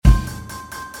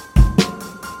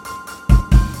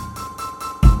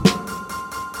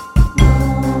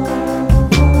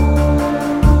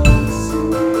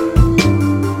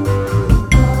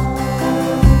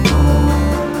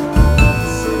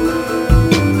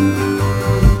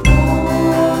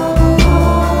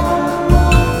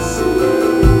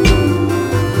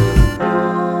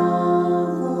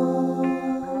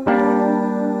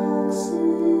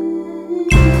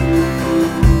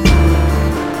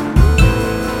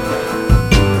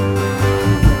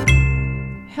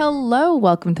Hello,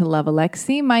 welcome to Love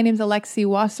Alexi. My name's Alexi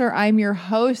Wasser. I'm your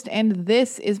host, and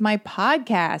this is my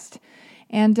podcast.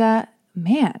 And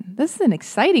man, this is an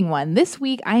exciting one. This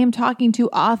week, I am talking to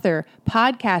author,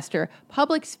 podcaster,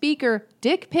 public speaker,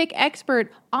 dick pic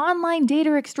expert, online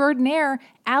dater extraordinaire,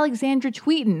 Alexandra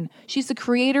Tweeten. She's the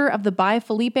creator of the By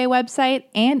Felipe website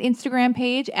and Instagram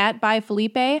page at By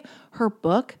Felipe. Her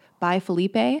book, By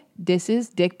Felipe, Disses,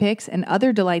 Dick Pics, and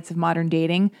Other Delights of Modern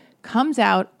Dating, comes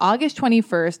out August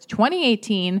 21st,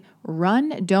 2018.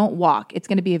 Run, don't walk. It's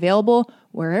going to be available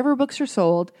wherever books are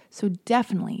sold. So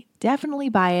definitely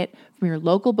buy it from your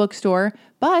local bookstore.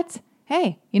 But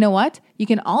hey, you know what? You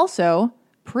can also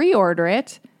pre-order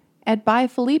it at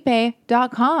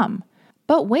byfelipe.com.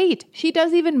 But wait, she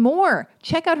does even more.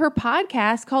 Check out her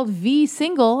podcast called V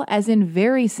Single, as in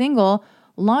very single,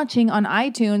 launching on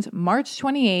iTunes March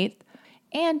 28th.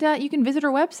 And you can visit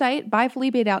her website,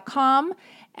 byfelipe.com,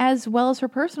 as well as her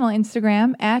personal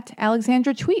Instagram at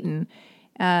Alexandra Tweeten.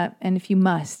 And if you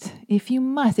just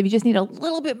need a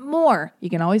little bit more, you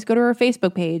can always go to her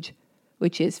Facebook page,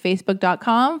 which is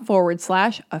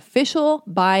facebook.com/official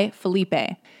by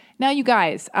Felipe. Now, you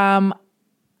guys,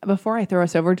 before I throw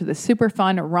us over to the super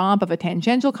fun romp of a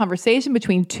tangential conversation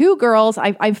between two girls,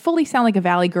 I fully sound like a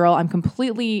Valley girl. I'm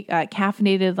completely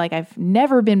caffeinated like I've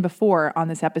never been before on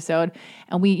this episode.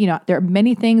 And there are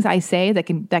many things I say that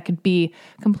could be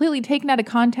completely taken out of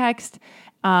context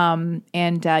and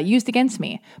used against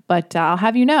me. But I'll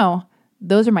have you know,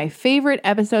 those are my favorite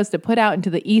episodes to put out into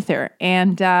the ether.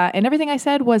 And everything I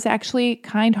said was actually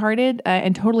kind-hearted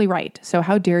and totally right. So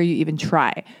how dare you even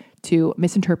try to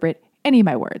misinterpret any of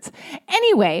my words.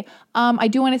 Anyway, I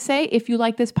do want to say, if you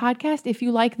like this podcast, if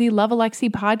you like the Love Alexi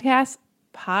podcast,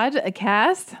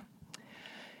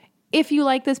 if you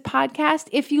like this podcast,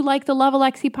 if you like the Love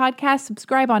Alexi podcast,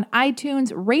 subscribe on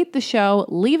iTunes, rate the show,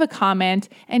 leave a comment,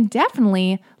 and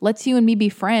definitely let's you and me be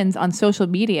friends on social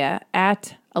media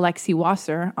at Alexi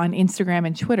Wasser on Instagram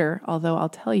and Twitter. Although I'll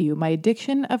tell you, my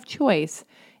addiction of choice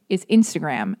is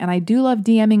Instagram. And I do love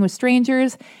DMing with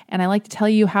strangers. And I like to tell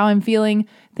you how I'm feeling,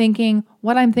 thinking,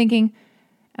 what I'm thinking.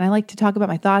 And I like to talk about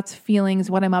my thoughts, feelings,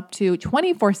 what I'm up to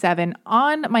 24/7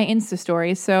 on my Insta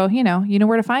stories. So, you know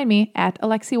where to find me at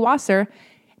Alexi Wasser.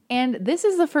 And this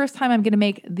is the first time I'm going to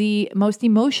make the most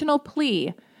emotional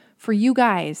plea for you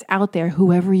guys out there,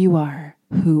 whoever you are,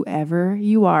 wherever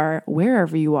you are,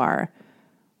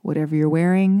 whatever you're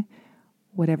wearing,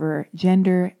 whatever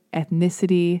gender,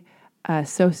 ethnicity,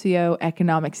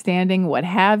 socioeconomic standing, what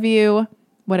have you,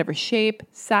 whatever shape,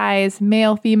 size,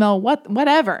 male, female,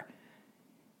 whatever.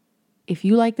 If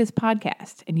you like this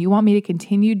podcast and you want me to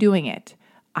continue doing it,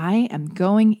 I am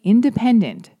going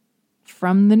independent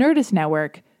from the Nerdist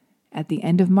Network at the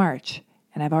end of March.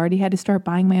 And I've already had to start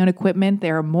buying my own equipment.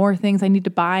 There are more things I need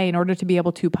to buy in order to be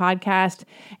able to podcast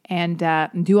and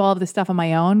do all of this stuff on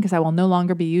my own, because I will no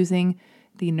longer be using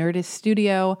the Nerdist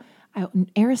studio.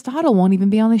 Aristotle won't even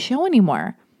be on the show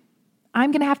anymore.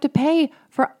 I'm going to have to pay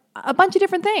for a bunch of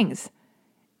different things.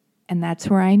 And that's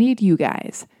where I need you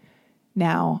guys.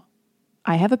 Now,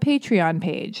 I have a Patreon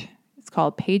page. It's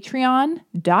called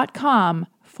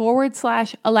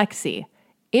patreon.com/Alexi.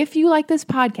 If you like this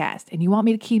podcast and you want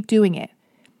me to keep doing it,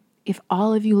 if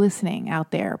all of you listening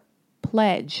out there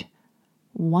pledge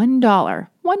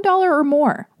 $1 or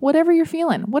more, whatever you're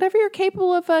feeling, whatever you're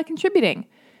capable of contributing,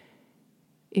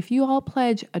 if you all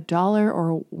pledge $1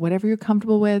 or whatever you're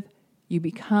comfortable with, you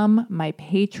become my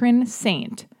patron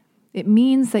saint. It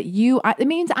means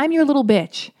I'm your little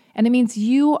bitch. And it means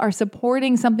you are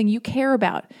supporting something you care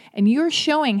about. And you're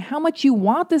showing how much you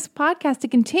want this podcast to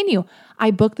continue.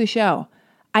 I book the show.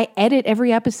 I edit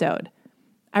every episode.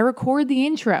 I record the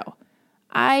intro.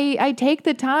 I take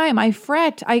the time. I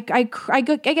fret. I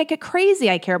get crazy.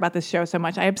 I care about this show so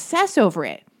much. I obsess over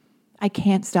it. I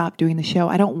can't stop doing the show.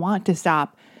 I don't want to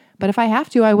stop. But if I have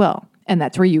to, I will. And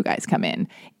that's where you guys come in.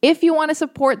 If you want to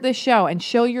support this show and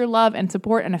show your love and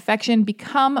support and affection,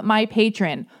 become my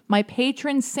patron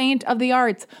saint of the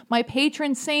arts, my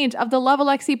patron saint of the Love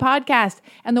Alexi podcast.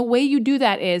 And the way you do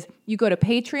that is you go to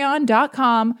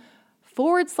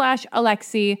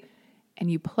patreon.com/Alexi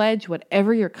and you pledge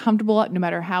whatever you're comfortable at, no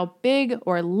matter how big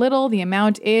or little the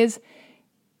amount is.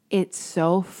 It's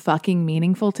so fucking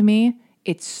meaningful to me.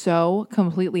 It's so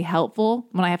completely helpful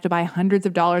when I have to buy hundreds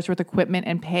of dollars worth of equipment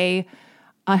and pay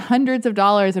hundreds of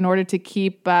dollars in order to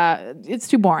keep, it's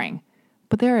too boring.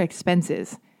 But there are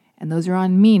expenses, and those are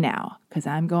on me now because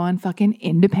I'm going fucking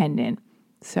independent.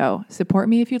 So support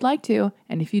me if you'd like to,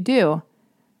 and if you do,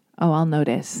 I'll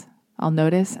notice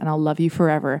and I'll love you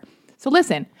forever. So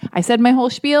listen, I said my whole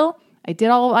spiel. I did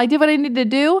what I needed to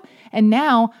do, and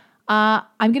now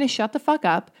I'm going to shut the fuck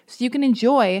up so you can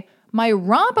enjoy my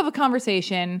romp of a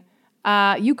conversation.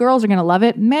 You girls are going to love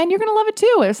it. Men, you're going to love it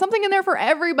too. There's something in there for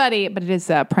everybody, but it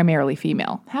is primarily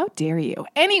female. How dare you?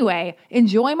 Anyway,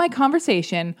 enjoy my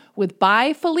conversation with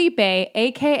By Felipe,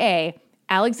 a.k.a.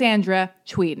 Alexandra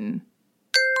Tweeden.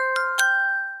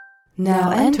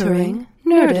 Now entering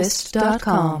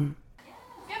Nerdist.com.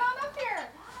 Get on up here.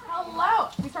 Hello.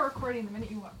 We start recording the minute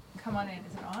you come on in.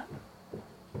 Is it on?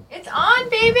 It's on,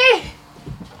 baby.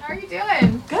 How are you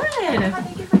doing? Good. Oh,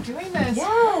 thank you for doing this.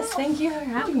 Yes, thank you for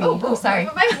having me. Oh, sorry.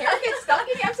 My hair gets stuck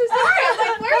again. I'm so sorry. I'm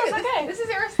like, where is okay. This is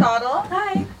Aristotle.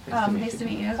 Hi. Nice to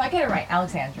meet you. So I get it right,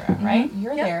 Alexandra, right?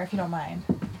 You're there if you don't mind.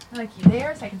 Like, you're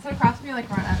there, so I can sit across from you like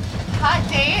we're on a hot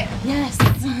date. Yes.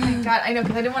 Oh, God, I know,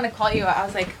 because I didn't want to call you. I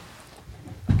was like,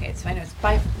 okay, so I know it's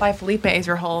by Felipe is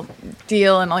your whole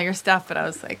deal and all your stuff, but I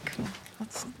was like,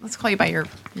 let's call you by your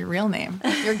real name,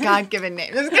 your God-given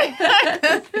name. Just kidding.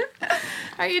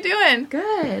 How are you doing?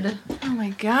 Good. Oh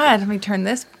my God, let me turn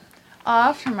this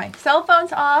off. Turn my cell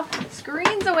phones off.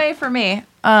 Screens away for me.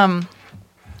 Where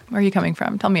are you coming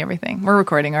from? Tell me everything. We're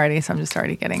recording already, so I'm just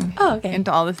already getting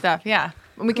into all this stuff. Yeah,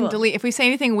 and we can delete if we say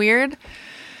anything weird.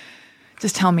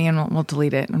 Just tell me and we'll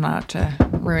delete it. I'm not to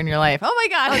ruin your life. Oh my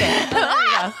God. Okay. There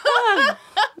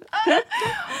we go.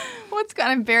 What's good?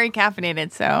 I'm very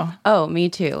caffeinated, so. Oh, me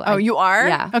too. Oh, you are?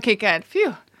 Yeah. Okay, good.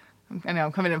 Phew. I know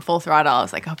I'm coming in full throttle. I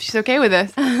was like, I hope she's okay with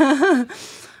this. I'm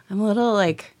a little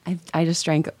like, I just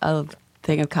drank a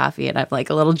thing of coffee and I'm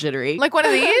like a little jittery. Like one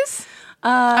of these?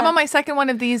 I'm on my second one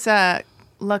of these La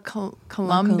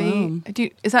Colombe.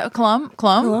 Is that Colombe?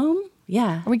 Cologne?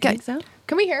 Yeah. Are we I think so.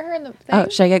 Can we hear her in the thing? Oh,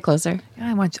 should I get closer?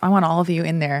 Yeah, I want all of you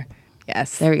in there.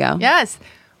 Yes. There we go. Yes.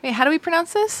 Wait, how do we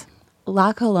pronounce this?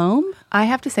 La Colombe? I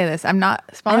have to say this. I'm not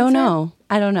sponsored.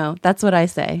 I don't know. That's what I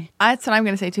say. That's what I'm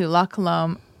going to say too. La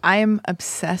Colombe. I am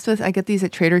obsessed with. I get these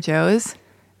at Trader Joe's.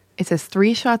 It says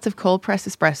 3 shots of cold pressed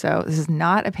espresso. This is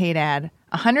not a paid ad.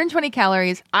 120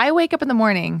 calories. I wake up in the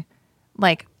morning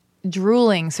like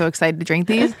drooling, so excited to drink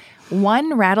these.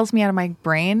 One rattles me out of my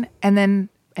brain, and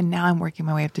now I'm working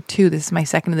my way up to 2. This is my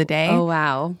second of the day. Oh,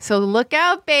 wow. So look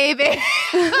out, baby.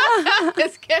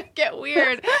 This can get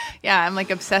weird. Yeah, I'm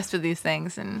like obsessed with these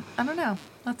things, and I don't know.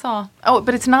 That's all. Oh,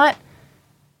 but it's not.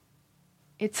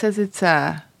 It says it's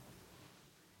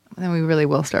then we really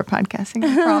will start podcasting,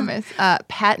 I promise.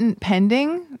 Patent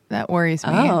pending. That worries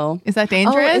me. Oh. Is that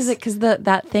dangerous? Oh, is it because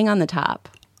that thing on the top?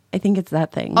 I think it's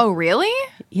that thing. Oh, really?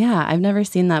 Yeah, I've never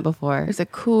seen that before. There's a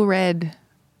cool red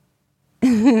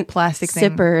plastic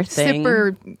Sipper thing.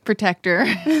 Sipper protector.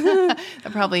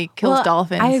 That probably kills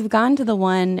dolphins. I've gone to the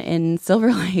one in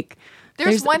Silver Lake.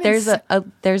 There's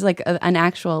like an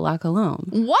actual La Colombe.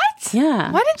 What?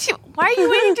 Yeah. Why are you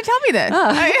waiting to tell me this?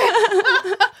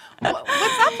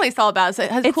 What's that place all about? So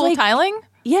it has cool tiling?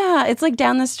 Yeah, it's like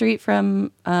down the street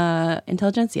from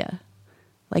Intelligentsia.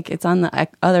 Like it's on the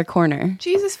other corner.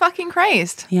 Jesus fucking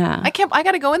Christ. Yeah. I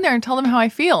got to go in there and tell them how I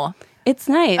feel. It's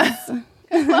nice.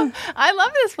 I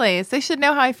love this place. They should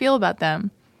know how I feel about them.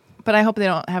 But I hope they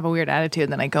don't have a weird attitude.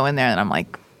 And then I go in there and I'm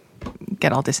like,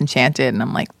 get all disenchanted. And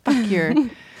I'm like, fuck your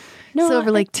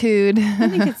Silver Lake tude. I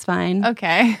think it's fine.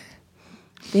 Okay.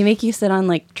 They make you sit on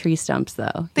like tree stumps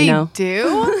though. They do?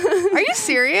 Are you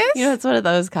serious? It's one of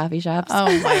those coffee shops. Oh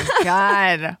my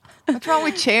God. What's wrong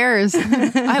with chairs?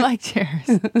 I like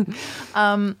chairs.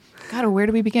 God, where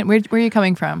do we begin? Where are you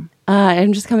coming from?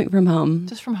 I'm just coming from home.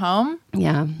 Just from home?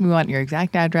 Yeah. We want your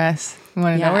exact address. We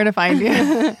want to know where to find you.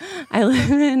 I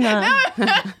live in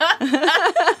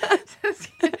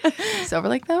Silver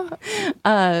Lake, though?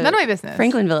 None of my business.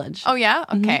 Franklin Village. Oh, yeah?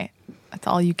 Okay. Mm-hmm. That's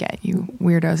all you get, you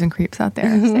weirdos and creeps out there.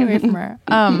 Stay away from her.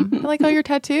 I like all your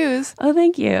tattoos. Oh,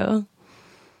 thank you.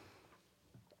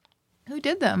 Who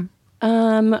did them?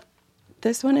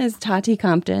 This one is Tati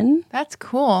Compton. That's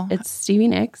cool. It's Stevie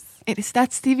Nicks.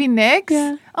 That's Stevie Nicks?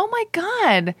 Yeah. Oh my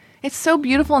God. It's so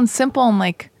beautiful and simple. And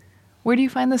like, where do you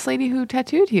find this lady who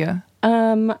tattooed you?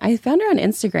 I found her on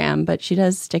Instagram, but she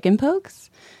does stick and pokes.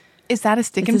 Is that a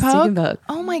stick and poke? Stick and poke.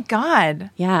 Oh my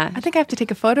God. Yeah. I think I have to take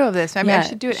a photo of this. I mean, I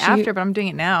should do it after, but I'm doing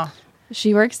it now.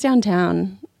 She works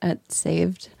downtown at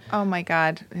Saved. Oh my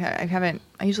God. I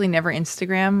usually never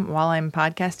Instagram while I'm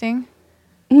podcasting,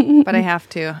 but I have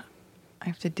to. I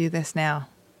have to do this now.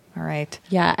 All right.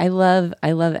 Yeah, I love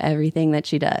everything that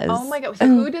she does. Oh my God. So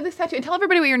who did this tattoo? Tell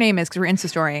everybody what your name is because we're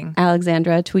Insta-storying.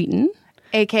 Alexandra Tweeden.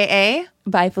 AKA?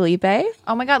 By Felipe.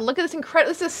 Oh my God. Look at this incredible.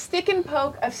 This is a stick and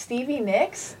poke of Stevie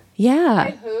Nicks. Yeah.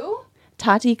 By who?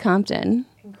 Tati Compton.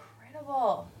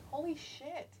 Incredible. Holy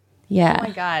shit. Yeah. Oh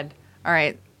my God. All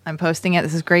right. I'm posting it.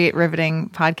 This is great, riveting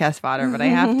podcast fodder, but I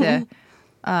have to.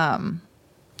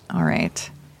 All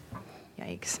right.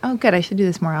 Yikes. Oh, good. I should do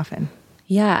this more often.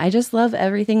 Yeah, I just love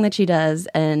everything that she does,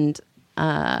 and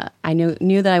I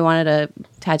knew that I wanted a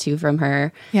tattoo from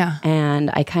her. Yeah. And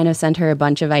I kind of sent her a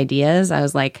bunch of ideas. I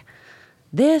was like,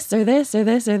 this or this or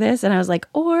this or this. And I was like,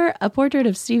 or a portrait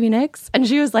of Stevie Nicks. And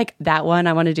she was like, that one,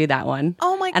 I want to do that one.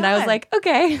 Oh my God. And I was like,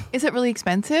 okay. Is it really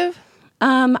expensive?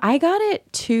 I got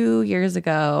it 2 years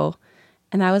ago,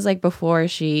 and that was like before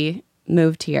she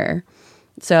moved here.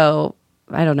 So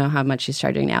I don't know how much she's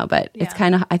charging now, but it's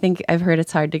kind of, I think I've heard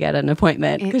it's hard to get an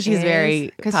appointment because she's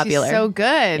very popular. She's so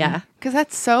good. Yeah. Because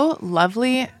that's so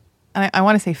lovely. And I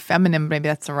want to say feminine, but maybe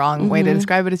that's the wrong way to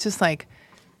describe it. It's just like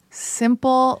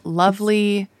simple,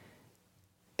 lovely,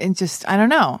 and just, I don't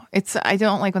know. I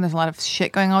don't like when there's a lot of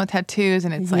shit going on with tattoos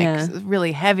and it's like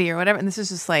really heavy or whatever. And this is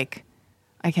just like,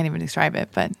 I can't even describe it,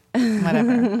 but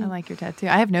whatever. I like your tattoo.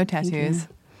 I have no tattoos.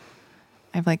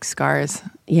 I have like scars.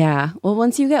 Yeah. Well,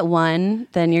 once you get one,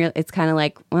 then it's kind of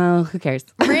like, well, who cares?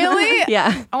 Really?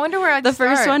 Yeah. I wonder where I'd The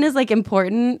start. first one is like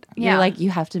important. Yeah. You're like, you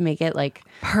have to make it like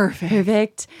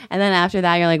Perfect. And then after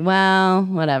that, you're like, well,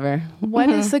 whatever. What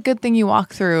is the good thing you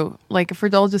walk through? Like if we're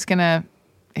all just gonna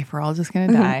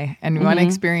die and we want to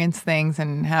experience things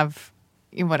and have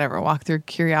whatever, walk through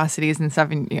curiosities and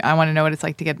stuff. And I want to know what it's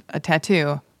like to get a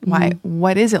tattoo.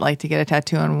 What is it like to get a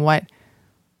tattoo, and why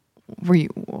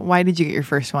did you get your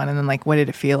first one, and then like what did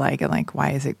it feel like, and like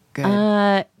why is it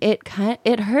good?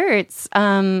 It hurts.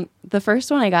 The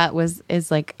first one I got is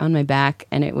like on my back,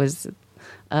 and it was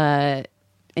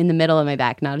in the middle of my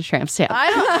back, not a tramp's tail.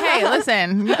 Hey,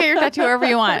 listen, you get your tattoo wherever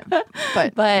you want,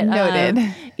 but noted.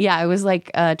 Yeah, I was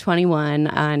like 21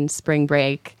 on spring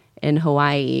break in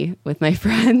Hawaii with my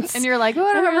friends, And you're like, oh,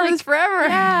 I remember this forever.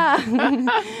 Yeah.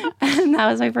 And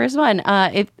that was my first one.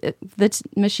 The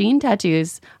machine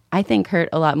tattoos, I think, hurt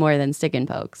a lot more than stick and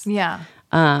pokes. Yeah.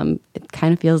 It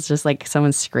kind of feels just like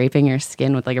someone's scraping your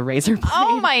skin with like a razor blade.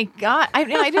 Oh my God. I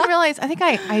didn't realize. I think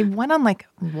I went on like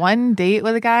one date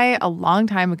with a guy a long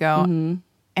time ago, and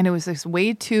it was just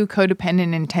way too codependent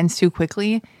and intense too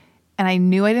quickly. And I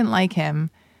knew I didn't like him,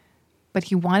 but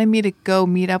he wanted me to go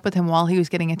meet up with him while he was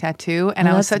getting a tattoo. And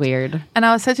That's weird. And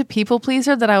I was such a people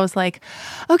pleaser that I was like,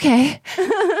 okay,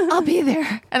 I'll be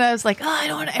there. And I was like, I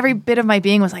don't want, every bit of my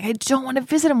being was like, I don't want to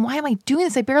visit him. Why am I doing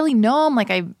this? I barely know him.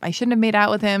 Like I shouldn't have made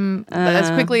out with him as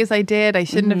quickly as I did. I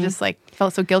shouldn't have just like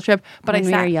felt so guilt tripped. But When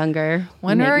we were younger,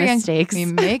 when we were mistakes. we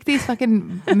make these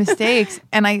fucking mistakes.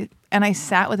 And I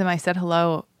sat with him. I said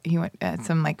hello. He went at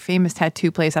some like famous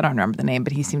tattoo place. I don't remember the name,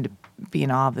 but he seemed to be in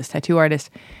awe of this tattoo artist.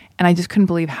 And I just couldn't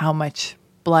believe how much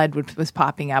blood was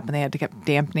popping up, and they had to keep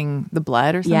dampening the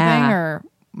blood or something, or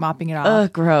mopping it off.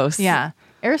 Ugh, gross. Yeah.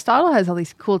 Aristotle has all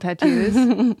these cool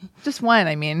tattoos. Just one,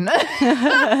 I mean.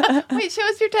 Wait, show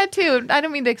us your tattoo. I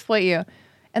don't mean to exploit you.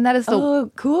 And that is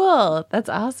Oh, cool. That's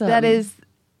awesome. that is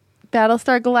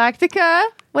Battlestar Galactica.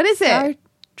 What is Star it?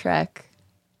 Trek.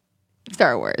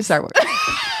 Star Wars.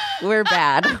 We're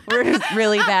bad. We're just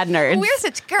really bad nerds. We're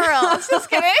such girls.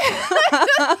 Just kidding.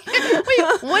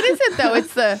 Wait, what is it though?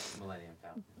 It's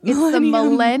the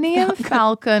Millennium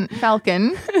Falcon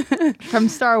from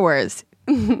Star Wars.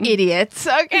 Idiots.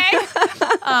 Okay.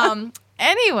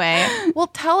 Anyway, well,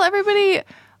 tell everybody.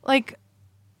 Like,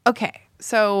 okay,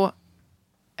 so,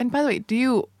 and by the way,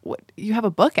 you have a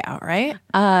book out, right?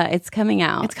 It's coming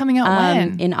out. It's coming out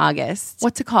when? In August.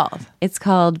 What's it called? It's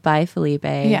called By Felipe.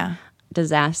 Yeah.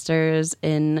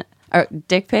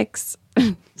 Dick pics.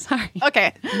 Sorry.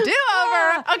 Okay. Do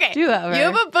over. Okay. Do over. You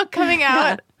have a book coming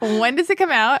out. When does it come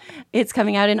out? It's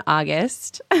coming out in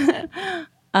August.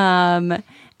 And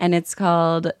it's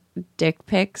called Dick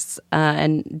Pics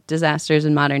and Disasters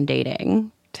in Modern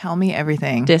Dating. Tell me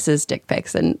everything. This is Dick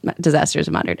Pics and Disasters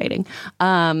in Modern Dating.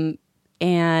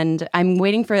 And I'm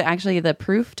waiting for actually the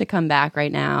proof to come back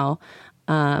right now.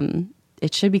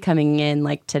 It should be coming in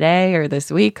like today or this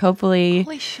week, hopefully.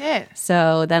 Holy shit.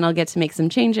 So then I'll get to make some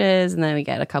changes, and then we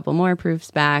get a couple more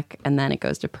proofs back, and then it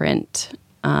goes to print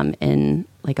in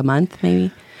like a month,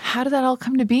 maybe. How did that all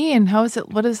come to be, and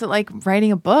what is it like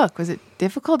writing a book? Was it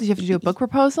difficult? Did you have to do a book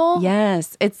proposal?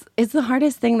 Yes, it's the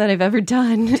hardest thing that I've ever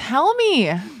done. Tell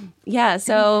me. Yeah,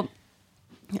 so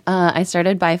I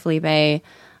started By Felipe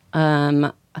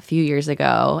a few years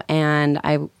ago, and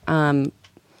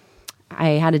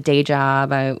I had a day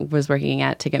job. I was working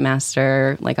at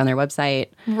Ticketmaster, like on their website.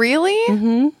 Really?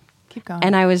 Mm-hmm. Keep going.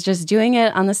 And I was just doing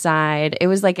it on the side. It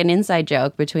was like an inside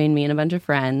joke between me and a bunch of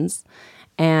friends.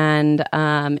 And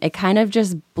it kind of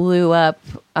just blew up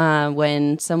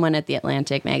when someone at The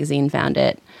Atlantic magazine found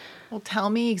it. Well, tell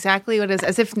me exactly what it is,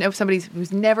 as if somebody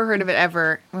who's never heard of it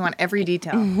ever. We want every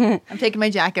detail. I'm taking my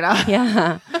jacket off.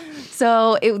 Yeah.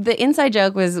 So the inside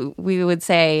joke was we would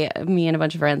say, me and a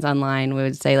bunch of friends online, we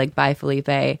would say like, bye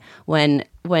Felipe, when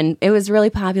it was really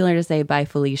popular to say bye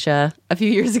Felicia a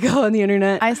few years ago on the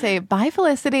internet. I say bye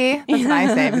Felicity. That's what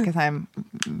I say because I'm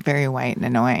very white and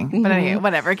annoying. But anyway,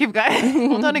 whatever. Keep going.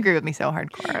 Well, don't agree with me so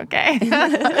hardcore, okay?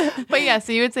 But yeah,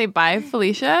 so you would say bye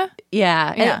Felicia?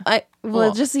 Yeah. Yeah.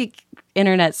 Well, just the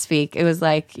internet speak. It was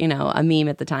like, a meme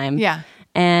at the time. Yeah.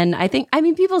 And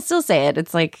people still say it.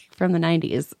 It's like from the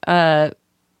 90s,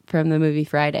 from the movie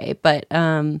Friday. But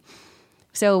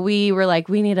so we were like,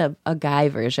 we need a guy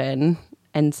version.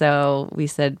 And so we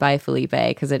said bye Felipe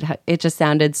because it just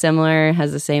sounded similar,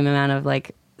 has the same amount of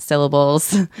like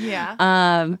syllables.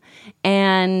 Yeah.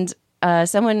 And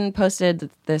someone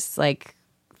posted this like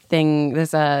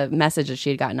this message that she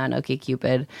had gotten on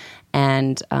OkCupid,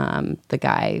 and the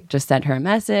guy just sent her a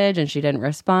message and she didn't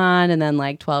respond, and then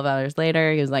like 12 hours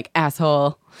later he was like,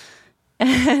 asshole.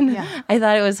 And I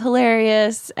thought it was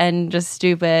hilarious and just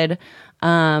stupid,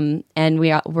 and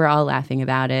we're all laughing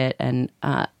about it. And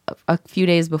a few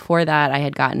days before that I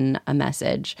had gotten a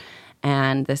message,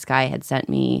 and this guy had sent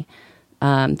me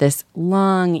this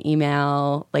long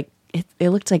email, like it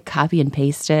looked like copy and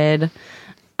pasted.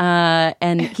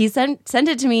 And he sent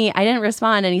it to me. I didn't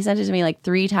respond, and he sent it to me like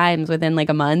 3 times within like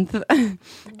a month.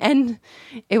 And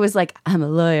it was like, I'm a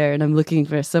lawyer and I'm looking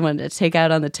for someone to take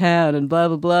out on the town and blah,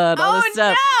 blah, blah, and all this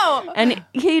stuff. No! And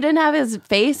he didn't have his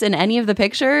face in any of the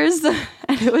pictures.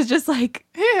 And it was just like,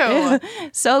 ew.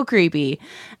 So creepy.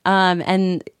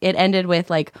 And it ended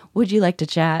with like, would you like to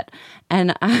chat?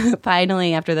 And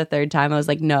finally, after the 3rd time, I was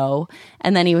like, no.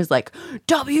 And then he was like,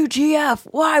 WTF,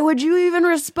 why would you even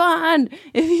respond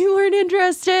if you weren't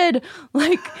interested?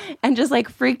 Like, and just like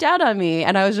freaked out on me.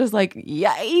 And I was just like,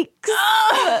 yikes.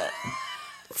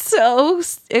 So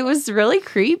it was really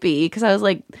creepy because I was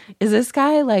like, is this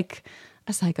guy like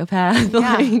a psychopath?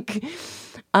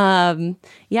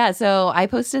 Yeah. So I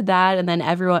posted that, and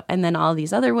then all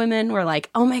these other women were like,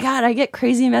 oh my God, I get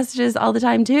crazy messages all the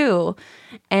time too.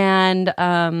 And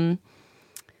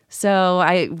so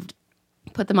I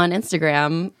put them on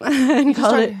Instagram and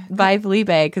called it Bye Felipe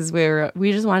because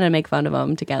we just wanted to make fun of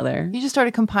them together. You just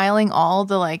started compiling all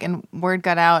the and word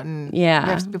got out, and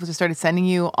people just started sending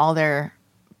you all their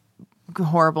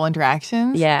horrible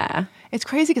interactions. Yeah. It's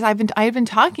crazy because I've been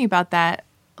talking about that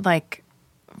like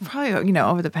probably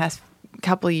over the past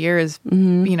couple of years,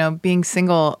 being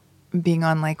single, being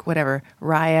on like whatever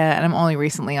Raya, and I'm only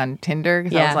recently on Tinder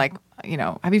because I was like,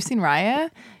 have you seen Raya?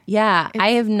 Yeah,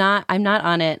 I'm not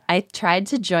on it. I tried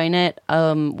to join it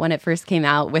when it first came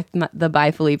out with the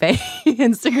Bye Felipe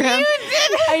Instagram. You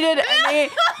did? I did.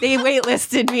 And they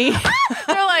waitlisted me.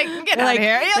 They're like, get out of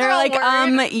here. Yeah, they're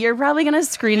like, you're probably gonna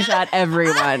screenshot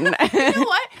everyone. You know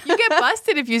what? You get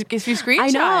busted if you screenshot. I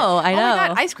know. Oh my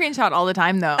God, I screenshot all the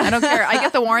time though. I don't care. I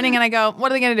get the warning and I go,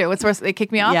 what are they gonna do? What's the worst? They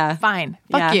kick me off? Yeah. Fine.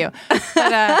 Fuck you.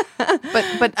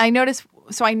 But I noticed.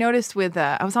 So I noticed with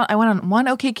I went on one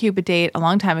OkCupid date a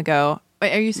long time ago.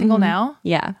 Wait, are you single now?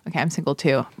 Yeah. Okay, I'm single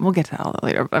too. We'll get to all that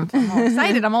later. But I'm all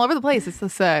excited. I'm all over the place. It's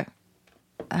this. How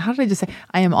did I just say?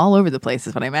 I am all over the place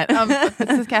is what I meant.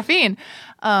 This is caffeine.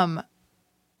 But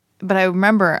I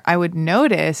remember I would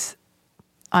notice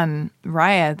on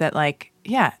Raya that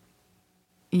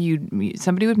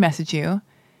somebody would message you,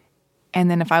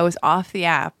 and then if I was off the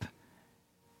app,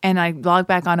 and I logged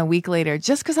back on a week later,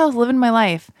 just because I was living my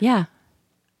life. Yeah.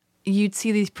 You'd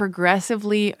see these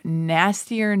progressively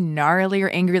nastier,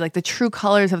 gnarlier, angry, like the true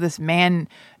colors of this man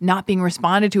not being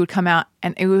responded to would come out.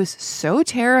 And it was so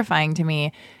terrifying to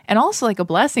me. And also like a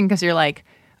blessing because you're like,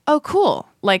 oh, cool.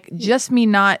 Like just me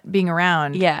not being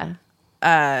around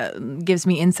gives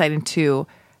me insight into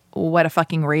what a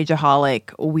fucking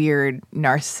rageaholic, weird,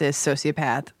 narcissist,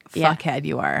 sociopath, fuckhead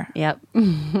you are. Yep.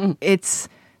 It's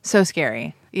so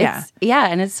scary. Yeah.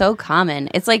 And it's so common.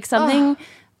 It's like something...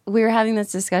 We were having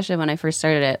this discussion when I first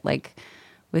started it, like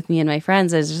with me and my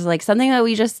friends. It's just like something that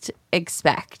we just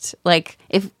expect. Like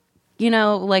if,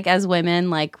 like as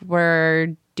women, like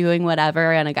we're doing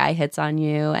whatever and a guy hits on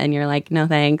you and you're like, no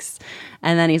thanks.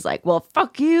 And then he's like, well,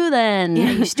 fuck you then. Yeah,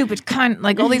 you stupid cunt.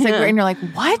 Like all these and you're like,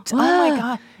 what? Oh my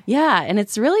God. Yeah. And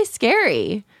it's really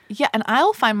scary. Yeah. And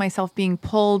I'll find myself being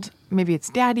pulled. Maybe it's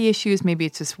daddy issues. Maybe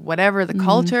it's just whatever, the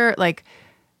culture. Like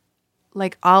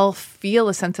I'll feel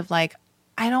a sense of like,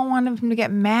 I don't want him to get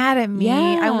mad at me.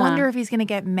 Yeah. I wonder if he's going to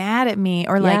get mad at me.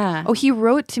 Or like, oh, he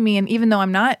wrote to me. And even though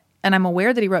I'm not, and I'm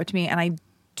aware that he wrote to me and I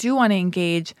do want to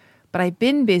engage, but I've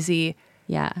been busy.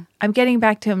 Yeah. I'm getting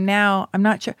back to him now. I'm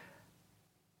not sure.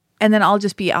 And then I'll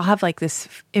have like this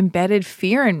embedded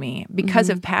fear in me because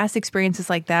of past experiences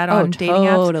like that on dating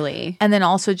apps. Totally. And then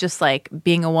also just like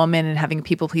being a woman and having a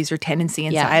people pleaser tendency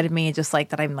inside of me, just like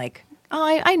that I'm like,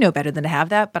 oh, I know better than to have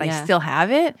that, but I still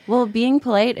have it. Well, being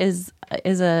polite is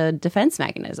a defense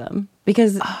mechanism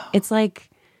because it's like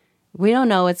we don't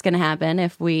know what's going to happen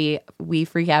if we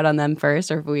freak out on them first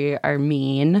or if we are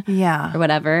mean or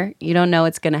whatever. You don't know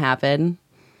what's going to happen.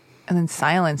 And then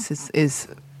silence is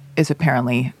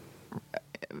apparently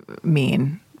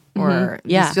mean, or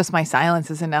it's just my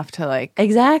silence is enough to like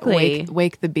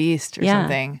wake the beast or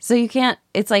something. So you can't.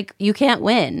 It's like you can't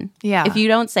win. Yeah. If you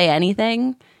don't say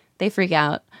anything, they freak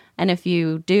out, and if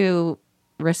you do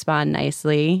respond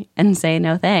nicely and say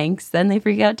no thanks, then they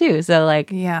freak out too. So like,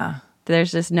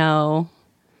 there's just no.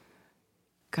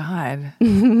 God,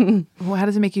 well, how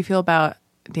does it make you feel about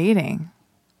dating?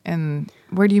 And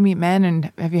where do you meet men?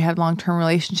 And have you had long-term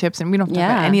relationships? And we don't have to talk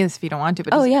about any of this if you don't want to.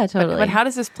 But totally. But how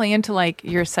does this play into like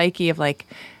your psyche of like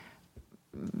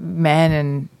men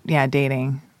and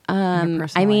dating?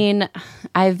 I mean,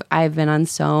 I've been on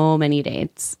so many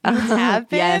dates. You have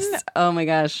been? Yes. Oh my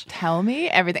gosh. Tell me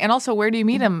everything. And also, where do you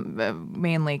meet them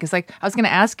mainly? Because like I was going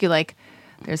to ask you, like,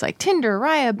 there's like Tinder,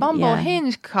 Raya, Bumble,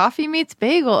 Hinge, Coffee Meets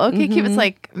Bagel. Okay, Cute. It's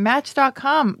like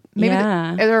Match.com. Maybe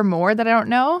are there more that I don't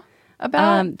know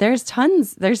about? There's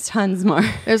tons more.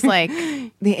 There's like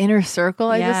the Inner Circle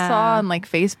I just saw on like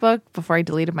Facebook before I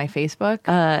deleted my Facebook.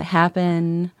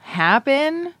 Happen.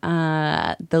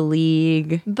 The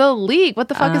League. What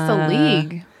the fuck is the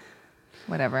League?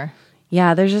 Whatever.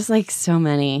 Yeah, there's just like so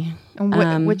many.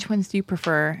 And which ones do you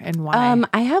prefer and why?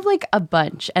 I have like a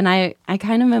bunch, and I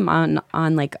kind of am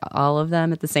on like all of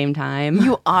them at the same time.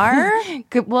 You are?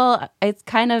 Well, it's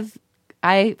kind of,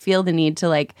 I feel the need to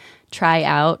like try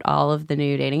out all of the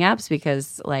new dating apps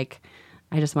because like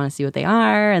I just want to see what they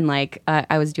are, and like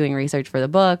I was doing research for the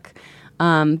book,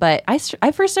 but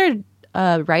I first started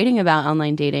writing about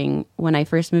online dating when I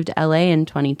first moved to LA in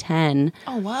 2010.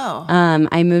 Oh wow!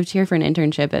 I moved here for an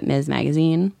internship at Ms.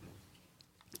 Magazine,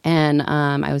 and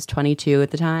I was 22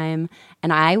 at the time,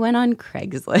 and I went on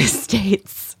Craigslist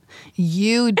dates.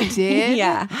 You did?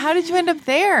 Yeah. How did you end up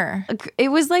there? It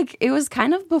was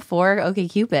kind of before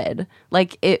OkCupid,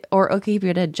 or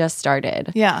OkCupid had just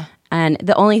started. Yeah. And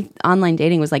the only online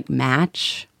dating was like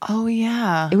Match. Oh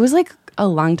yeah. It was like a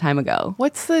long time ago.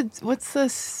 What's the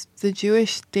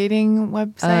Jewish dating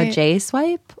website?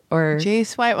 J-Swipe or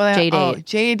J-Swipe? Well, J-Date.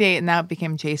 J-Date, and that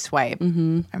became J-Swipe.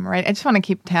 Mm-hmm. I'm right. I just want to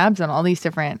keep tabs on all these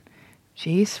different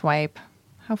J-Swipe.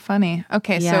 How funny.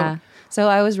 Okay, So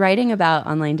I was writing about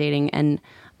online dating, and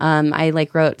I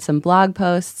like wrote some blog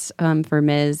posts for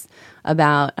Ms.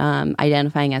 about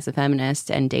identifying as a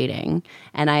feminist and dating,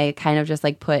 and I kind of just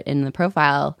like put in the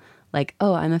profile like,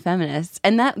 oh, I'm a feminist,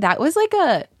 and that was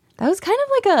kind of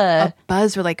like a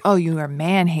buzz. We're like, oh, you are a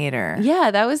man hater.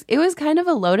 Yeah, it was kind of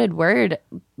a loaded word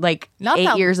like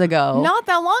 8 years ago. Not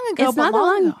that long ago. It's not that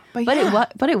long ago.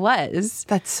 But it was.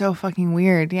 That's so fucking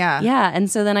weird. Yeah. Yeah. And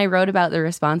so then I wrote about the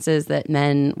responses that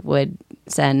men would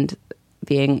send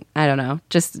being, I don't know,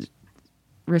 just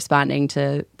responding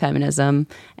to feminism.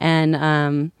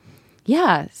 And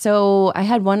so I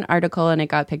had one article and it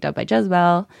got picked up by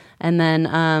Jezebel. And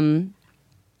then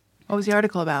what was the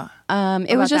article about?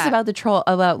 It was just about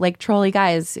about like trolly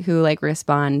guys who like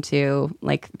respond to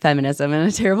like feminism in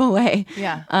a terrible way.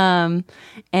 Yeah.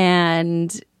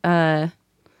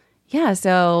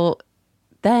 So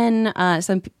then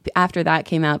after that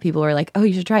came out, people were like, oh,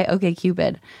 you should try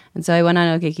OkCupid. And so I went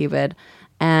on OkCupid,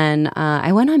 and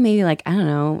I went on maybe like, I don't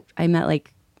know, I met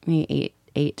like maybe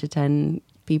 8 to 10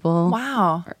 people.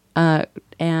 Wow.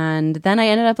 And then I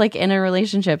ended up like in a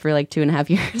relationship for like 2.5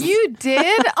 years. You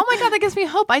did? Oh my God, that gives me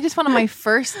hope. I just went on my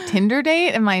first Tinder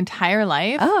date in my entire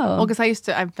life. Oh. Well, because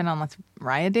I've been on lots of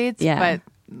Raya dates, but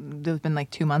there's been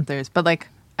like 2-monthers. But like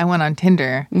I went on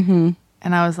Tinder and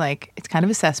I was like, it's kind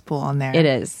of a cesspool on there. It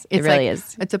is. It really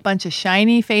is. It's a bunch of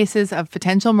shiny faces of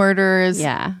potential murderers.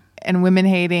 Yeah. And women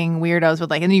hating weirdos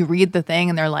with like, and then you read the thing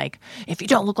and they're like, if you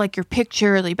don't look like your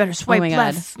picture, you better swipe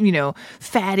left,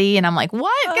 fatty. And I'm like,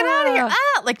 what? Get out of here.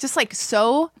 Like just like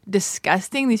so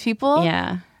disgusting, these people.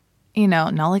 Yeah.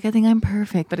 Not like I think I'm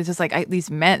perfect, but it's just like these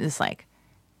men, it's like,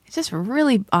 it's just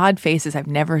really odd faces I've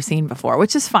never seen before,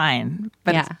 which is fine.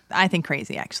 But it's, I think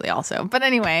crazy actually also. But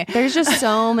anyway. There's just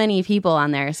so many people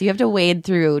on there. So you have to wade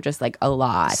through just like a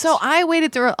lot. So I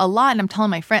waded through a lot, and I'm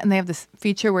telling my friend, and they have this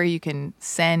feature where you can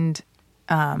send,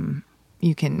 send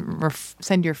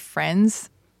your friends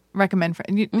recommend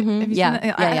have you seen Yeah.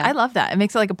 that? Yeah. I love that. It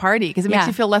makes it like a party because it makes Yeah.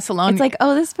 you feel less alone. It's like,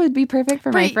 oh, this would be perfect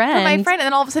for my friend. For my friend. And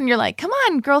then all of a sudden you're like, come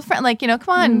on, girlfriend. Like, come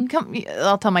on, come.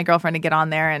 I'll tell my girlfriend to get on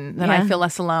there, and then I feel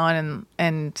less alone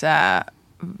and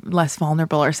less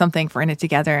vulnerable or something for in it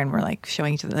together. And we're like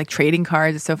showing each other, like trading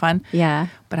cards. It's so fun. Yeah.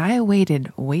 But I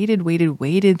waited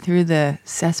through the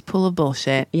cesspool of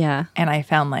bullshit. Yeah. And I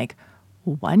found like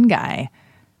one guy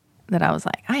that I was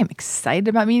like, I am excited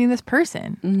about meeting this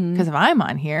person because if I'm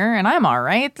on here and I'm all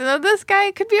right, this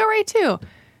guy could be all right too.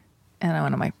 And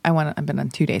I've been on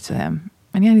 2 dates with him,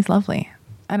 and he's lovely.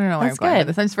 I don't know where That's I'm going with good.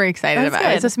 this. I'm just very excited about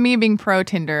it. It's just me being pro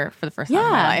Tinder for the first time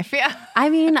in my life. Yeah. I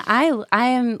mean,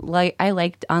 I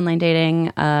liked online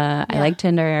dating. I like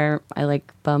Tinder. I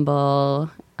like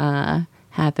Bumble.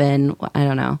 Happen. I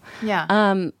don't know.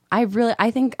 Yeah.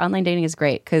 I think online dating is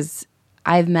great because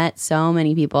I've met so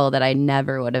many people that I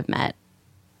never would have met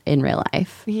in real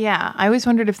life. Yeah. I always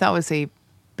wondered if that was a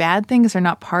bad thing because they're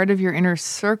not part of your inner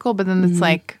circle, but then it's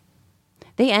like,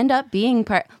 they end up being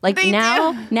part. Like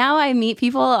now I meet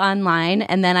people online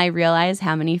and then I realize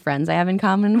how many friends I have in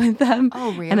common with them.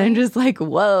 Oh, really? And I'm just like,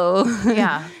 whoa.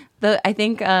 Yeah. I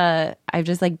think I've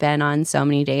just like been on so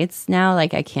many dates now.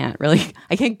 Like I can't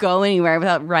go anywhere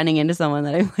without running into someone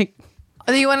that I'm like.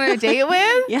 Oh, that you went on a date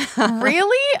with? Yeah.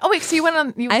 Really? Oh, wait. So you went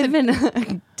on. I've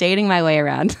been dating my way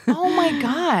around. Oh my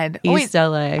God. East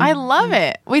LA. I love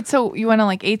it. Wait, so you went on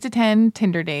like 8 to 10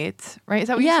 Tinder dates, right? Is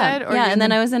that what you said? Yeah. And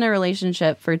then I was in a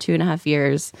relationship for 2.5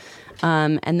 years.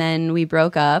 And then we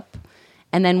broke up.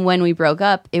 And then when we broke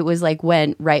up, it was like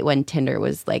right when Tinder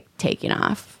was like taking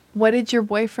off. What did your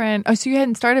boyfriend? Oh, so you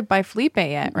hadn't started by Felipe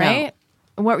yet, right? No.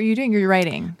 What were you doing? You were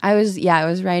writing. I was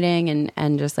writing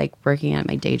and just like working at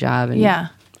my day job.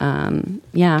 And,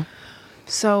 yeah.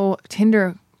 So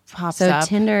Tinder pops up. So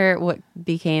Tinder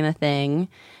became a thing.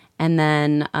 And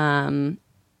then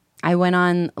I went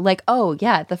on like,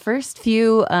 the first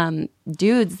few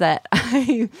dudes that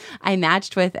I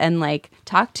matched with and like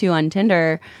talked to on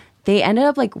Tinder, they ended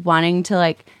up like wanting to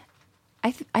like,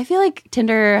 I feel like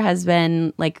Tinder has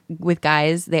been like with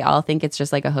guys, they all think it's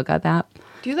just like a hookup app.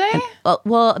 Do they?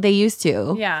 Well, they used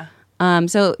to. Yeah.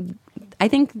 So I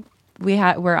think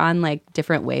we're on like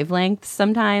different wavelengths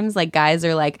sometimes. Like guys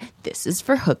are like, this is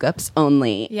for hookups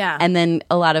only. Yeah. And then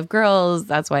a lot of girls,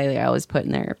 that's why they always put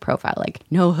in their profile like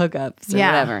no hookups or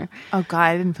whatever. Oh God,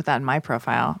 I didn't put that in my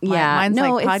profile. Mine's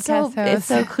no, like it's podcast host. it's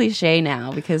so cliche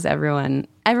now because everyone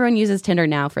uses Tinder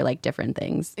now for like different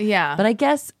things. Yeah. But I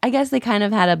guess they kind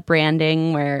of had a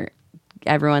branding where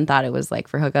everyone thought it was like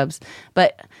for hookups.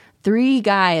 But 3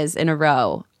 guys in a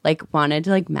row like wanted to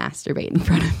like masturbate in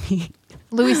front of me.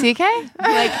 Louis C.K.?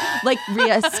 like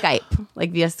via Skype.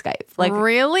 Like via Skype. Like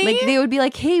really? Like they would be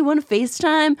like, hey, you want to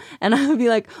FaceTime? And I would be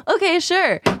like, okay,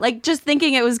 sure. Like just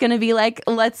thinking it was gonna be like,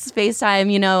 let's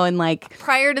FaceTime, and like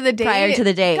prior to the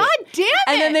date. God damn it.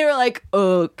 And then they were like,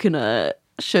 oh, can I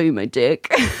show you my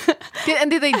dick? Did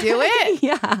they do it?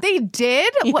 Yeah. They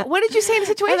did? Yeah. What did you say in a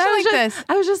situation like this?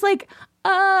 I was just like,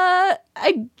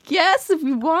 I guess if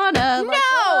you wanna.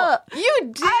 No,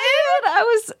 you did.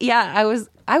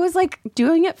 I was like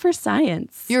doing it for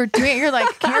science. You're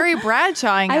like Carrie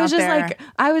Bradshawing out there.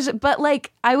 I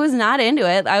was not into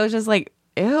it. I was just like,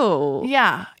 ew.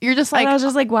 Yeah, you're just like. And I was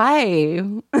just like, why?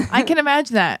 I can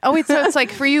imagine that. Oh wait, so it's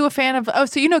like for you a fan of? Oh,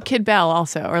 so you know Kid Bell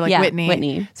also, or like Whitney?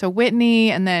 Whitney. So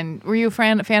Whitney, and then were you a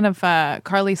fan of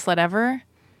Carly Sledever?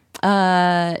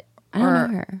 I don't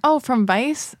know her. Oh, from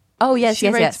Vice. Oh yes, she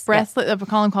writes Breathless. A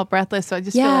column called Breathless. So I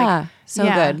just feel like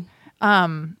good.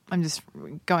 I'm just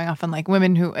going off on like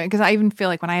women who, because I even feel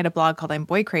like when I had a blog called I'm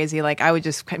Boy Crazy, like I would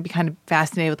just be kind of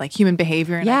fascinated with like human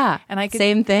behavior. And I could,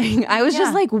 same thing. I was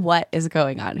just like, what is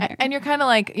going on here? And you're kind of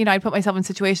like, I'd put myself in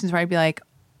situations where I'd be like,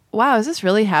 wow, is this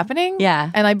really happening?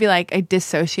 Yeah. And I'd be like, I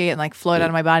dissociate and like float out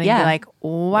of my body and be like,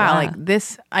 wow, like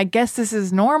this, I guess this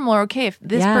is normal or okay. If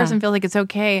this person feels like it's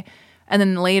okay. And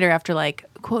then later after like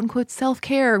quote unquote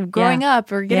self-care, growing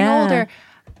up or getting older,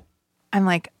 I'm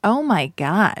like, oh my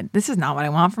God, this is not what I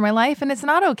want for my life, and it's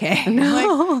not okay.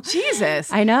 No. Like,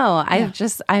 Jesus. I know.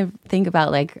 I think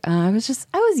about like, I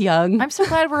was young. I'm so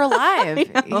glad we're alive.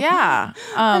 Yeah.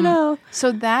 I know.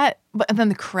 So but then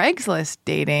the Craigslist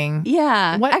dating.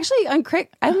 Yeah. Actually, on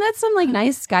I met some like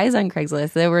nice guys on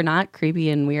Craigslist that were not creepy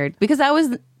and weird because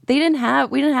we didn't have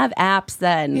apps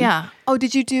then. Yeah. Oh,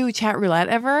 did you do chat roulette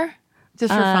ever?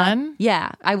 Just for fun?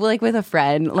 Yeah. I would like with a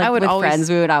friend. Like with friends,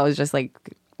 we would always just like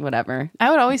whatever.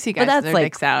 I would always see guys with their like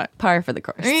dicks out. Par for the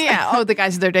course. Yeah. Oh, the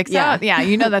guys with their dicks out? Yeah.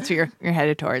 That's what you're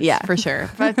headed towards. Yeah. For sure.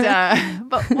 But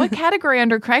what category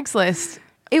under Craigslist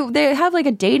They have like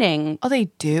a dating. Oh, they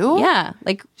do? Yeah,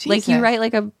 like Jesus. you write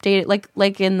like a date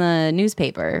like in the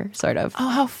newspaper, sort of. Oh,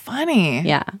 how funny.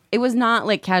 Yeah, it was not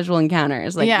like casual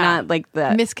encounters, like not like the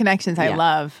misconnections. I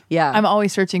love. Yeah, I'm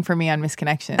always searching for me on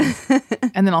misconnections,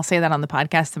 and then I'll say that on the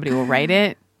podcast. Somebody will write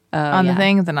it on the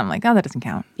things, and I'm like, oh, that doesn't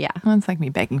count. Yeah, well, it's like me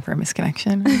begging for a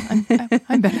misconnection.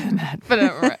 I'm better than that. But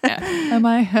am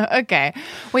I? Okay.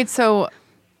 Wait. So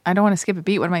I don't want to skip a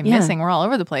beat. What am I missing? We're all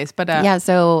over the place. But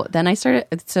So then I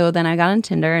got on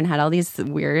Tinder and had all these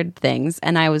weird things,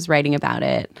 and I was writing about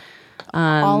it.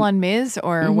 All on Ms.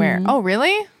 or where? Oh,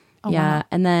 really? Oh, yeah. Wow.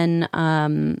 And then,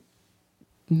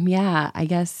 I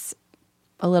guess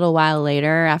a little while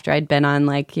later, after I'd been on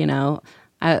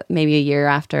maybe a year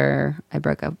after I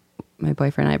broke up, my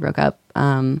boyfriend and I broke up,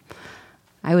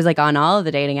 I was like on all of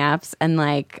the dating apps and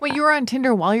like. Wait, you were on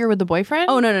Tinder while you were with the boyfriend?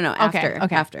 Oh, no. After.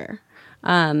 Okay. After.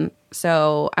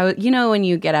 So I was, when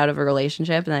you get out of a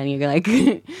relationship and then you like,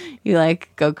 you like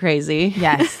go crazy.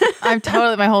 Yes. I'm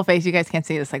totally, my whole face, you guys can't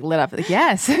see this, like lit up. Like,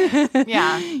 yes.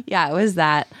 Yeah. Yeah, it was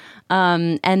that.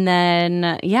 And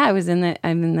then,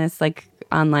 I'm in this like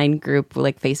online group,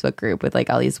 like Facebook group with like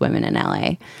all these women in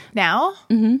LA. Now?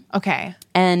 Mm-hmm. Okay.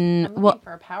 And I'm looking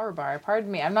for a power bar. Pardon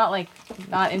me. I'm not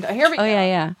into, here we go. Oh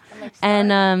yeah.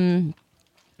 And,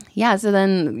 so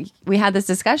then we had this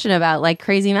discussion about like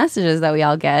crazy messages that we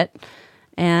all get.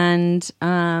 And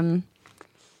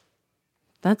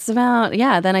that's about,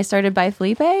 then I started by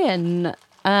Felipe and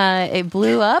it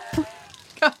blew up.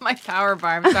 My power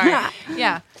bar. I'm sorry.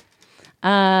 Yeah.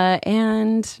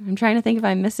 And I'm trying to think if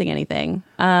I'm missing anything.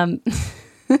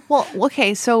 Well,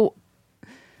 okay. So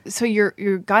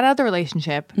you got out of the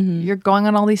relationship. Mm-hmm. You're going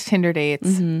on all these Tinder dates.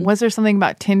 Mm-hmm. Was there something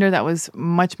about Tinder that was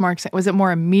much more, was it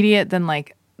more immediate than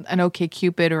like an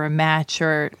OkCupid or a Match,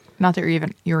 or not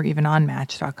that you were even on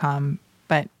Match.com,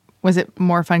 but was it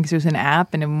more fun because it was an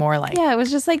app and it more like it was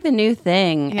just like the new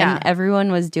thing and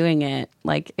everyone was doing it,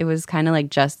 like it was kind of like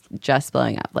just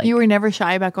blowing up. Like, you were never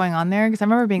shy about going on there? Because I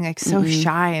remember being like so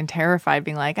shy and terrified,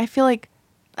 being like, I feel like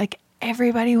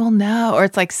everybody will know, or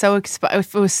it's like so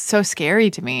it was so scary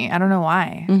to me. I don't know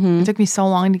why. It took me so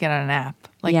long to get on an app.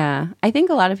 Like, I think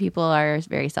a lot of people are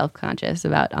very self-conscious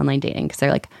about online dating because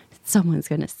they're like, someone's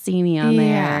going to see me on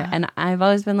there. And I've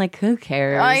always been like, who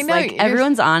cares? I know. Like,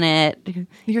 everyone's on it.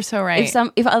 You're so right.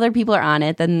 If other people are on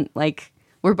it, then like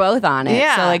we're both on it.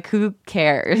 Yeah. So like, who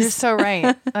cares? You're so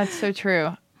right. That's so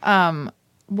true.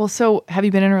 Well, so have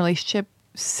you been in a relationship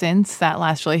since that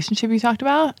last relationship you talked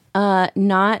about?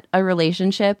 Not a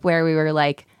relationship where we were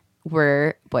like,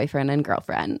 we're boyfriend and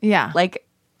girlfriend. Yeah. Like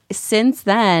since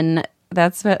then,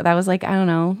 that was like, I don't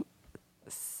know,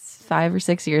 5 or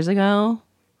 6 years ago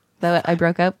that I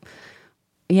broke up.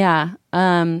 Yeah.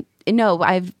 No,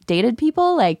 I've dated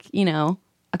people like, a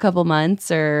couple months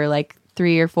or like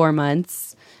 3 or 4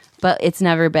 months, but it's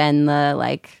never been the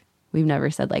like, we've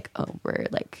never said like, oh, we're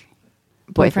like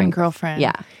boyfriend girlfriend.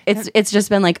 Yeah. It's just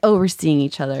been like, oh, we're seeing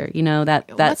each other,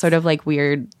 that sort of like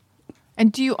weird.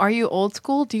 And are you old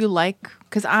school? Do you like,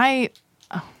 because wait.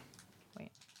 I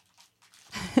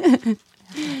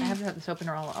have to have this open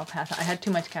or I'll pass out. I had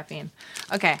too much caffeine.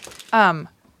 Okay.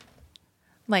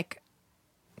 Like,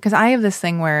 because I have this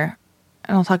thing where,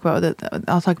 and I'll talk about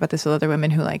this with other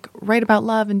women who like write about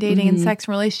love and dating and sex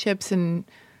and relationships and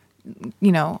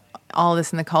all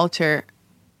this in the culture.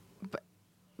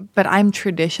 But I'm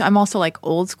traditional. I'm also like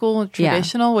old school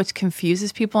traditional, which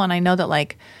confuses people. And I know that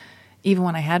like even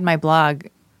when I had my blog,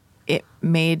 it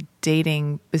made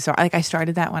dating bizarre. Like I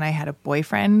started that when I had a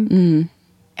boyfriend,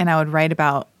 and I would write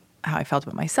about how I felt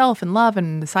about myself and love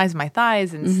and the size of my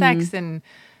thighs and sex and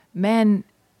men.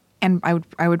 And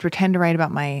I would pretend to write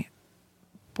about my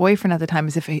boyfriend at the time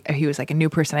as if he was like a new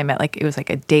person I met, like it was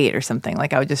like a date or something.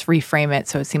 Like I would just reframe it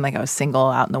so it seemed like I was single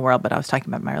out in the world, but I was talking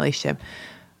about my relationship.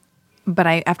 But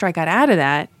after I got out of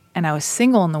that and I was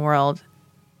single in the world,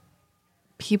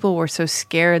 people were so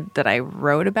scared that I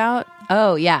wrote about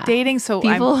dating. So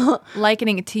I'm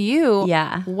likening it to you.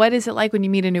 Yeah. What is it like when you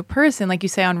meet a new person? Like you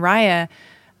say on Raya,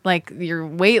 like you're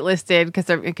waitlisted because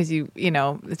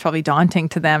it's probably daunting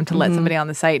to them to let somebody on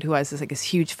the site who has this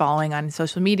huge following on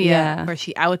social media where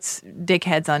she outs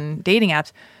dickheads on dating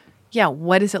apps. Yeah,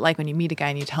 what is it like when you meet a guy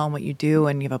and you tell him what you do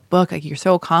and you have a book? Like you're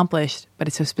so accomplished, but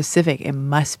it's so specific. It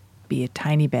must be a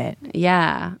tiny bit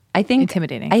I think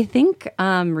intimidating. I think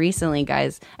recently,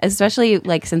 guys, especially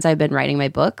like since I've been writing my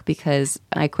book, because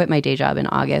I quit my day job in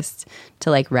August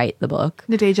to like write the book.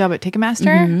 The day job at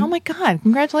Ticketmaster? Oh my God,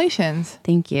 congratulations.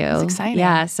 Thank you. It's exciting.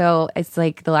 Yeah, so it's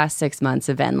like the last 6 months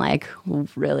have been like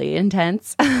really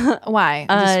intense.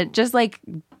 Why? Just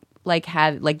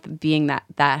being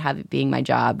being my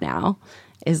job now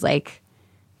is like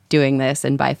doing this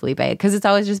and by Felipe, because it's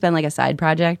always just been like a side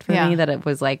project for me, that it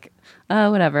was like, oh,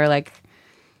 whatever, like,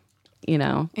 you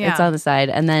know, it's on the side.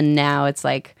 And then now it's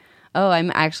like, oh,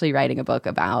 I'm actually writing a book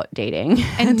about dating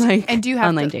and like and do you have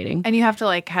online dating. And you have to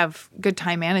like have good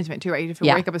time management too, right? You have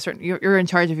to wake up a certain, you're in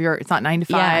charge of it's not 9 to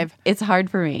 5. Yeah, it's hard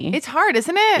for me. It's hard,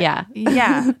 isn't it? Yeah.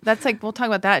 Yeah. That's like, we'll talk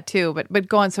about that too, but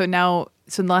go on. So now,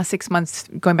 in the last 6 months,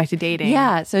 going back to dating.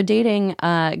 Yeah. So dating,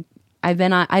 I've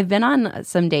been on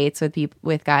some dates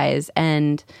with guys,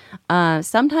 and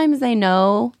sometimes they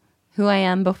know who I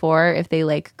am before if they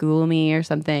like Google me or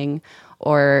something,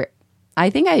 or I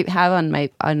think I have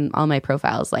on all my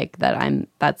profiles like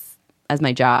that's as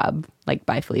my job, like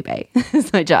by Felipe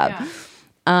is my job.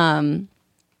 Yeah.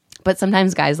 But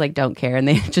sometimes guys like don't care and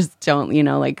they just don't, you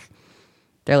know, like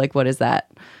they're like, what is that?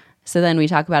 So then we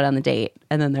talk about it on the date,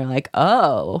 and then they're like,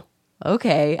 oh,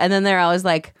 okay. And then they're always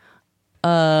like,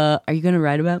 are you going to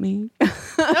write about me?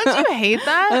 Don't you hate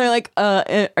that? And they're like,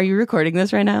 are you recording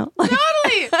this right now?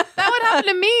 Totally. That would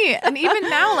happen to me. And even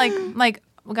now, like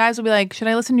guys will be like, should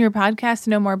I listen to your podcast to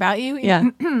know more about you? Yeah.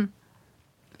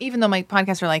 Even though my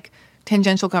podcasts are like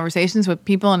tangential conversations with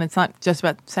people and it's not just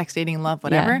about sex, dating, love,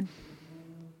 whatever. Yeah.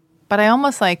 But I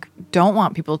almost like don't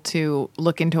want people to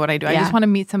look into what I do. I just want to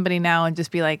meet somebody now and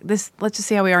just be like, let's just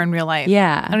see how we are in real life.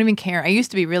 Yeah. I don't even care. I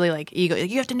used to be really like ego. Like,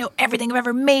 you have to know everything I've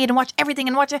ever made and watch everything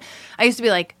and watch it. I used to be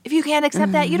like, if you can't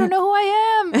accept that, you don't know who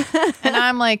I am. And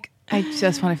I'm like, I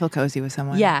just want to feel cozy with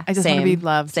someone. Yeah. I just want to be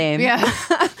loved. Same. Yeah.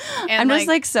 I'm just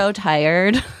like so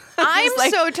tired. I'm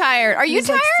like, so tired. Are you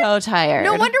tired? Like, so tired.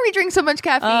 No wonder we drink so much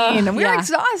caffeine and we're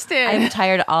exhausted. I'm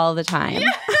tired all the time.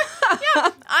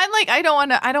 Yeah. I'm like, I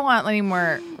don't want any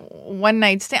more one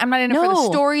night stand. I'm not in it for the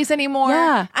stories anymore.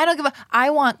 Yeah. I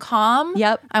want calm.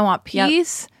 Yep. I want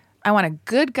peace. Yep. I want a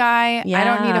good guy. Yeah. I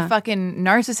don't need a fucking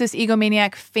narcissist,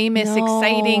 egomaniac, famous,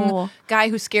 exciting guy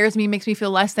who scares me, makes me feel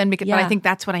less than, because but I think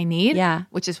that's what I need. Yeah.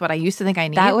 Which is what I used to think I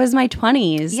need. That was my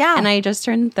 20s. Yeah. And I just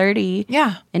turned 30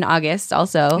 in August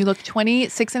also. You look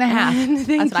 26 and a half. Thank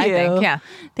that's what you. I think. Yeah.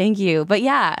 Thank you. But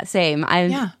yeah, same.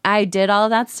 I did all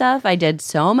that stuff. I did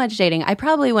so much dating. I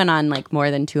probably went on like more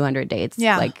than 200 dates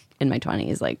like in my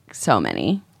 20s, like so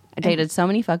many. I dated so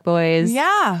many fuckboys.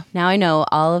 Yeah. Now I know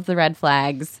all of the red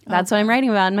flags. That's what I'm writing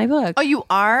about in my book. Oh, you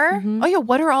are? Mm-hmm. Oh, yeah.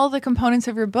 What are all the components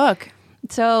of your book?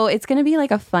 So it's going to be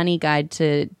like a funny guide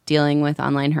to dealing with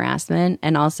online harassment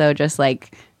and also just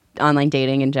like online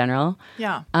dating in general.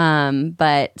 Yeah.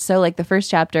 But so like the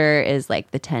first chapter is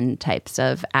like the 10 types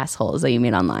of assholes that you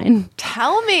meet online.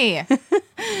 Tell me.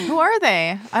 Who are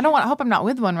they? I hope I'm not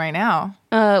with one right now.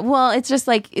 Well, it's just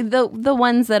like the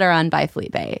ones that are on By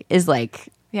Felipe is like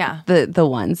the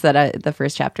ones that the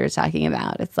first chapter is talking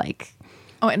about. It's like,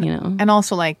 and, you know, and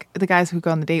also like the guys who go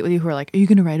on the date with you who are like, are you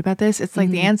going to write about this? It's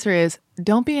like the answer is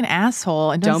don't be an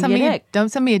asshole and don't send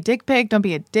me a dick pic. Don't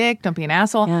be a dick. Don't be an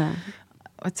asshole. Yeah.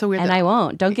 It's so weird. And I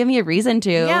won't. Don't give me a reason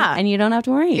to. Yeah. And you don't have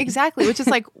to worry. Exactly. Which is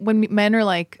like when men are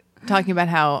like talking about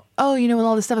how, oh, you know, with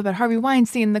all this stuff about Harvey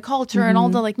Weinstein and the culture and all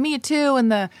the like Me Too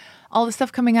and all the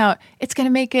stuff coming out, it's going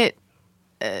to make it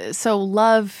so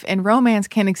love and romance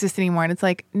can't exist anymore. And it's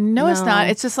like, no, it's not.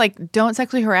 It's just like, don't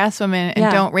sexually harass women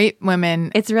and don't rape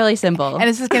women. It's really simple. And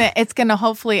it's gonna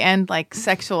hopefully end like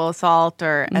sexual assault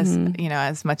or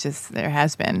as much as there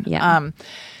has been. Yeah.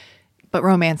 But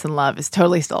romance and love is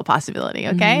totally still a possibility.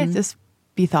 Okay. Just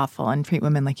be thoughtful and treat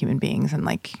women like human beings, and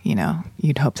like, you know,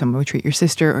 you'd hope someone would treat your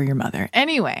sister or your mother.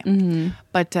 Anyway.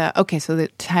 But okay, so the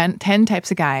 10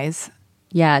 types of guys.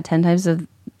 Yeah, 10 types of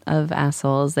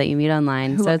assholes that you meet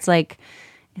online. So it's like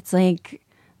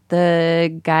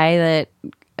the guy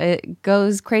that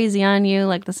goes crazy on you,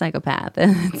 like the psychopath,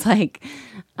 and it's like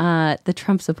the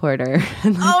Trump supporter.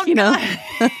 And like, you know,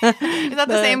 is that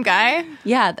the same guy?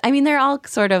 Yeah, I mean, they're all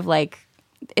sort of like,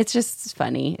 it's just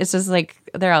funny. It's just like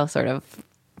they're all sort of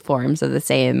forms of the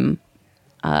same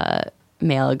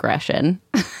male aggression.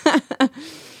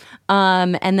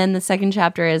 And then the second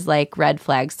chapter is like red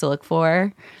flags to look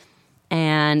for.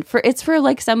 And it's for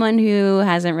like someone who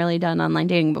hasn't really done online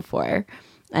dating before.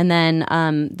 And then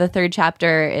the third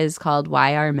chapter is called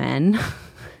Why Are Men?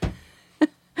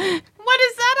 What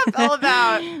is that all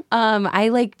about? I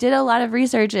like did a lot of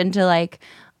research into like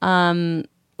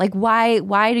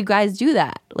why do guys do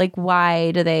that? Like,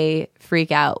 why do they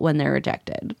freak out when they're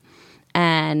rejected?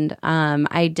 And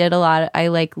I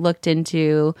like looked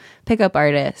into pickup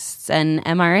artists and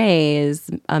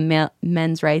MRAs,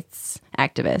 men's rights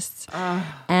activists,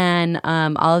 and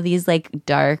all of these like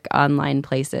dark online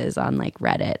places on like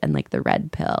Reddit and like the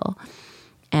Red Pill.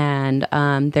 And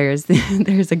there's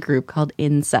a group called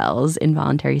incels,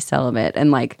 involuntary celibate, and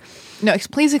like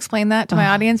please explain that to my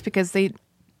audience, because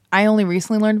I only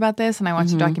recently learned about this, and I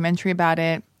watched a documentary about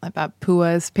it, about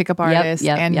PUAs, pickup artists,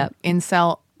 and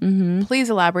incel.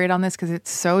 Please elaborate on this because it's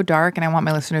so dark, and I want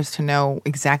my listeners to know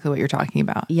exactly what you're talking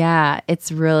about. Yeah,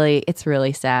 it's really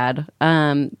sad.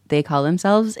 They call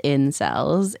themselves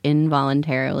incels,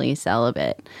 involuntarily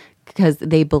celibate, because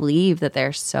they believe that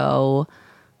they're so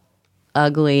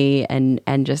ugly and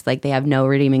just like they have no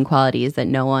redeeming qualities, that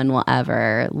no one will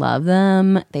ever love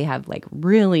them. They have like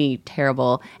really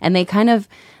terrible, and they kind of,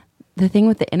 the thing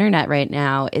with the internet right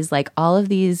now is like all of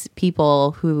these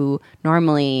people who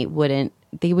normally wouldn't,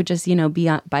 they would just, be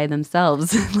by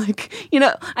themselves, like,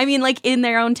 I mean, like in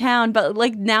their own town, but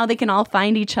like now they can all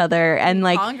find each other and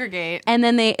like congregate. And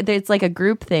then it's like a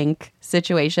groupthink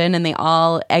situation, and they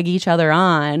all egg each other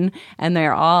on, and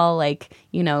they're all like,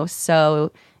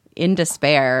 so in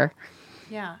despair.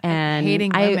 Yeah. And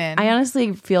hating women. I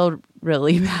honestly feel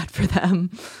really bad for them.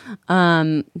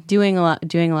 Doing a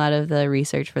lot of the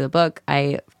research for the book,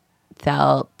 I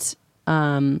felt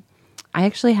I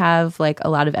actually have like a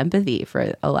lot of empathy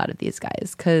for a lot of these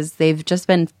guys because they've just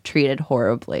been treated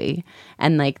horribly,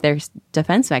 and like their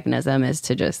defense mechanism is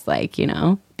to just like,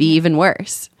 be even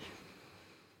worse.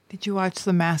 Did you watch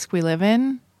The Mask We Live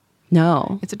In?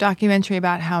 No. It's a documentary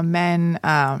about how men,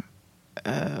 I'm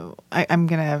going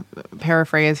to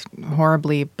paraphrase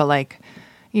horribly, but like,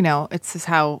 it's just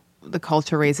how the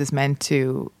culture raises men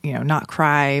to, not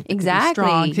cry, exactly, to be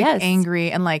strong, to get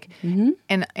angry, and like,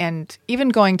 and even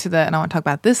going to and I want to talk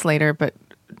about this later, but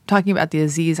talking about the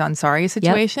Aziz Ansari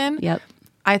situation. Yep.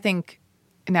 I think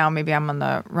now maybe I'm on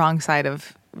the wrong side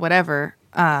of whatever,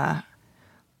 but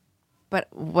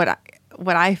what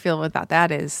I feel about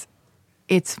that is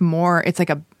it's an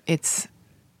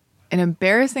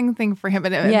embarrassing thing for him,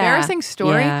 an embarrassing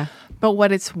story. Yeah. But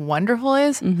what it's wonderful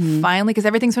is finally, because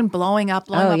everything's been blowing up,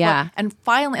 and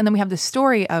finally, and then we have the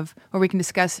story of where we can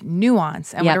discuss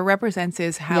nuance, and what it represents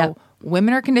is how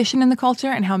women are conditioned in the culture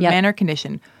and how men are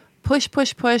conditioned. Push,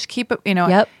 keep it.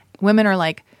 Women are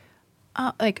like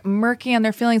murky on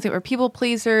their feelings, or people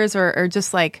pleasers, or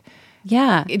just like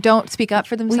don't speak up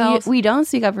for themselves. We don't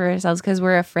speak up for ourselves because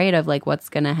we're afraid of like what's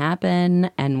going to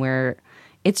happen, and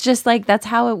it's just like that's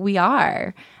how we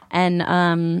are,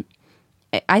 and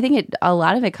I think a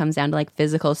lot of it comes down to like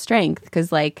physical strength,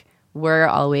 because like we're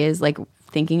always like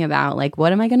thinking about like,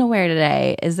 what am I going to wear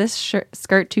today? Is this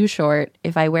skirt too short?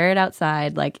 If I wear it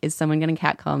outside, like, is someone going to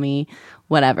catcall me?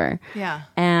 Whatever. Yeah.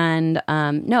 And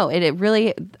no, it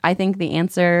really, I think the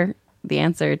answer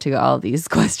to all these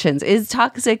questions is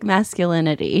toxic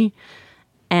masculinity.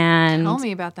 And tell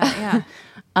me about that.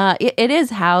 Yeah. It is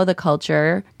how the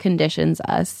culture conditions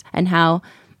us, and how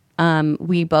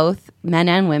we both, men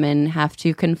and women, have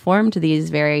to conform to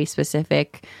these very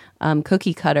specific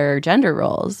cookie cutter gender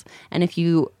roles. And if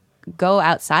you go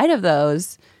outside of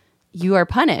those, you are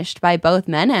punished by both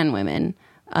men and women.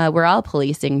 We're all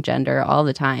policing gender all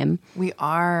the time. We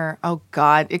are. Oh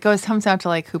God. It comes down to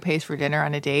like who pays for dinner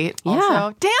on a date. Yeah.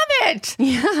 Also. Damn it.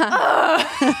 Yeah.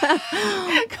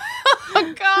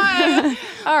 Oh God.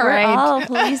 All right. We're all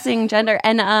policing gender.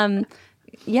 And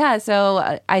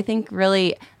so I think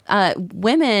really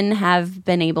women have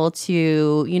been able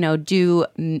to, do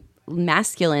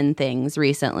masculine things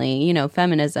recently,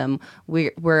 feminism.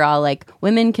 We're all like,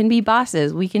 women can be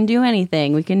bosses. We can do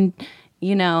anything. We can,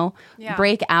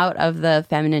 break out of the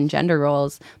feminine gender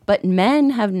roles. But men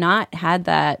have not had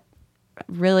that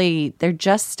really. They're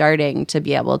just starting to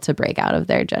be able to break out of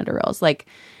their gender roles. Like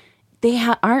they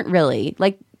aren't really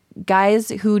like guys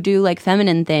who do like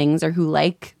feminine things or who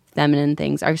like feminine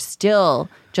things are still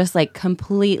just like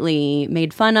completely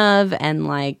made fun of and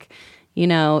like,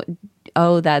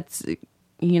 oh, that's,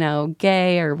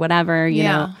 gay or whatever, you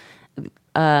know,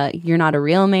 you're not a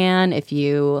real man if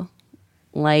you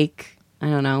like, I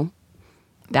don't know,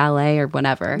 ballet or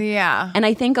whatever. Yeah. And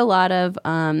I think a lot of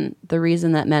the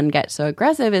reason that men get so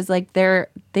aggressive is like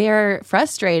they're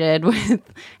frustrated with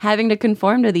having to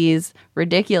conform to these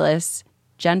ridiculous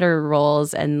gender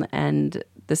roles and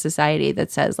the society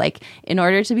that says like, in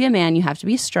order to be a man, you have to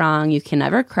be strong. You can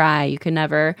never cry. You can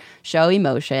never show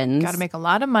emotions. Got to make a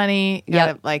lot of money. You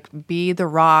got to like be the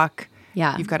rock.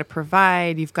 Yeah. You've got to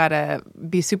provide. You've got to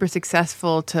be super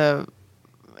successful to,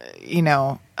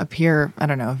 appear, I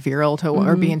don't know, virile to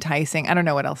or be enticing. I don't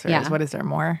know what else there is. What is there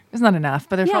more? There's not enough,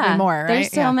 but there's probably more, right?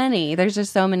 There's so many. There's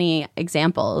just so many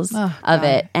examples of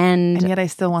it. And yet I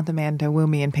still want the man to woo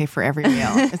me and pay for every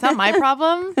meal. Is that my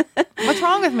problem? What's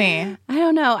wrong with me? I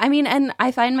don't know. I mean, and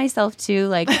I find myself too,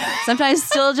 like sometimes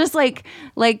still just like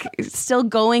still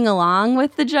going along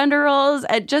with the gender roles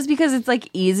just because it's like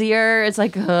easier. It's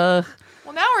like, ugh. Well,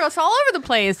 Well, now we're all over the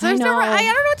place. I know. I don't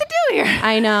know what to do here.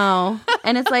 I know.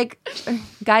 And it's like,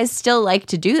 guys still like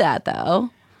to do that, though.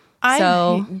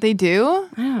 They do?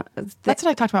 That's what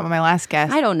I talked about with my last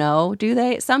guest. I don't know. Do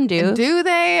they? Some do. Do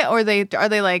they? Or are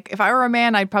they like, if I were a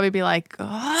man, I'd probably be like, oh,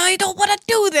 I don't want to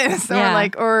do this. Yeah.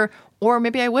 Or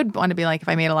maybe I would want to be like, if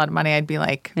I made a lot of money, I'd be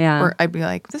like, Yeah. or I'd be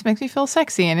like, this makes me feel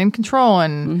sexy and in control.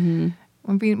 And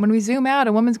when we zoom out,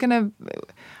 a woman's going to,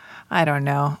 I don't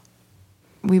know.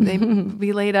 They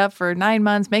be laid up for 9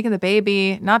 months, making the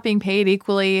baby, not being paid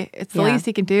equally. It's the least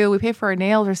he can do. We pay for our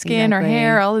nails, our skin, our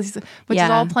hair, all this, which is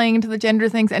all playing into the gender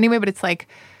things anyway. But it's like,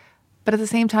 but at the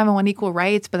same time, I want equal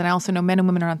rights. But then I also know men and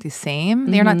women are not the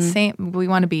same. They're not the same. We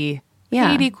want to be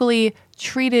paid equally,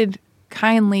 treated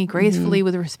kindly, gracefully,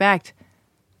 with respect.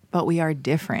 But we are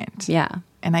different. Yeah.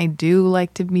 And I do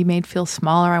like to be made feel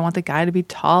smaller. I want the guy to be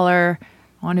taller.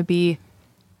 I want to be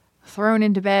thrown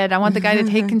into bed. I want the guy to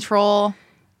take control.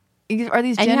 Are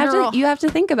these gender? And you have to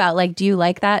think about, like, do you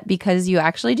like that because you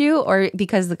actually do, or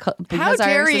because How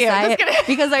dare you?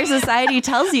 Because our society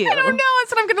tells you? I don't know.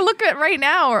 That's what I'm going to look at right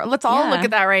now. Or let's all look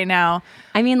at that right now.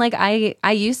 I mean, like,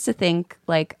 I used to think,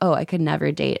 like, oh, I could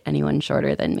never date anyone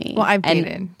shorter than me. Well, I've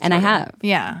dated. And I have.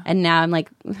 Yeah. And now I'm like,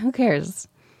 who cares?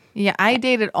 Yeah, I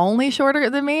dated only shorter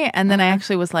than me, and then I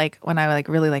actually was like, when I like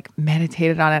really like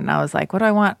meditated on it, and I was like, what do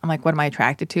I want? I'm like, what am I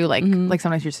attracted to? Like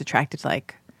sometimes you're just attracted to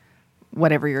like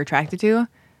whatever you're attracted to.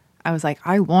 I was like,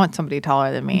 I want somebody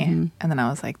taller than me. And then I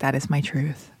was like, that is my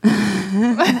truth.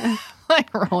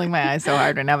 Like rolling my eyes so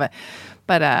hard right now.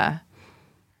 But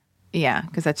yeah,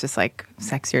 because that's just like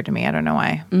sexier to me. I don't know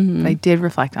why. But I did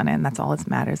reflect on it, and that's all that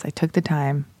matters. I took the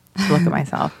time to look at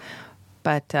myself.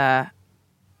 But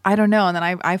I don't know. And then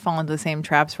I fall into the same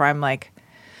traps where I'm like,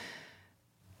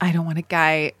 I don't want a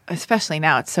guy, especially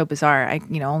now. It's so bizarre.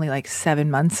 Only like 7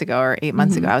 months ago or 8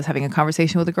 months ago, I was having a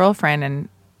conversation with a girlfriend and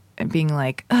being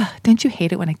like, don't you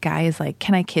hate it when a guy is like,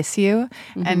 can I kiss you?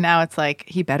 And now it's like,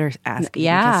 he better ask if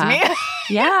you kiss me.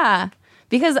 Yeah.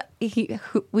 Because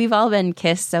we've all been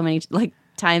kissed so many like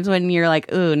times when you're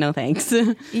like, ooh, no thanks.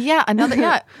 Yeah.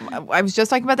 I was just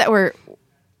talking about that where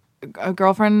a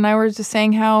girlfriend and I were just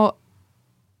saying how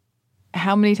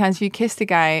many times have you kissed a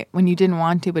guy when you didn't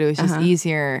want to, but it was just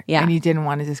easier and you didn't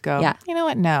want to just go, you know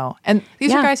what? No. And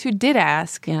these are guys who did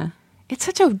ask. Yeah. It's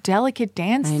such a delicate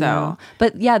dance, though.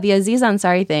 But yeah, the Aziz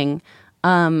Ansari thing,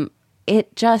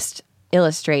 it just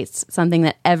illustrates something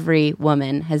that every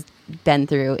woman has been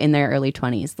through in their early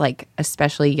 20s, like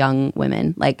especially young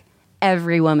women. Like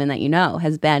every woman that you know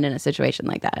has been in a situation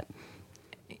like that.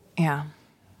 Yeah.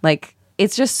 Like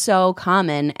it's just so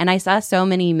common. And I saw so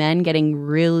many men getting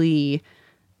really,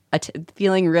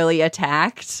 feeling really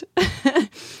attacked.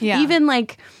 Yeah. Even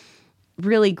like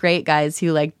really great guys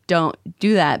who like don't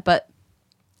do that, but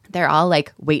they're all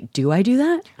like, wait, do I do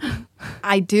that?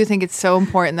 I do think it's so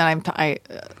important that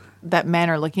that men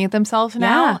are looking at themselves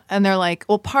now and they're like,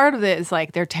 well, part of it is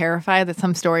like they're terrified that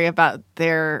some story about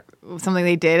something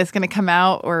they did is going to come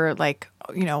out, or like,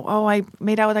 oh, I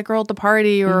made out with that girl at the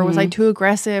party, or was I too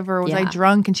aggressive, or was I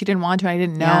drunk and she didn't want to and I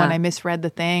didn't know and I misread the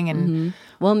thing. And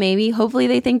well, maybe hopefully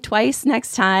they think twice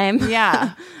next time.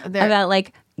 Yeah. About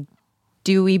like,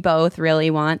 do we both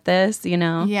really want this,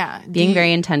 Yeah. Being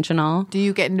very intentional. Do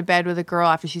you get into bed with a girl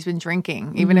after she's been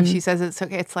drinking? Even if she says it's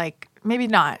okay, it's like, maybe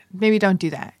not. Maybe don't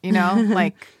do that,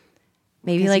 Like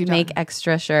maybe like make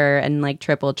extra sure and like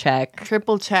triple check,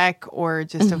 or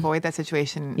just avoid that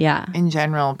situation in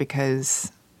general,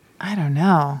 because I don't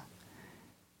know.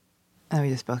 And we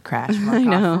just both crashed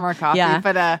from our coffee. Yeah.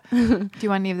 But do you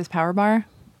want any of this power bar?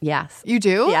 Yes. You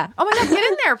do? Yeah. Oh my God, get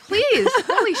in there, please.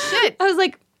 Holy shit. I was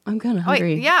like, I'm kind of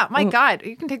hungry. Wait, yeah, my God.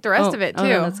 You can take the rest of it, too.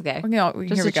 No, that's okay. Here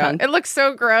Just we a go. chunk. It looks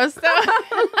so gross, though.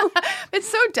 It's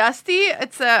so dusty.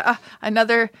 It's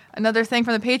another thing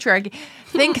from the patriarchy.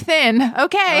 Think thin.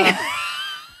 Okay.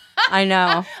 I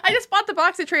know. I just bought the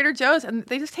box at Trader Joe's, and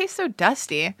they just taste so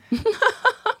dusty.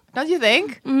 Don't you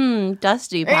think?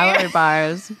 Dusty power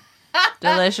bars.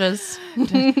 Delicious.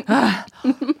 Think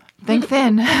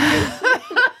thin.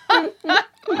 Oh,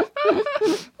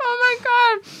 my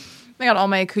God. I got all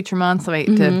my accoutrements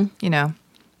to,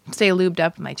 stay lubed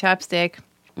up. My chapstick,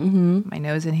 my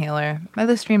nose inhaler, my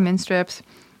Listerine mint strips.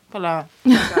 We'll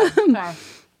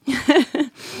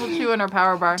chew in our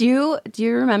power bar. Do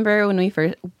you remember when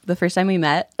the first time we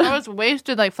met? I was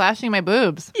wasted, like flashing my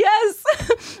boobs.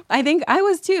 Yes, I think I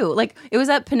was too. Like it was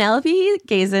at Penelope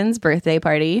Gazen's birthday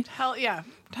party. Hell yeah!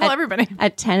 Tell everybody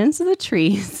at Tenants of the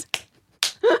Trees.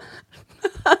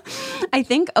 I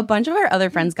think a bunch of our other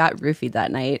friends got roofied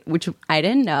that night, which I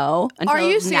didn't know until, Are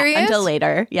you serious? Until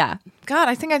later. Yeah. God,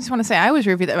 I think I just want to say I was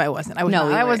roofied. I wasn't. I was No, not.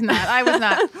 we I was weren't. not. I was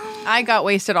not. I got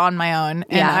wasted on my own.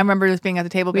 And Yeah. I remember just being at the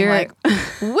table being like,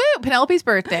 woo, Penelope's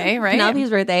birthday, right? Penelope's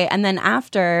birthday. And then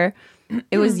after,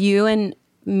 it was you and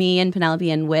me and Penelope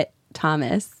and Whit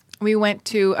Thomas. We went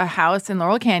to a house in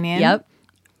Laurel Canyon. Yep.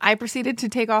 I proceeded to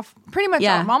take off pretty much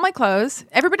Yeah. all my clothes.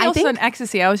 Everybody I else was think- on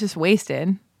ecstasy. I was just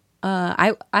wasted.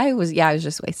 I was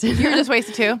just wasted. You were just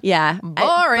wasted too? Yeah. Boring.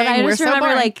 But I We're just so remember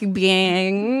boring. like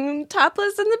being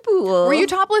topless in the pool. Were you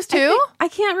topless too? I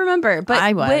can't remember. But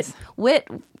I was. Whit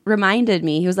reminded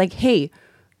me. He was like, hey,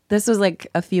 this was like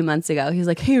a few months ago. He was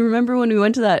like, hey, remember when we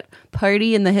went to that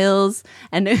party in the hills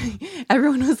and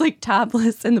everyone was like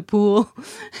topless in the pool?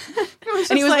 It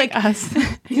And he was like us.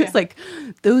 He was like,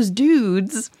 those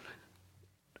dudes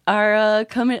are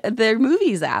coming, their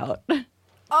movie's out.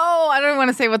 Oh, I don't want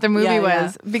to say what the movie Yeah,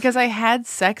 was because I had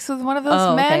sex with one of those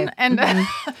Oh, men, okay. and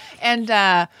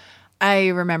and I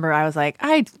remember I was like,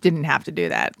 I didn't have to do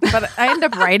that, but I ended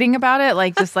up writing about it,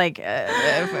 like just like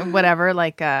whatever,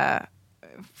 like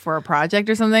for a project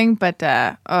or something. But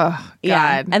oh God,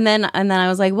 Yeah. And then I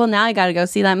was like, well, now I got to go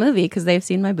see that movie because they've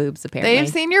seen my boobs apparently. they've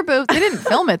seen your boobs. They didn't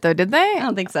film it though, did they? I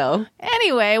don't think so.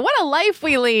 Anyway, what a life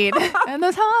we lead. And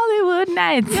those Hollywood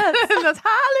nights. Yes. And those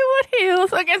Hollywood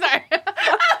hills. Okay, sorry.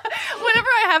 Whenever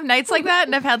I have nights like that,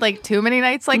 and I've had like too many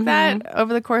nights like that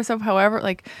over the course of however,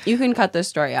 like, You can cut this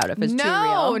story out if it's too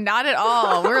no, real. not at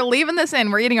all. We're leaving this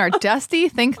in. We're eating our dusty,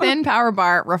 think thin power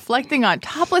bar, reflecting on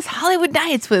topless Hollywood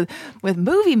nights with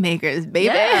movie makers, baby.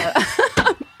 Yeah.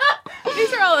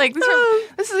 These are all like these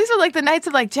are like the nights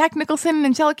of like Jack Nicholson and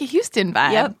Angelica Houston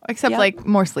vibe. Yep. Except Yep. like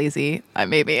more sleazy,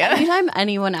 maybe. Anytime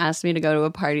anyone asked me to go to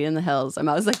a party in the hills, I'm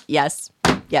always like, yes.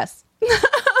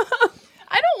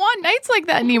 I don't want nights like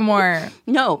that anymore.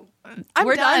 No.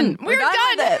 We're done. done. We're done.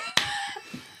 with it.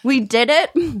 We did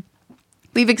it.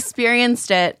 We've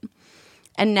experienced it.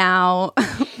 And now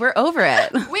we're over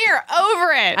it. We're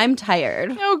over it. I'm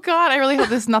tired. Oh God, I really hope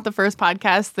this is not the first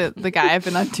podcast that the guy I've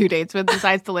been on 2 dates with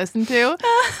decides to listen to.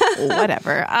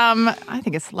 Whatever. I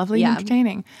think it's lovely and Yeah.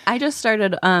 entertaining. I just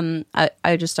started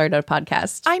I just started a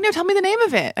podcast. I know. Tell me the name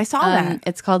of it. I saw that.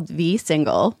 It's called V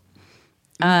Single.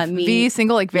 V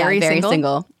single, like very, very single.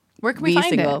 single. Where can we V find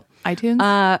single. it?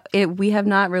 iTunes. We have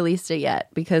not released it yet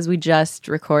because we just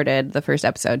recorded the first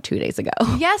episode 2 days ago.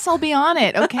 Yes, I'll be on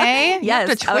it. Okay. You have Yes.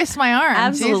 to twist my arm.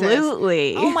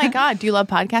 Absolutely. Jesus. Oh my God. Do you love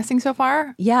podcasting so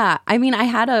far? Yeah, I mean, I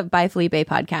had a By Felipe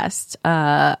podcast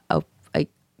a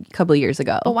couple of years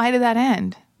ago. But why did that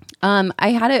end? I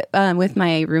had it with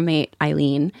my roommate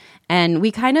Eileen, and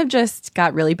we kind of just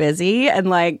got really busy. And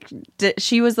like,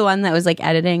 she was the one that was like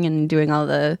editing and doing all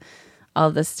the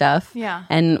stuff. Yeah.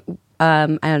 And I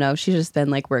don't know. She's just been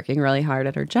like working really hard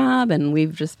at her job, and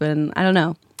we've just been I don't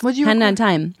know. Hadn't had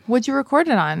time. What'd you record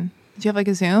it on? Did you have like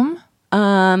a Zoom?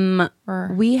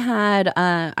 Or We had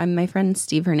my friend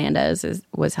Steve Hernandez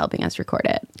was helping us record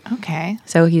it, okay.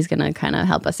 so he's gonna kind of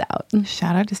help us out.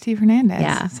 Shout out to Steve Hernandez.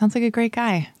 Yeah. Sounds like a great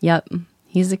guy. Yep,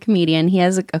 he's a comedian. He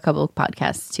has a couple of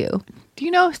podcasts too. Do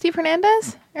you know Steve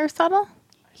Hernandez, Aristotle?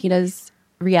 He does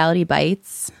Reality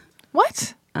Bites.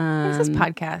 What? What's this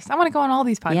podcast? I want to go on all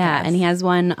these podcasts. Yeah, and he has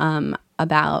one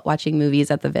about watching movies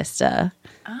at the Vista,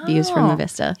 views from the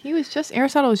Vista.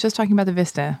 Aristotle was just talking about the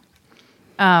Vista.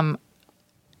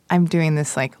 I'm doing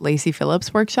this like Lacey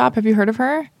Phillips workshop. Have you heard of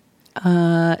her?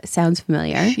 Sounds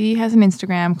familiar. She has an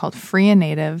Instagram called Free and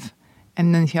Native,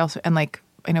 and then she also like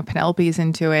I know Penelope's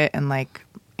into it, and like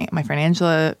my friend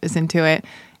Angela is into it,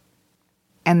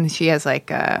 and she has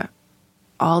like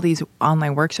all these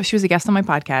online workshops. She was a guest on my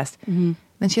podcast. Mm-hmm.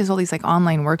 Then she has all these like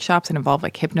online workshops that involve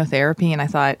like hypnotherapy, and I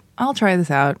thought I'll try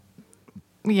this out.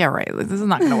 Yeah, right. This is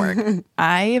not going to work.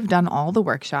 I have done all the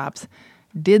workshops,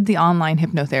 did the online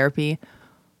hypnotherapy,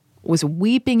 was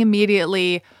weeping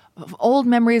immediately, old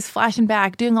memories flashing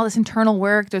back, doing all this internal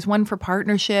work. There's one for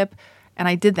partnership, and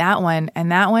I did that one,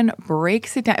 and that one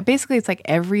breaks it down. Basically, it's like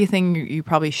everything you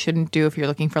probably shouldn't do if you're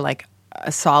looking for like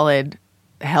a solid,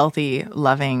 healthy,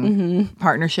 loving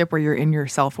partnership where you're in your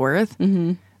self-worth.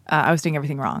 I was doing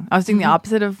everything wrong. I was doing the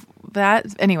opposite of that.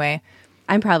 Anyway.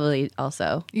 I'm probably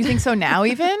also. You think so now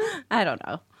even? I don't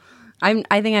know.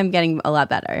 I think I'm getting a lot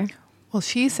better. Well,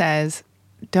 she says,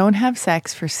 don't have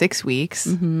sex for 6 weeks.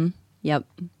 Yep.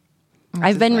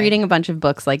 I've been reading a bunch of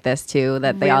books like this too.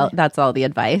 That's all the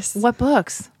advice. What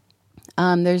books?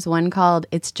 There's one called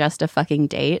 "It's Just a Fucking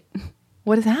Date."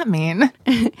 What does that mean?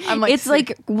 I'm It's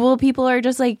like, well, people are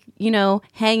just like,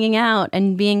 hanging out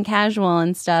and being casual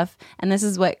and stuff. And this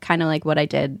is what kind of like what I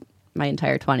did my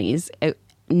entire 20s.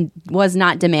 was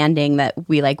not demanding that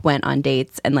we like went on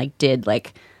dates and like did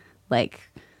like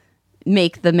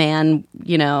make the man,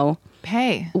 you know,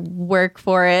 pay, work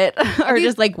for it or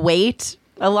just like wait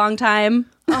a long time.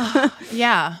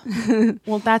 Yeah.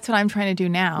 Well, that's what I'm trying to do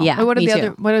now. Yeah, What me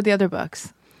too. What are the other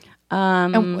books?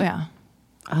 Yeah.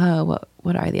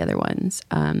 What are the other ones?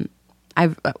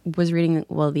 I was reading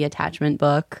the attachment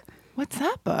book. What's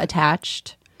that book?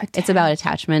 Attached. It's about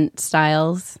attachment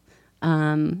styles.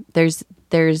 There's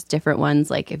different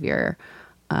ones, like if you're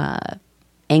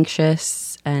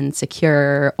anxious and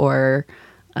secure, or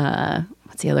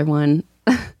what's the other one?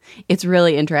 It's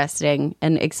really interesting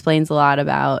and explains a lot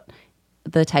about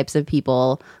the types of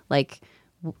people. Like,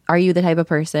 are you the type of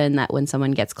person that when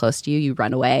someone gets close to you, you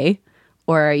run away?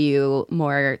 Or are you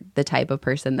more the type of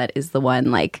person that is the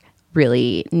one like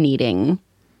really needing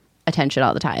attention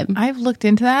all the time? I've looked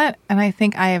into that, and I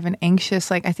think I have an anxious,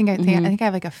 like I think I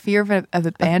have like a fear of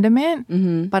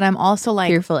abandonment, but I'm also like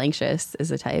fearful anxious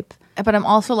is a type. But I'm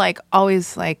also like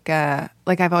always like I've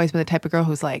always been the type of girl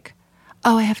who's like,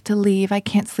 oh, I have to leave, I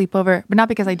can't sleep over, but not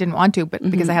because I didn't want to, but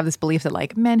because I have this belief that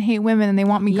like men hate women and they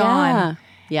want me gone.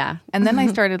 Yeah. And then I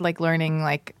started like learning,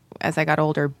 like as I got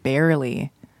older,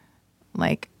 barely,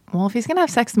 like, well, if he's gonna have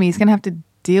sex with me, he's gonna have to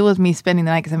deal with me spending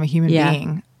the night because I'm a human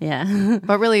being. Yeah.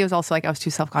 But really, it was also like I was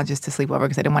too self-conscious to sleep over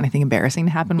because I didn't want anything embarrassing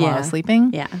to happen while I was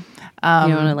sleeping. Yeah. You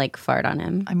don't want to like fart on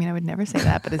him. I mean, I would never say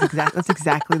that, but that's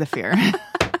exactly the fear.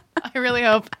 I really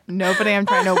hope nobody I'm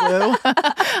trying to woo.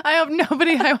 I hope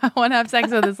nobody I want to have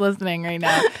sex with is listening right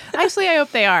now. Actually, I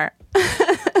hope they are.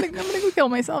 I'm going to go kill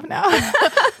myself now.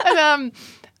 And,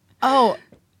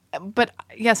 but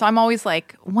yeah, so I'm always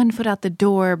like 1 foot out the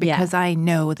door because I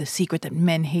know the secret that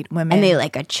men hate women. And they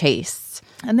like a chase.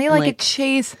 And they like a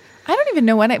chase. I don't even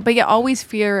know what but always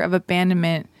fear of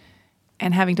abandonment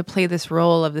and having to play this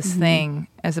role of this thing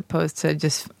as opposed to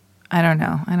just, I don't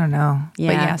know. Yeah.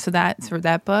 But yeah, so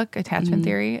that book, Attachment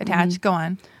Theory, go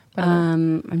on.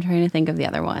 I'm trying to think of the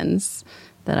other ones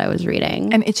that I was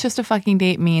reading. And It's Just a Fucking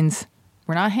Date means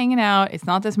we're not hanging out. It's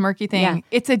not this murky thing. Yeah.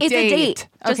 It's a date.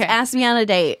 Just ask me on a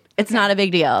date. It's not a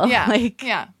big deal.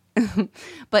 Yeah.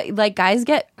 But like guys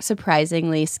get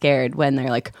surprisingly scared when they're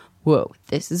like, whoa,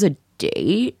 this is a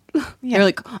date? Yeah. They're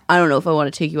like, I don't know if I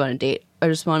want to take you on a date. I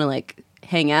just want to like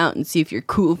hang out and see if you're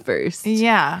cool first.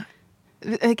 Yeah.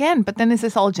 Again, but then is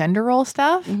this all gender role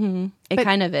stuff? Mm-hmm. It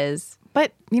kind of is.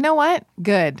 But you know what?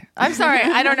 Good. I'm sorry.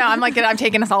 I don't know. I'm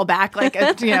taking us all back like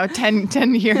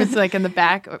 10 years like in the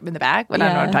back. But I don't know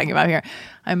what I'm talking about here.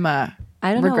 I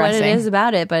don't know what it is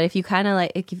about it, but if you kind of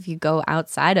like if you go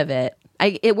outside of it,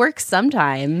 it works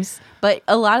sometimes, but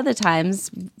a lot of the times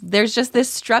there's just this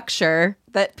structure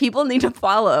that people need to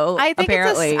follow. I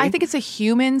think it's a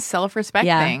human self-respect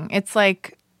thing. It's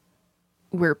like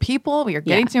we're people. We are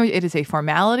getting to know. It is a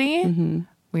formality. Mm-hmm.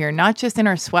 We are not just in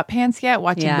our sweatpants yet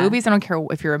watching movies. I don't care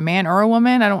if you're a man or a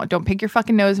woman. Don't pick your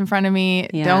fucking nose in front of me.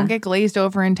 Yeah. Don't get glazed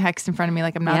over and text in front of me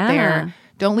like I'm not there.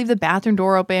 Don't leave the bathroom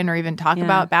door open or even talk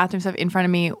about bathroom stuff in front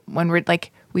of me when we're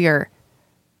like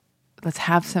let's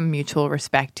have some mutual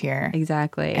respect here.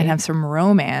 Exactly. And have some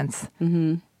romance.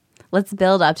 Mm-hmm. Let's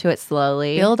build up to it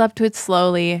slowly.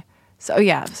 So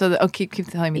yeah. So keep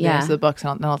telling me the names of the books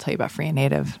and then I'll tell you about Free and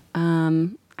Native.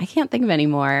 I can't think of any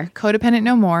more. Codependent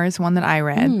No More is one that I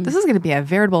read. This is going to be a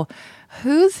veritable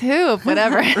who's who of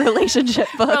whatever. Relationship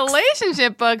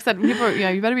books that people,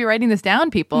 you better be writing this down,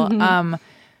 people. Mm-hmm.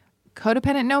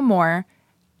 Codependent No More.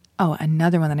 Oh,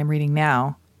 another one that I'm reading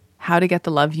now. How to Get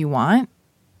the Love You Want,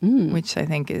 which I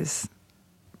think is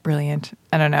brilliant.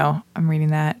 I don't know. I'm reading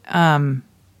that.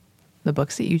 The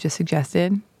books that you just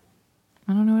suggested.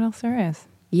 I don't know what else there is.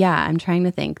 Yeah, I'm trying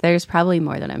to think. There's probably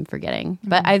more that I'm forgetting.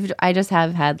 But I just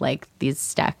have had like these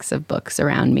stacks of books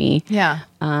around me. Yeah.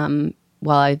 While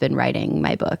I've been writing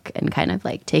my book and kind of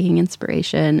like taking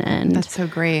inspiration. And that's so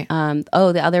great.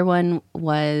 The other one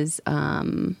was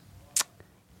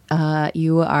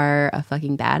You Are a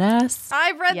Fucking Badass.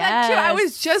 I've read that too. I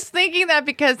was just thinking that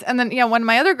and then one of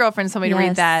my other girlfriends told me to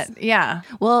read that. Yeah.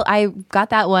 Well, I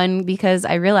got that one because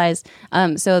I realized,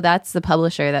 so that's the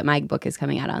publisher that my book is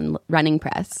coming out on, Running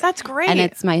Press. That's great. And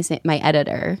it's my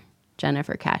editor,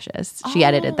 Jennifer Cassius. She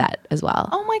edited that as well.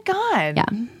 Oh my God.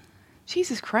 Yeah.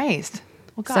 Jesus Christ.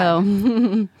 Well,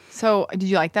 God. So did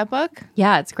you like that book?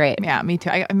 Yeah, it's great. Yeah, me too.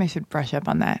 I should brush up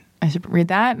on that. I should read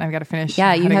that, and I've got to finish.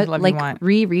 Yeah, you have like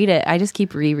reread it. I just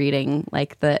keep rereading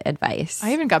like the advice.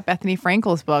 I even got Bethany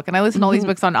Frankel's book, and I listen to all these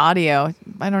books on audio.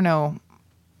 I don't know.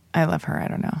 I love her. I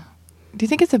don't know. Do you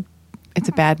think it's a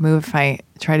bad move if I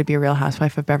try to be a Real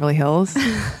Housewife of Beverly Hills?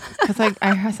 Because like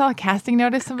I saw a casting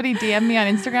notice. Somebody DM'd me on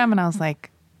Instagram, and I was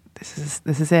like, "This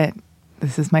is it.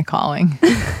 This is my calling."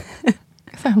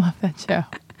 I love that show.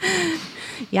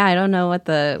 Yeah, I don't know what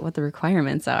the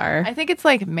requirements are. I think it's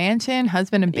like mansion,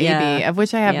 husband, and baby, Yeah. of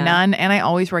which I have Yeah. none, and I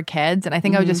always wear Keds, and I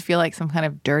think I would just feel like some kind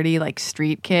of dirty, like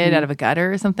street kid out of a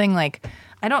gutter or something. Like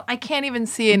I can't even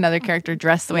see another character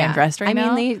dressed the way I'm dressed right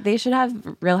now. I mean, they should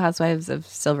have Real Housewives of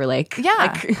Silver Lake. Yeah,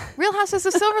 Like, Real Houses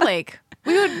of Silver Lake.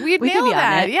 We'd We could nail be on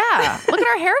that. it. Yeah, look at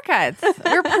our haircuts.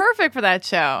 We're perfect for that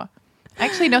show. I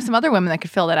actually know some other women that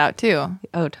could fill that out too.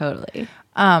 oh, totally.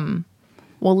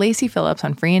 Well, Lacey Phillips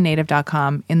on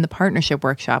freeandnative.com in the partnership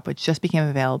workshop, which just became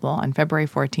available on February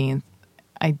 14th,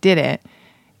 I did it.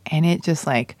 And it just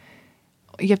like,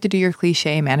 you have to do your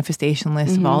cliche manifestation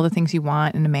list of all the things you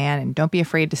want in a man. And don't be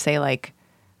afraid to say like,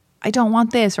 I don't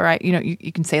want this. Or,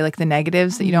 you can say like the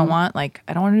negatives that you don't want. Like,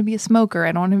 I don't want him to be a smoker.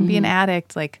 I don't want him to be an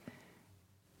addict. Like,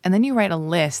 and then you write a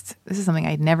list. This is something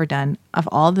I'd never done, of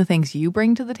all the things you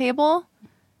bring to the table,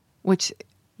 which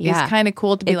is kind of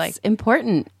cool to be like,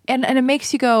 important. and it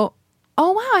makes you go,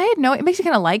 oh wow, I had no. It makes you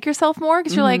kind of like yourself more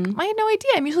because you're like, I had no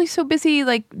idea. I'm usually so busy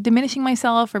like diminishing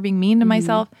myself or being mean to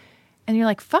myself, and you're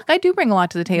like, fuck, I do bring a lot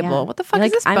to the table. Yeah. What the fuck You're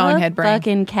is this like, bonehead I'm a bring?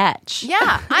 fucking catch.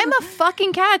 Yeah, I'm a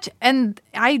fucking catch, and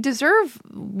I deserve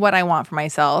what I want for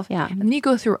myself. Yeah. and then you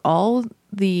go through all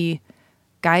the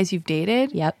guys you've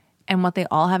dated. Yep. and what they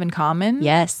all have in common.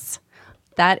 Yes.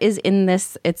 That is in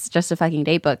this It's Just a Fucking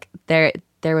Date book.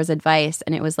 There was advice,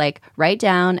 and it was like, write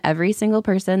down every single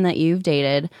person that you've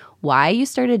dated, why you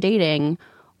started dating,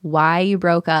 why you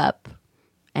broke up,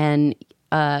 and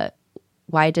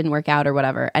why it didn't work out or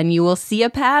whatever. And you will see a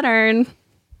pattern.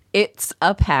 It's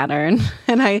a pattern.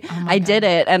 And I did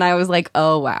it, and I was like,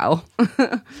 oh, wow.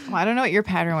 Well, I don't know what your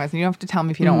pattern was, and you don't have to tell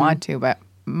me if you don't want to, but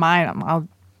mine,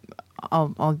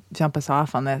 I'll jump us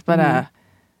off on this. But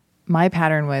my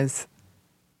pattern was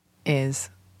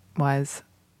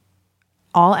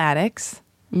all addicts,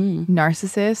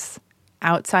 narcissists,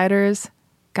 outsiders,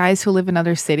 guys who live in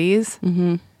other cities.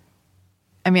 Mm-hmm.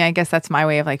 I mean, I guess that's my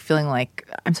way of like feeling like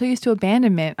I'm so used to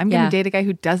abandonment. I'm going to date a guy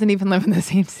who doesn't even live in the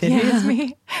same city as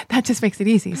me. That just makes it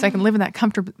easy. So I can live in that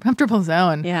comfortable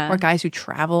zone. Yeah. Or guys who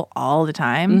travel all the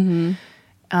time.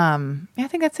 I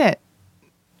think that's it.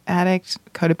 Addict,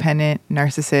 codependent,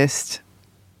 narcissist.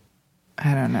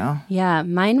 I don't know. Yeah,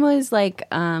 mine was like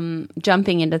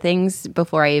jumping into things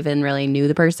before I even really knew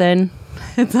the person.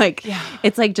 It's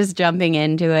like just jumping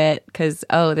into it because,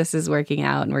 oh, this is working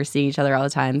out and we're seeing each other all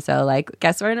the time. So like,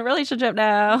 guess we're in a relationship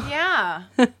now. Yeah.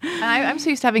 And I'm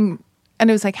so used to having, and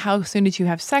it was like, how soon did you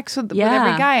have sex with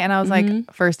every guy? And I was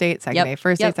like, first date, second date,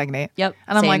 first date, second date. Yep.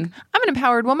 And I'm like, I'm an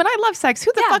empowered woman. I love sex.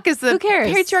 Who the fuck is the who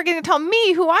cares? patriarch going to tell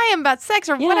me who I am about sex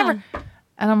or whatever?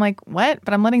 And I'm like, what?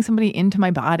 But I'm letting somebody into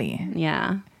my body.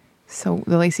 Yeah. So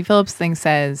the Lacey Phillips thing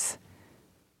says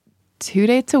 2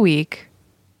 dates a week,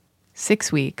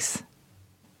 6 weeks.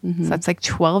 So that's like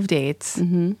 12 dates.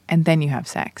 And then you have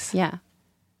sex. Yeah.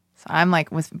 So I'm like,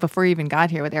 before you even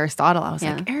got here with Aristotle, I was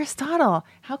like, Aristotle,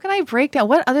 how can I break down?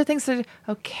 What other things?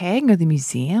 Okay, I can go to the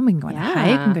museum. We can go on a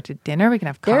hike. We can go to dinner. We can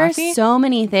have There coffee. are so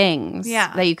many things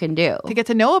that you can do to get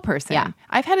to know a person. Yeah.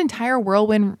 I've had entire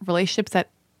whirlwind relationships that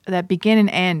begin and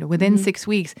end within 6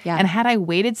 weeks. Yeah. And had I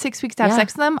waited 6 weeks to have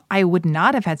sex with them, I would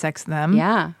not have had sex with them.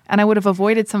 Yeah. And I would have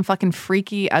avoided some fucking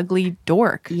freaky, ugly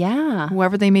dork. Yeah.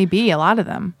 Whoever they may be, a lot of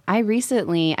them. I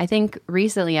think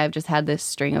recently I've just had this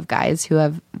string of guys who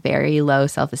have very low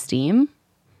self-esteem.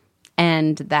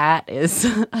 And that is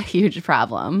a huge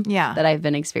problem that I've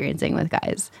been experiencing with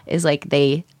guys, is like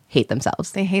they hate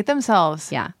themselves. They hate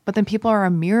themselves. Yeah. But then people are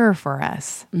a mirror for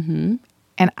us. Mm-hmm.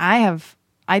 And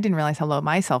I didn't realize how low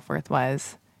my self-worth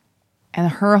was.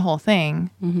 And her whole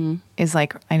thing is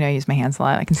like, I know I use my hands a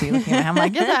lot. I can see you looking at me. I'm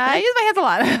like, yes, I use my hands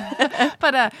a lot.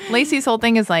 But Lacey's whole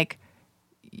thing is like,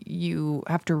 you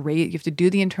have to do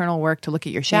the internal work to look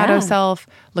at your shadow self,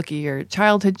 look at your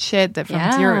childhood shit that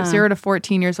from zero to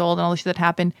 14 years old and all the shit that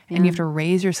happened. And you have to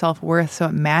raise your self-worth so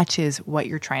it matches what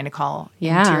you're trying to call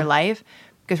into your life.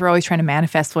 Because we're always trying to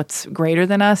manifest what's greater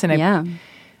than us. And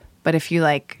but if you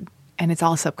like, and it's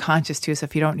all subconscious too. So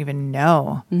if you don't even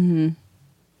know,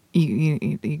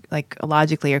 you like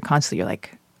logically or consciously, you're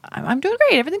like, I'm doing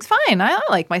great. Everything's fine. I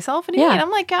like myself. And I'm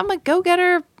like, I'm a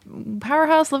go-getter,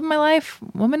 powerhouse, living my life,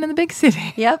 woman in the big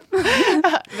city. Yep.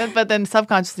 but then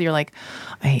subconsciously you're like,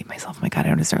 I hate myself. Oh my God, I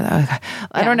don't deserve that.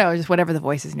 I don't know. Just whatever the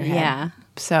voice is in your head. Yeah.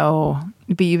 So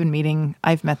be even meeting,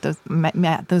 I've met those,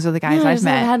 those are the guys I've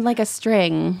met. I had like a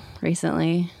string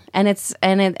recently. And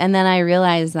then I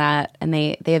realized that, and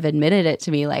they have admitted it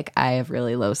to me, like, I have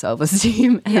really low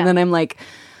self-esteem. And then I'm like,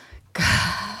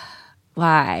 God,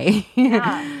 why?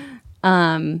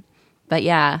 But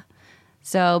yeah.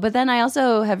 So, but then I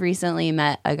also have recently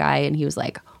met a guy, and he was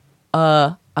like,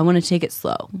 I want to take it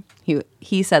slow.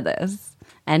 He said this,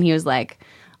 and he was like,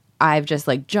 I've just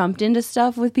like jumped into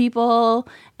stuff with people,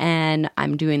 and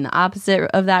I'm doing the opposite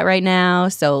of that right now.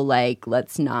 So like,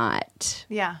 let's not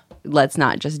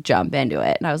just jump into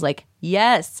it. And I was like,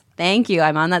 yes, thank you.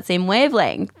 I'm on that same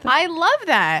wavelength. I love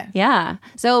that. Yeah.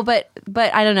 So, but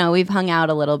I don't know. We've hung out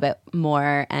a little bit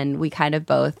more, and we kind of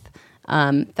both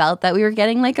felt that we were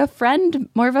getting like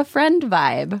more of a friend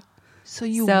vibe. So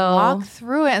you walk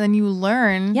through it and then you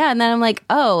learn. Yeah. And then I'm like,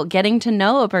 oh, getting to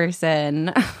know a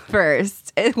person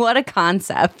first. What a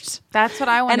concept. That's what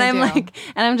I want to do.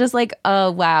 And I'm just like,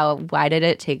 oh, wow. Why did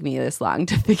it take me this long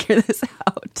to figure this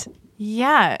out?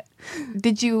 Yeah.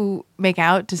 Did you make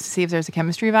out to see if there's a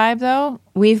chemistry vibe though?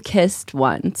 We've kissed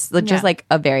once, just like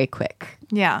a very quick.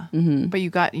 Yeah. Mm-hmm. But you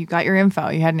got your info.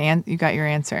 You had you got your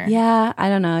answer. Yeah. I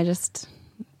don't know.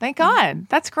 Thank God.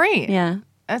 That's great. Yeah.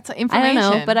 That's information. I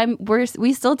don't know, but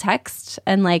we still text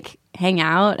and like hang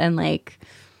out and like.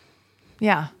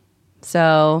 Yeah.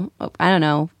 So I don't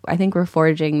know. I think we're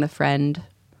forging the friend.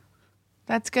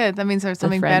 That's good. That means there's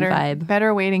something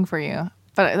better waiting for you.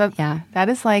 But that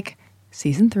is like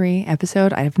season 3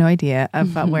 episode. I have no idea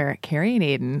of where Carrie and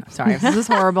Aiden. Sorry if this is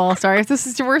horrible. Sorry if this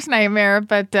is your worst nightmare.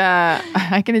 But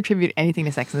I can attribute anything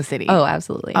to Sex in the City. Oh,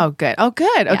 absolutely. Oh, good. Oh,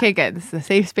 good. Yeah. Okay, good. This is a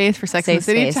safe space for Sex in the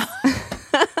City.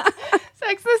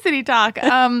 Sex in the City talk.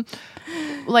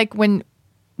 Like when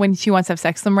she wants to have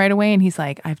sex with him right away, and he's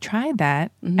like, "I've tried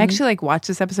that." I actually like watched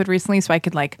this episode recently, so I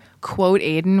could like quote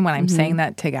Aiden when I'm saying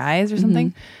that to guys or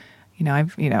something.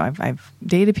 I've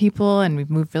dated people and we've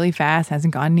moved really fast,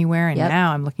 hasn't gone anywhere, and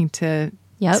now I'm looking to,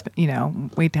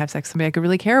 wait to have sex with somebody I could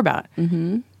really care about.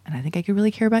 And I think I could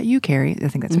really care about you, Carrie. I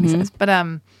think that's what he says. But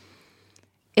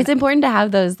it's important to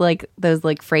have those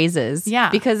phrases. Yeah.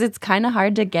 Because it's kind of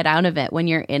hard to get out of it when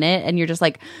you're in it and you're just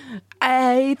like,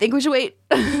 I think we should wait.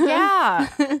 Yeah.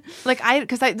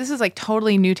 Because this is like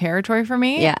totally new territory for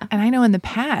me. Yeah. And I know in the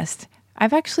past,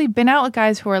 I've actually been out with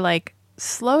guys who are like,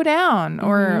 slow down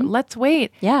or let's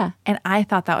wait. Yeah. And I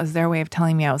thought that was their way of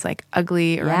telling me I was like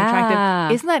ugly or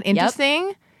unattractive. Isn't that interesting?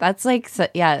 Yep. That's like,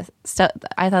 I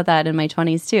thought that in my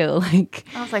 20s too. Like,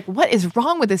 I was like, what is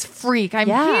wrong with this freak? I'm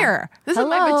here. This is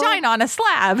my vagina on a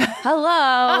slab.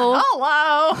 Hello.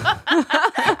 Hello.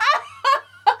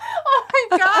 Oh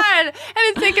my God. And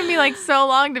it's taken me like so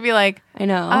long to be like, I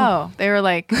know. Oh, they were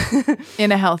like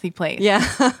in a healthy place. Yeah.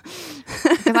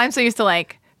 Because I'm so used to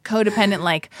like codependent,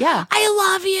 like,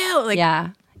 I love you. Like, yeah.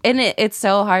 And it's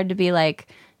so hard to be like,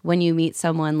 when you meet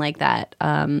someone like that,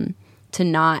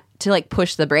 to like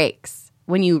push the brakes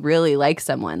when you really like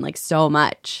someone like so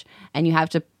much, and you have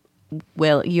to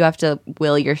will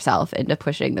yourself into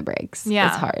pushing the brakes. Yeah.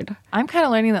 It's hard. I'm kind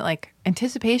of learning that like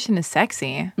anticipation is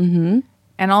sexy. Mm-hmm.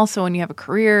 And also when you have a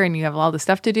career and you have all the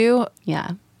stuff to do,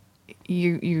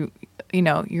 you're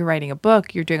writing a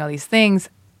book, you're doing all these things,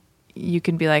 you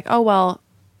can be like, oh, well,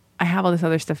 I have all this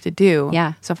other stuff to do.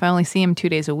 Yeah. So if I only see him 2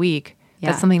 days a week,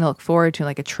 that's something to look forward to,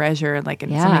 like a treasure, like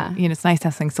something, it's nice to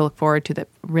have things to look forward to that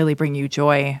really bring you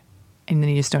joy, and then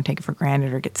you just don't take it for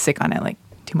granted or get sick on it, like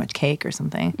too much cake or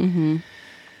something. Mm-hmm.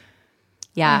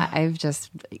 Yeah, I've just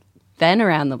been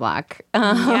around the block.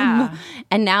 And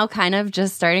now kind of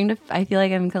just starting to, I feel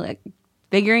like I'm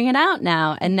figuring it out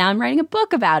now. And now I'm writing a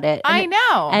book about it. I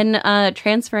know. And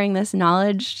transferring this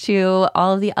knowledge to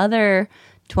all of the other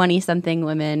 20-something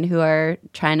women who are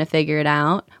trying to figure it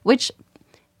out, which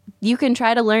you can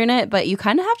try to learn it, but you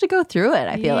kind of have to go through it,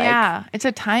 I feel like. Yeah, it's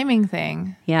a timing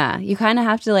thing. Yeah, you kind of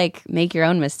have to like make your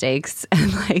own mistakes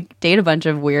and like date a bunch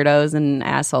of weirdos and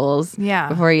assholes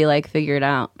before you like figure it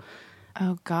out.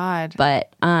 Oh, God.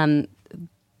 But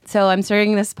so I'm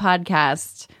starting this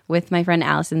podcast with my friend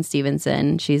Allison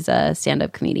Stevenson. She's a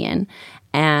stand-up comedian.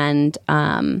 And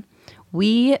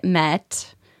we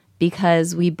met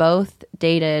because we both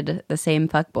dated the same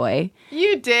fuckboy.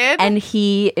 You did? And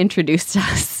he introduced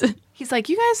us. He's like,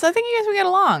 I think you guys would get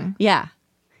along. Yeah.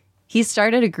 He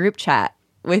started a group chat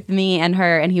with me and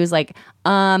her, and he was like,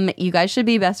 you guys should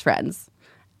be best friends.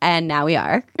 And now we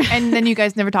are. And then you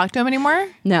guys never talk to him anymore?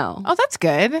 No. Oh, that's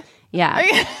good.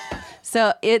 Yeah.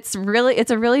 So it's a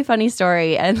really funny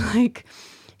story. And like,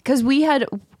 because we had,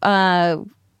 we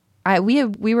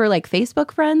were like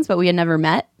Facebook friends, but we had never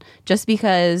met, just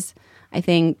because I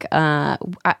think I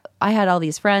had all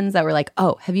these friends that were like,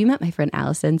 oh, have you met my friend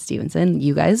Allison Stevenson?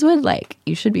 You guys would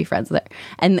you should be friends with her.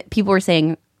 And people were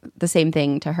saying the same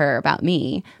thing to her about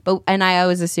me. And I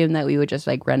always assumed that we would just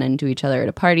like run into each other at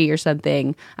a party or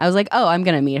something. I was like, oh, I'm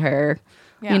going to meet her,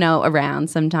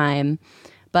 around sometime.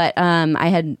 But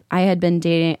I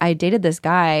dated this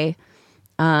guy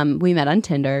We met on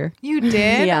Tinder. You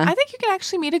did? Yeah. I think you can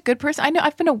actually meet a good person. I know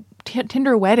I've been to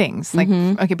Tinder weddings. Like,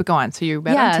 okay, but go on. So you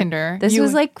met on Tinder. This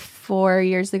was like 4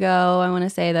 years ago, I want to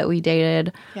say, that we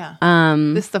dated. Yeah.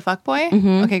 This is the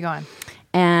fuckboy? Okay, go on.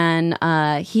 And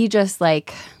he just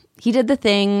like, he did the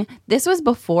thing. This was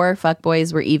before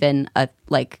fuckboys were even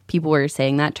like, people were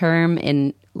saying that term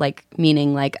in like,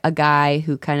 meaning like a guy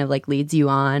who kind of like leads you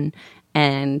on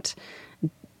and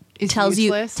tells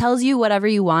you whatever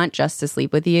you want just to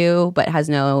sleep with you, but has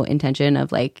no intention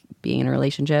of like being in a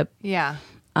relationship. Yeah.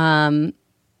 And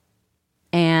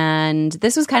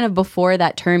this was kind of before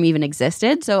that term even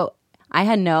existed. So I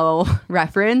had no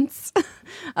reference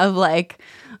of like,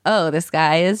 oh, this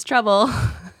guy is trouble.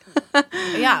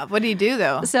 Yeah. What did he do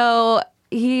though? So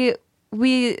we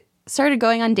started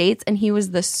going on dates and he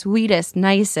was the sweetest,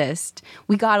 nicest.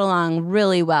 We got along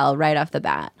really well right off the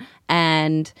bat.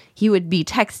 And he would be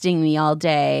texting me all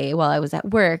day while I was at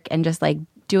work and just like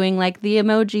doing like the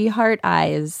emoji heart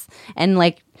eyes. And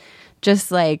like,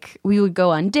 just like we would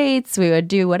go on dates, we would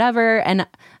do whatever.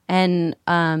 And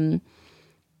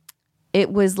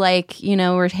it was like, you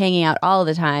know, we're hanging out all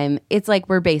the time. It's like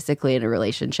we're basically in a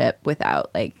relationship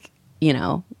without like, you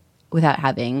know, without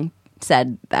having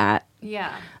said that.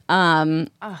 Yeah. And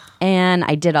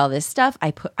I did all this stuff.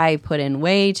 I put in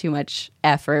way too much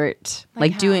effort,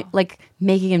 like doing, like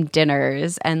making him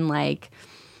dinners and like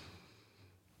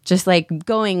just like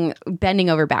bending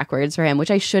over backwards for him,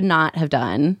 which I should not have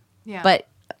done. Yeah. But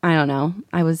I don't know.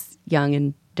 I was young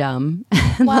and dumb.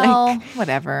 Well, like,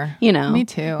 whatever. You know, me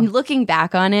too. Looking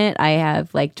back on it, I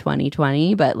have like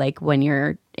 20/20, but like when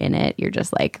you're in it, you're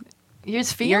just like, you're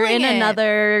just feeling you're in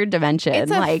another dimension.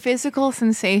 It's a like physical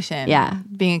sensation. Yeah.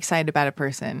 Being excited about a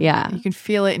person. Yeah. You can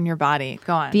feel it in your body.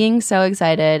 Go on. Being so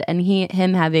excited and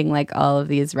him having like all of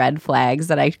these red flags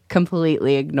that I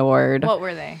completely ignored. What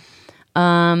were they?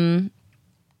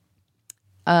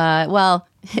 Well,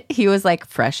 he was like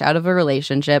fresh out of a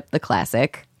relationship, the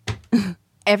classic.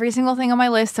 Every single thing on my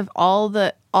list of all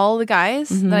the guys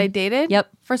that I dated. Yep.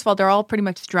 First of all, they're all pretty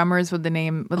much drummers with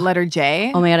the letter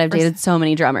J. Oh my God, I've dated so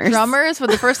many drummers. Drummers with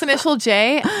the first initial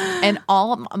J, and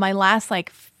all my last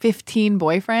like 15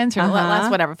 boyfriends or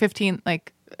last whatever 15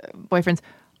 like boyfriends,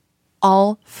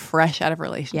 all fresh out of a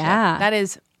relationship. Yeah. That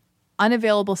is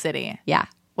unavailable city. Yeah.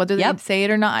 Whether they say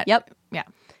it or not. Yep.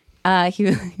 Yeah. He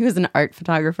was an art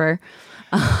photographer.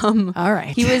 All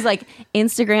right. He was like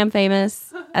Instagram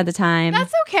famous at the time.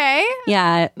 That's okay.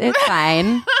 Yeah, it's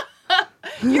fine.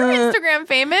 You're Instagram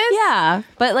famous. Yeah,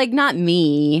 but like not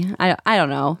me. I don't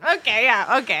know. Okay.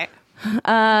 Yeah. Okay.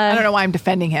 I don't know why I'm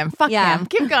defending him. Fuck him.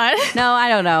 Keep going. No, I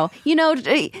don't know. You know,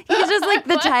 he's just like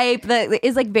the type that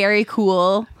is like very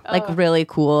cool, like really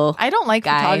cool. I don't like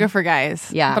photographer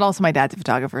guys. Yeah. But also my dad's a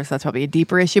photographer, so that's probably a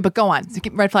deeper issue. But go on.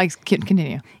 Red flags,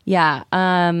 continue. Yeah.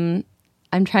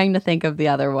 I'm trying to think of the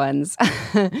other ones.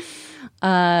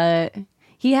 I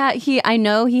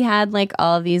know he had like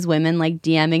all of these women like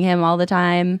DMing him all the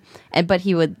time, but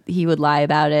he would lie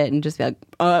about it and just be like,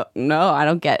 no, I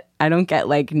don't get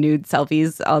like nude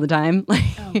selfies all the time. Like,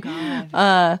 oh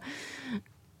God.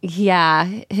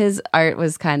 Yeah, his art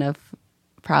was kind of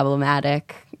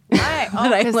problematic. Why?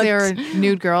 Oh, because they were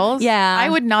nude girls. Yeah, I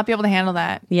would not be able to handle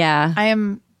that. Yeah, I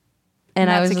am. And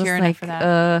not I was secure just enough like, for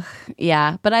that.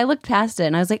 Yeah. But I looked past it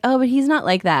and I was like, oh, but he's not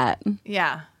like that.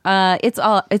 Yeah. It's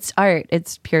art.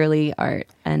 It's purely art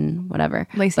and whatever.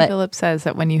 Lacey Phillips says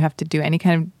that when you have to do any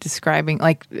kind of describing,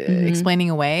 like explaining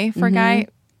away for a guy,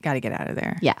 got to get out of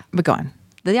there. Yeah. But go on.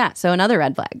 Yeah. So another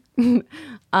red flag.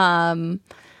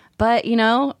 But you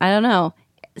know, I don't know.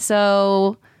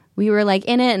 So we were like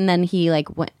in it, and then he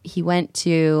went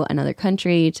to another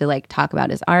country to like talk about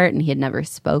his art, and he had never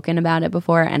spoken about it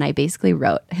before. And I basically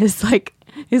wrote his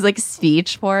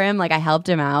speech for him. Like I helped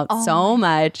him out so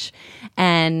much,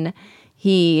 and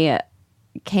he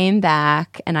came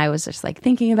back, and I was just like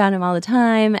thinking about him all the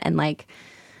time, and like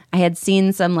I had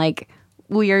seen some like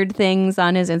weird things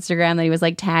on his Instagram that he was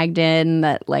like tagged in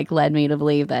that like led me to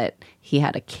believe that he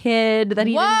had a kid that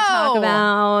he didn't talk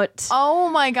about. Oh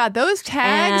my God. Those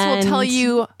tags will tell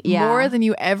you more than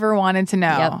you ever wanted to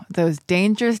know. Yep. Those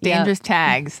dangerous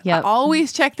tags. Yep.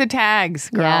 Always check the tags,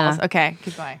 girls. Yeah. Okay,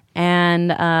 keep going.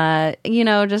 And, you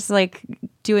know, just like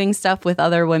doing stuff with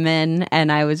other women.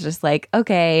 And I was just like,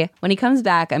 okay, when he comes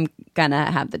back, I'm gonna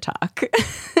have the talk.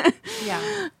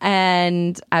 Yeah.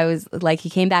 And I was like, he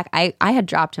came back. I had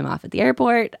dropped him off at the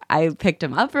airport. I picked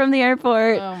him up from the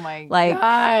airport. Oh my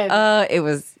God. It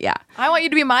was, yeah. I want you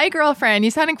to be my girlfriend.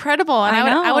 You sound incredible. And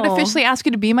I would officially ask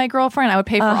you to be my girlfriend. I would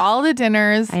pay for all the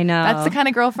dinners. I know. That's the kind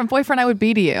of boyfriend I would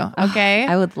be to you. Okay.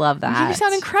 I would love that. You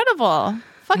sound incredible.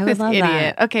 Fuck I would this love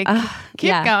idiot. that. Okay,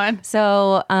 keep going.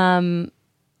 So,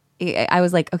 I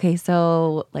was like, okay,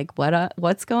 so like,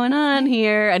 what's going on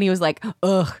here? And he was like,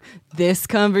 ugh, this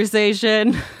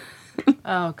conversation.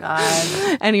 Oh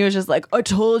God. And he was just like, I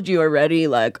told you already.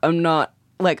 I'm not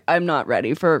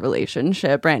ready for a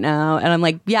relationship right now. And I'm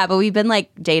like, yeah, but we've been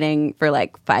like dating for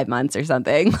like 5 months or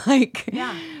something. Like,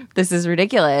 Yeah. this is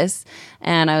ridiculous.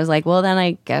 And I was like, well, then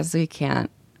I guess we can't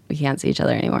see each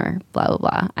other anymore. Blah, blah,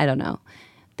 blah. I don't know.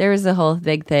 There was a whole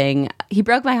big thing. He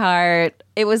broke my heart.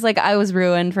 It was like I was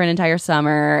ruined for an entire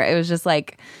summer. It was just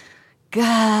like,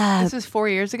 God. This was 4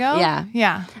 years ago? Yeah.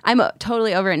 Yeah. I'm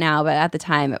totally over it now, but at the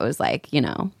time it was like, you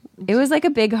know, it was like a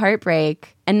big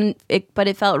heartbreak. But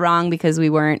it felt wrong because we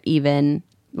weren't even,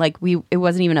 like, it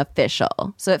wasn't even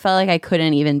official. So it felt like I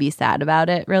couldn't even be sad about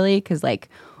it, really, because, like,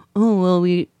 oh, well,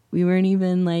 we weren't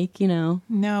even, like, you know.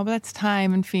 No, but that's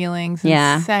time and feelings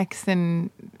and sex and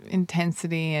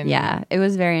intensity. And yeah, it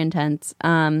was very intense.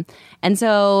 And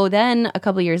so then a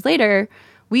couple years later,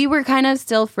 we were kind of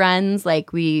still friends.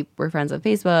 Like, we were friends on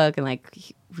Facebook, and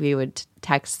like we would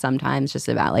text sometimes just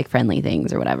about like friendly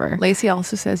things or whatever. Lacey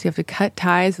also says you have to cut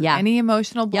ties with any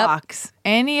emotional blocks,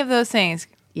 any of those things.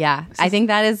 Yeah, I think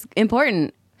that is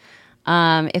important.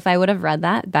 If I would have read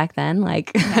that back then,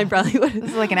 like I probably would.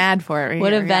 This is like an ad for it. Right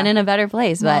would have been in a better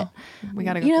place, but we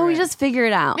gotta go. You know, we just figure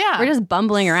it out. Yeah, we're just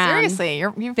bumbling around. Seriously,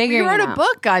 you figuring wrote it a out.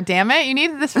 book. God damn it! You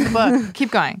needed this for the book.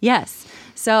 Keep going. Yes.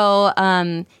 So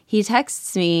he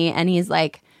texts me and he's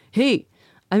like, "Hey,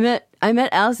 I met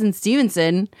Allison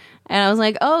Stevenson," and I was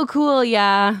like, "Oh, cool,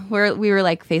 yeah." We were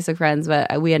like Facebook friends,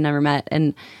 but we had never met.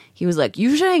 And he was like,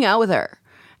 "You should hang out with her."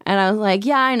 And I was like,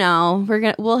 "Yeah, I know.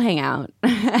 We'll hang out."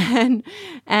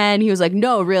 and he was like,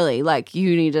 "No, really. Like,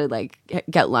 you need to like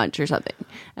get lunch or something."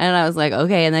 And I was like,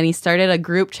 "Okay." And then he started a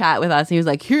group chat with us. And he was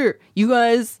like, "Here, you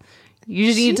guys, you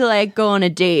just need to like go on a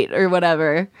date or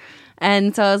whatever."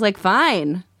 And so I was like,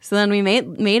 "Fine." So then we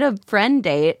made a friend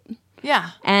date.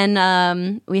 Yeah.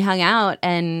 And we hung out,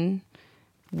 and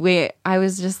I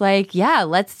was just like, "Yeah,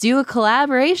 let's do a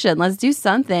collaboration. Let's do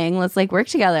something. Let's like work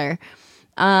together."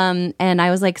 And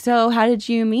I was like, "So how did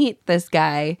you meet this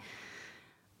guy,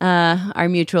 our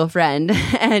mutual friend?"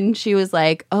 And she was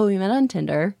like, "Oh, we met on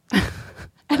Tinder."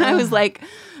 And I was like,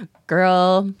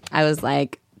 "Girl," I was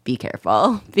like, "Be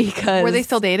careful," because were they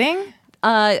still dating?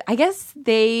 I guess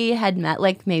they had met,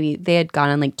 like maybe they had gone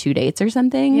on like 2 dates or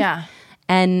something. Yeah.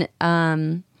 And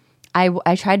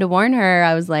I tried to warn her.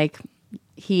 I was like,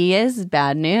 he is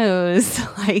bad news.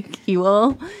 Like, he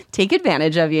will take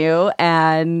advantage of you.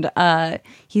 And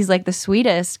he's like the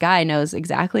sweetest guy, knows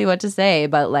exactly what to say,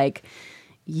 but like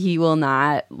he will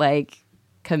not like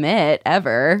commit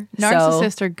ever.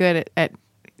 Narcissists are good at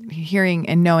hearing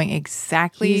and knowing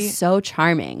exactly. He's so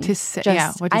charming. To say,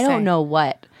 yeah, what'd you I don't say? know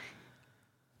what.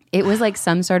 It was like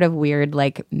some sort of weird,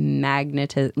 like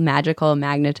magical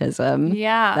magnetism.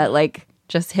 Yeah. That like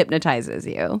just hypnotizes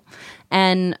you.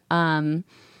 And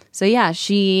so yeah,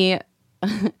 we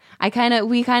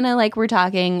kind of like were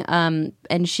talking, and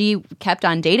she kept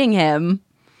on dating him.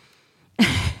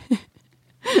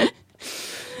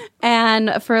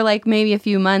 And for like maybe a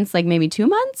few months, like maybe 2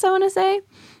 months, I want to say,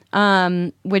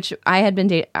 which I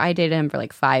dated him for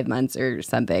like 5 months or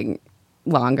something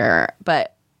longer,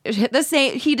 but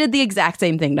he did the exact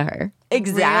same thing to her.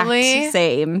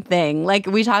 Same thing. Like,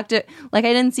 we talked to, like,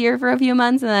 I didn't see her for a few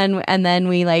months, and then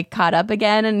we like caught up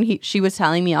again, and she was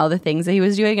telling me all the things that he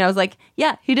was doing, and I was like,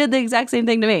 yeah, he did the exact same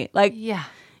thing to me. Like, Yeah.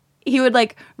 he would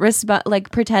like respond,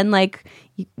 like pretend like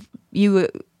you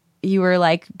were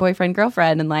like boyfriend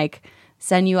girlfriend, and like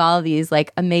send you all of these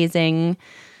like amazing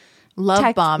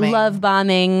Love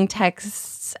bombing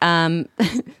texts.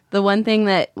 The one thing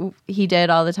that he did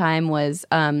all the time was,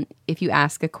 if you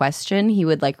ask a question, he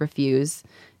would like refuse.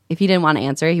 If he didn't want to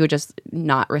answer, he would just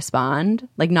not respond,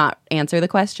 like not answer the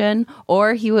question,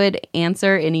 or he would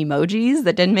answer in emojis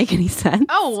that didn't make any sense.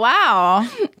 Oh, wow.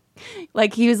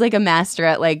 Like, he was like a master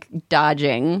at like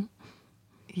dodging.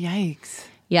 Yikes.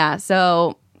 Yeah.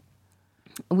 So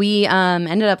we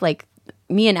ended up like,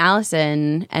 me and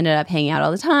Allison ended up hanging out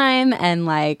all the time. And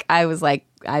like, I was like,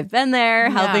 I've been there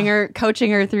helping her,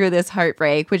 coaching her through this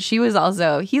heartbreak, which he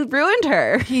ruined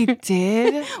her. He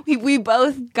did? We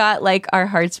both got like our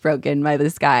hearts broken by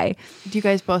this guy. Do you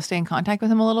guys both stay in contact with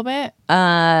him a little bit?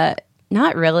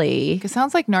 Not really. It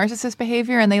sounds like narcissist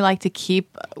behavior, and they like to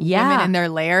keep women in their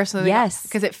lair. So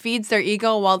because it feeds their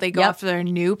ego while they go after their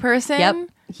new person. Yep.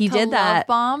 He to did that. love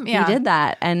bomb. Yeah. He did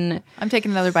that. And I'm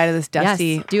taking another bite of this dusty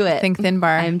yes, do it. Think Thin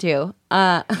bar. I am too.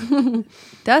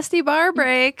 Dusty bar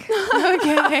break.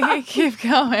 Okay, keep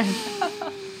going.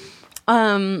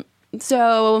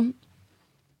 So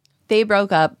they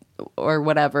broke up or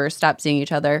whatever, stopped seeing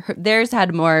each other. Theirs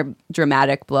had more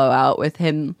dramatic blowout with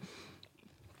him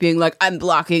being like, I'm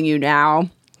blocking you now.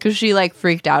 Because she like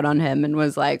freaked out on him and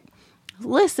was like,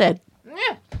 listen.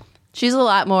 Yeah. She's a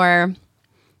lot more,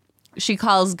 she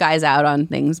calls guys out on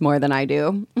things more than I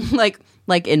do.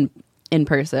 like in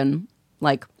person.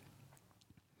 Like,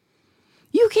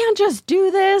 you can't just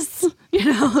do this.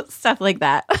 Stuff like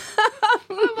that. I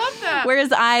love that.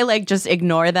 Whereas I like just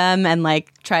ignore them and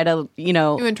like try to, You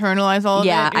internalize all of it?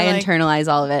 Yeah, I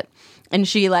internalize all of it. And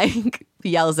she like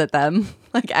yells at them,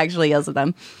 like actually yells at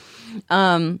them.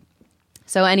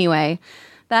 So anyway,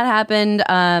 that happened.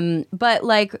 But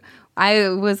like I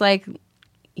was like,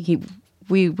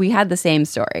 we had the same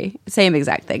story, same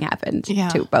exact thing happened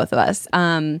to both of us.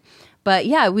 But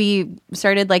yeah, we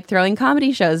started like throwing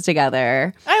comedy shows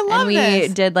together. I love this. And we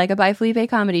this. did like a By Felipe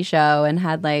comedy show and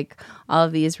had like all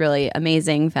of these really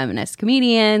amazing feminist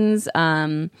comedians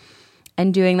and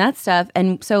doing that stuff.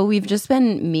 And so we've just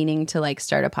been meaning to like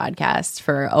start a podcast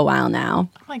for a while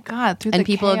now. Oh my God. And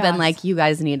people have been like, you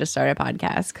guys need to start a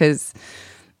podcast because,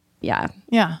 yeah.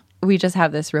 We just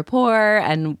have this rapport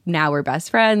and now we're best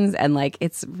friends and like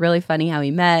it's really funny how we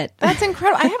met. That's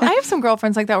incredible. I have some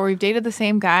girlfriends like that where we've dated the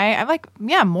same guy. I've like,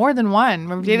 more than one.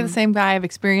 Where we've dated the same guy. I've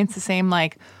experienced the same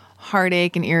like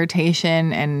heartache and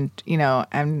irritation and,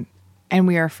 and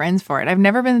we are friends for it. I've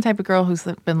never been the type of girl who's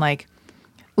been like,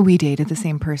 we dated the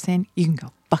same person. You can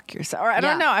go fuck yourself. Or I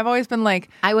don't know. I've always been like,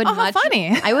 how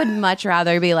funny. I would much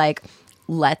rather be like,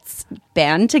 let's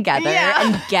band together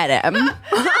and get him.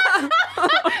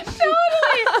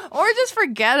 Totally. Or just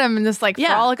forget him and just like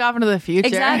frolic off into the future.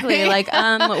 Exactly. Like,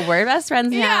 we're best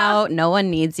friends now. No one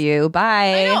needs you.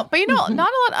 Bye. I know, but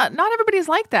not everybody's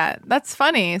like that. That's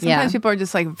funny. Sometimes people are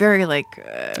just like very like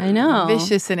I know,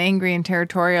 vicious and angry and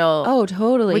territorial. Oh,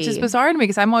 totally. Which is bizarre to me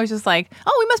because I'm always just like,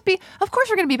 we must be. Of course,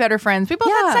 we're going to be better friends. We both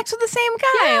had sex with the same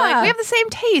guy. Yeah. Like we have the same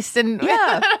taste, and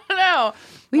I don't know.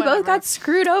 We both got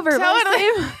screwed over.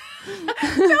 Totally.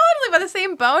 Totally, by the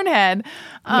same bonehead.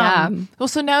 Well,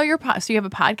 so now so you have a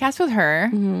podcast with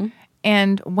her,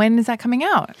 and when is that coming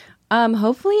out?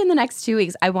 Hopefully in the next 2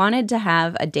 weeks. I wanted to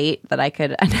have a date that I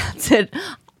could announce it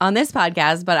on this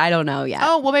podcast, but I don't know yet.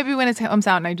 Oh, well, maybe when it comes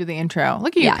out and I do the intro.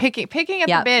 Look at you picking at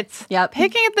the bits. Yep.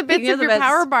 Picking at the bits of your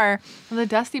power bar, the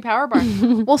dusty power bar.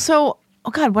 Well, so,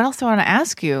 God, what else do I want to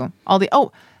ask you?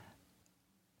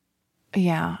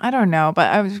 Yeah, I don't know,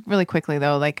 but I was really quickly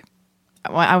though, like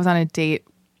I was on a date.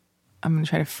 I'm going to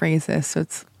try to phrase this so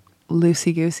it's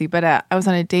loosey-goosey, but I was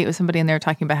on a date with somebody and they were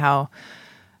talking about how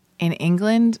in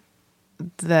England,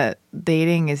 the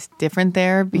dating is different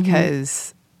there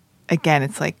because, again,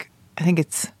 it's like, I think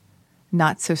it's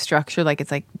not so structured. Like,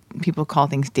 it's like people call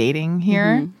things dating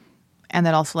here. And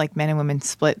then also, like, men and women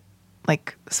split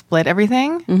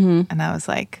everything. And I was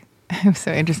like, it was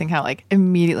so interesting how, like,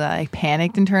 immediately I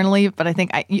panicked internally. But I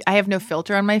think I have no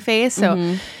filter on my face.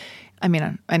 So, I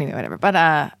mean, anyway, whatever. But,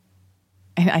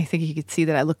 and I think you could see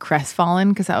that I look crestfallen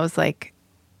because I was like,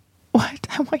 what?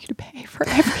 I want you to pay for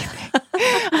everything.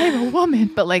 I'm a woman.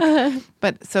 But and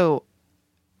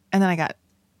then I got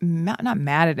not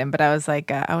mad at him, but I was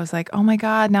like, oh my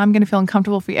God, now I'm going to feel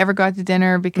uncomfortable if we ever go out to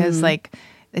dinner because like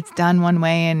it's done one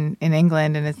way in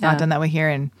England and it's not done that way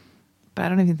here. But I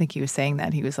don't even think he was saying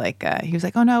that. He was like,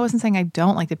 oh no, I wasn't saying I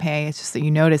don't like to pay. It's just that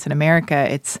you notice in America,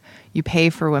 it's you pay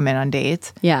for women on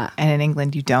dates. Yeah. And in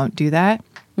England, you don't do that.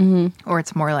 Or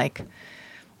it's more like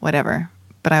whatever.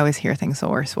 But I always hear things the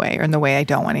worst way or in the way I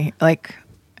don't want to. Like,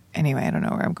 anyway, I don't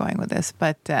know where I'm going with this.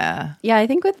 But yeah, I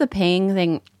think with the paying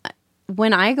thing,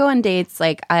 when I go on dates,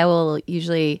 like I will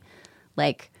usually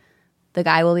like the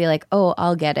guy will be like, "Oh,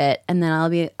 I'll get it," and then I'll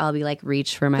be like,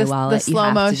 "Reach for my wallet." The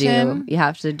slow motion. You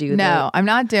have to do. No, I'm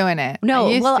not doing it. No,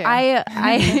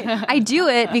 I do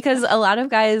it because a lot of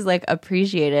guys like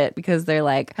appreciate it because they're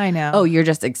like, I know. Oh, you're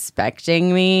just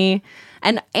expecting me,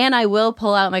 and I will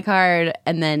pull out my card,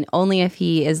 and then only if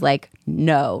he is like,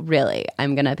 "No, really,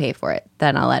 I'm gonna pay for it,"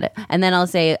 then I'll let it, and then I'll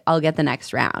say I'll get the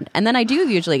next round, and then I do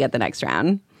usually get the next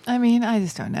round. I mean, I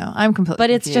just don't know. I'm completely But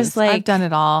it's confused. just like I've done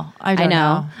it all. I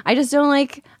know. I just don't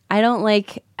like. I don't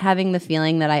like having the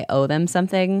feeling that I owe them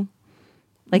something.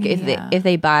 Like if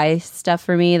they buy stuff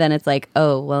for me, then it's like,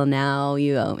 oh well, now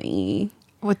you owe me.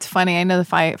 What's funny, I know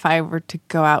if I were to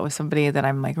go out with somebody that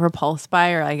I'm like repulsed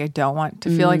by or like I don't want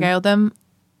to feel like I owe them,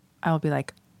 I will be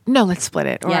like, no, let's split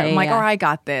it. Or I'm like, or I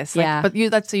got this. Like, but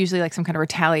that's usually like some kind of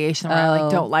retaliation where I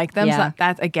like don't like them. So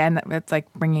that's again, that's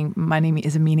like bringing money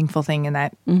is a meaningful thing in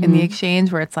that in the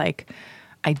exchange where it's like,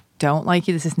 I don't like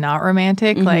you. This is not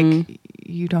romantic. Like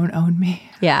you don't own me.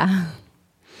 Yeah.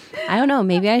 I don't know.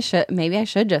 Maybe I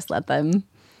should just let them.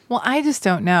 Well, I just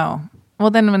don't know.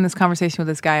 Well, then when this conversation with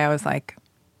this guy, I was like,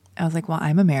 well,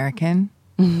 I'm American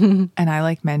and I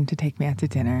like men to take me out to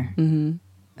dinner. And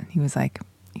he's like,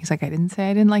 I didn't say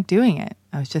I didn't like doing it.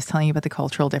 I was just telling you about the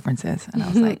cultural differences. And I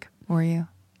was like, were you?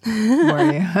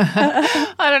 Were you?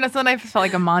 I don't know. So then I felt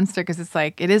like a monster because it's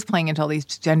like, it is playing into all these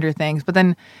gender things. But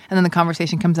then, and then the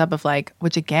conversation comes up of like,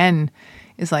 which again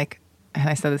is like, and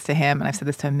I said this to him and I've said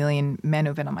this to a million men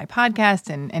who've been on my podcast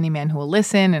and any man who will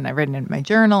listen, and I've written in my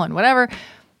journal and whatever.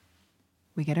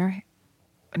 We get our,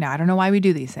 now I don't know why we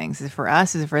do these things. Is it for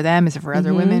us? Is it for them? Is it for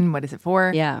other women? What is it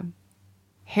for? Yeah.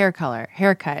 Hair color,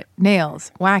 haircut,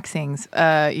 nails, waxings,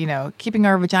 keeping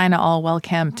our vagina all well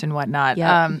kempt and whatnot.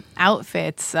 Yep.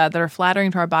 Outfits that are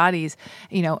flattering to our bodies,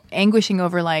 anguishing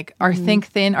over like our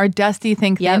our dusty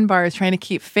think thin bars, trying to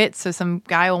keep fit so some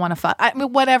guy will want to fuck. I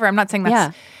mean, whatever. I'm not saying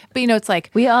that's, but it's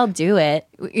like we all do it.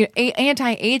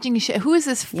 Anti-aging shit. Who is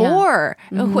this for?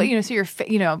 So you're,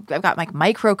 I've got like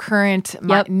microcurrent,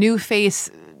 my new face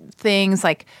things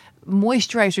like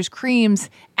moisturizers, creams,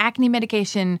 acne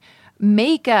medication,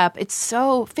 makeup. It's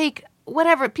so fake.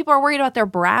 Whatever. People are worried about their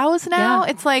brows now.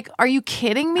 It's like, are you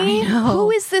kidding me?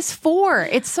 Who is this for?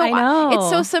 It's so it's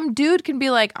so some dude can be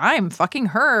like, I'm fucking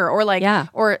her, or like,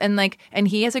 and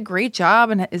he has a great job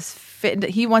and is fit.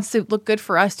 He wants to look good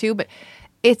for us too. But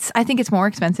I think it's more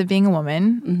expensive being a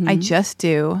woman. I just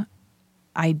do.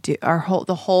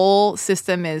 The whole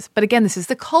system is, but again, this is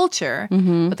the culture,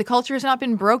 but the culture has not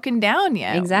been broken down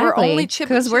yet. Exactly. We're only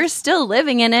because we're still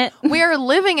living in it. We are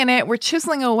living in it. We're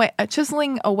chiseling away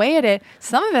at it.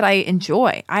 Some of it I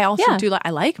enjoy. I also do. I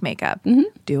like makeup.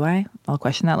 Do I? I'll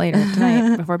question that later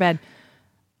tonight before bed.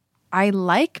 I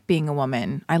like being a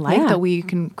woman. I like that we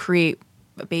can create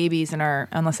babies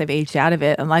unless I've aged out of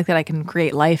it. I like that I can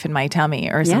create life in my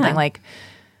tummy or something like.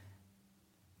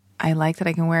 I like that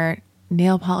I can wear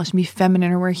nail polish and be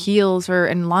feminine or wear heels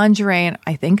and lingerie, and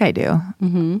I think I do.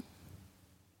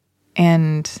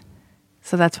 And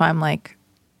so that's why I'm like,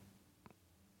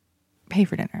 pay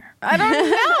for dinner. I don't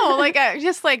know. Like, I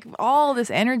just like all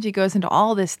this energy goes into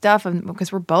all this stuff, and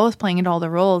because we're both playing into all the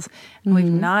roles and we've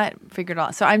not figured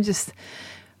out. So I'm just,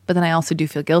 but then I also do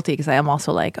feel guilty because I am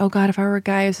also like, oh God, if I were a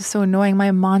guy, it's just so annoying. Am I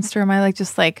a monster? Am I like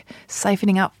just like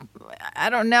siphoning out? I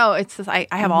don't know. It's just, I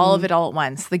have all of it all at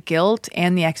once. The guilt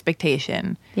and the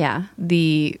expectation. Yeah.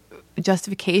 The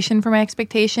justification for my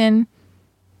expectation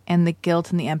and the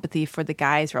guilt and the empathy for the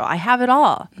guy's role. I have it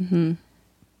all.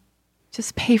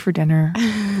 Just pay for dinner,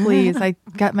 please. I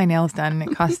got my nails done.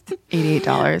 It cost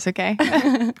 $88, okay?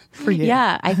 For you.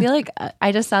 Yeah, I feel like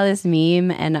I just saw this meme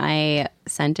and I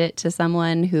sent it to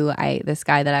someone this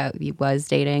guy that I was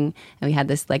dating, and we had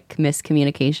this like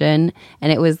miscommunication,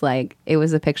 and it was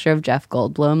a picture of Jeff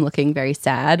Goldblum looking very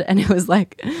sad, and it was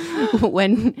like,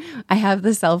 when I have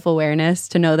the self-awareness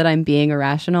to know that I'm being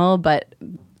irrational, but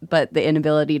the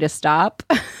inability to stop.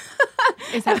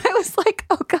 And I was like,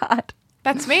 oh God.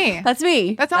 That's me. That's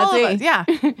me. That's all of us. Yeah,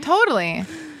 totally.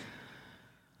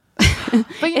 But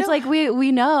it's like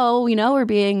we know we're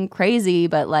being crazy,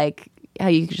 but like how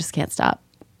you just can't stop.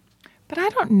 But I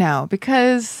don't know,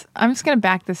 because I'm just going to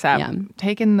back this up. Yeah.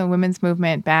 Taking the women's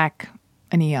movement back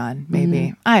an eon,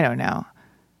 maybe. I don't know.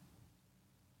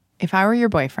 If I were your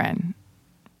boyfriend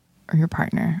or your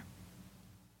partner,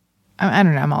 I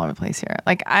don't know. I'm all over the place here.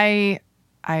 Like I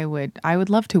would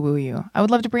love to woo you. I would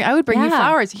bring you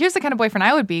flowers. Here's the kind of boyfriend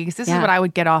I would be, because this is what I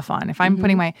would get off on. If I'm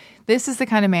putting this is the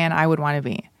kind of man I would want to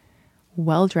be.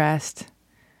 Well dressed,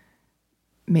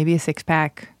 maybe a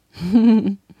 6-pack,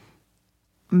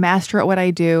 master at what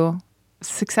I do,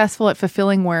 successful at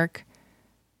fulfilling work,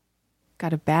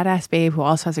 got a badass babe who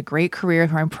also has a great career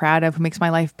who I'm proud of, who makes my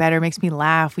life better, makes me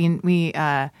laugh. We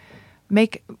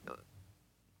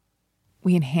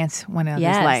enhance one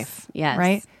another's life. Yes.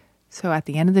 Right? So at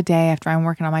the end of the day, after I'm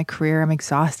working on my career, I'm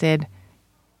exhausted.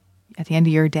 At the end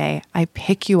of your day, I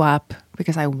pick you up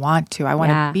because I want to. I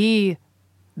want to be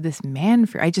this man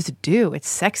for you. I just do. It's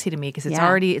sexy to me because it's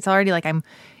already like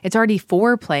it's already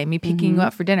foreplay, me picking you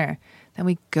up for dinner. Then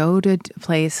we go to a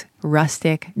place,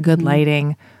 rustic, good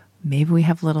lighting. Maybe we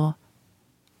have a little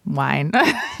wine.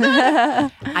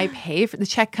 I pay for the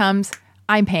check comes.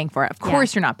 I'm paying for it. Of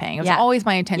course you're not paying. It was always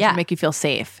my intention to make you feel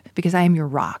safe because I am your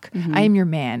rock. I am your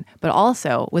man. But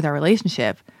also with our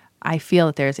relationship, I feel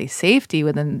that there's a safety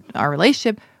within our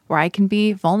relationship where I can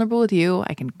be vulnerable with you.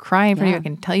 I can cry in front of you. I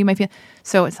can tell you my feelings.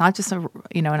 So it's not just an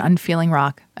unfeeling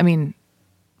rock. I mean,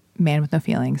 man with no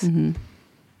feelings. And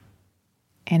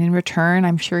in return,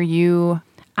 I'm sure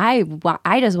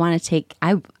I just want to take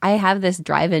I have this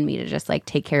drive in me to just like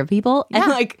take care of people and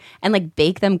like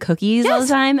bake them cookies all the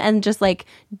time and just like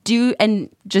do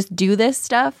this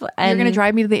stuff. And you're gonna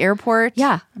drive me to the airport.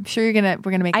 Yeah, I'm sure we're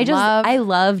gonna make love. I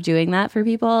love doing that for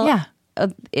people. Yeah.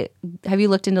 Have you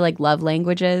looked into like love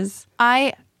languages?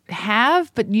 I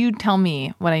have, but you tell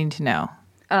me what I need to know.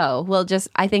 Oh, well,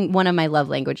 I think one of my love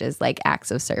languages like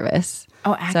acts of service.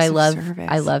 Oh, acts of service.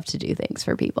 I love to do things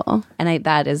for people. And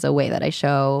that is a way that I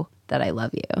show that I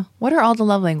love you. What are all the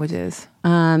love languages?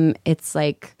 It's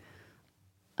like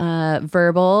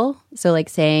verbal. So like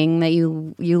saying that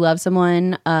you love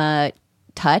someone.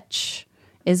 Touch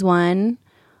is one.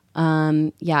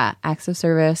 Acts of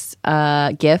service,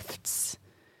 gifts.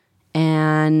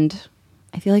 And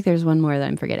I feel like there's one more that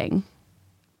I'm forgetting.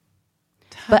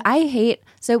 But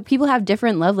so people have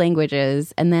different love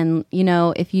languages. And then,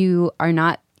 if you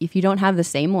don't have the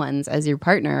same ones as your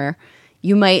partner,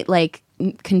 you might like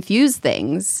confuse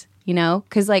things,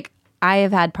 because like I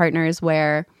have had partners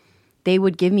where they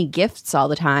would give me gifts all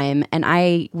the time. And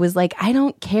I was like, I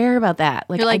don't care about that.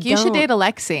 Like, you're like, you should date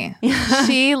Alexi.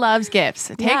 She loves gifts.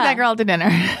 Take that girl to dinner.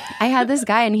 I had this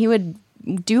guy and he would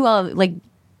do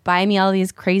buy me all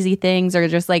these crazy things or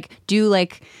just like do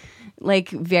like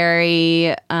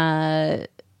very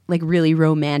like really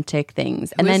romantic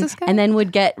things, and then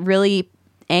would get really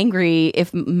angry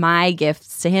if my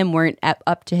gifts to him weren't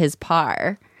up to his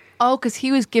par. Oh, because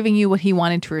he was giving you what he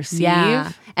wanted to receive.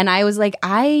 Yeah, and I was like,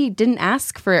 I didn't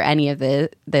ask for any of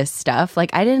this stuff.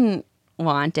 Like, I didn't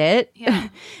want it. Yeah,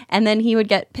 and then he would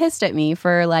get pissed at me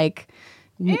for like,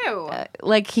 ew.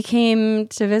 Like he came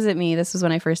to visit me. This was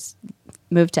when I first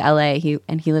moved to LA. He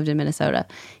lived in Minnesota.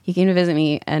 He came to visit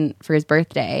me and for his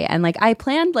birthday, and like I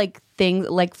planned like things,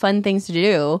 like fun things to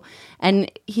do,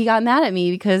 and he got mad at me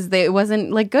because it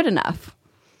wasn't like good enough.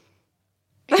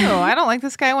 Ew, I don't like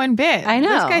this guy one bit. I know.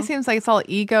 This guy seems like it's all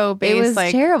ego based. It was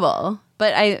like terrible,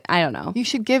 but I don't know. You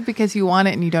should give because you want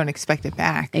it and you don't expect it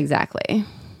back. Exactly.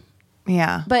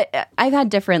 Yeah, but I've had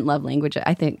different love languages.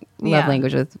 I think love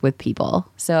languages with people.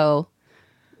 So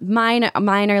mine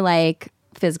are like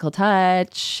physical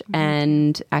touch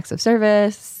and acts of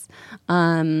service,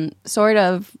 sort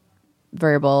of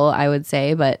verbal, I would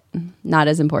say, but not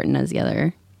as important as the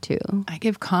other two. I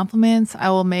give compliments. I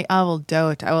will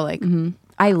dote. I will like. Mm-hmm.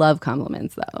 I love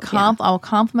compliments though. I will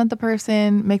compliment the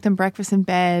person, make them breakfast in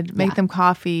bed, make them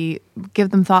coffee,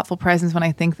 give them thoughtful presents when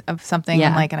I think of something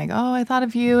and I go, oh, I thought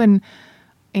of you, and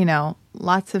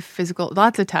lots of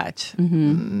touch,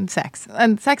 sex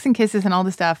and kisses and all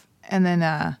this stuff, and then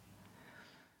and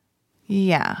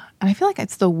I feel like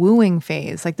it's the wooing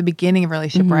phase, like the beginning of a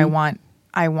relationship where I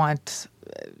want,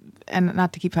 and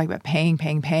not to keep talking about paying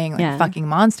like fucking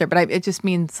monster, but it just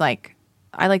means like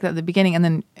I like that at the beginning,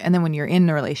 and then when you're in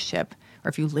a relationship or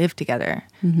if you live together,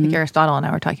 like Aristotle and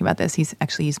I were talking about this, he's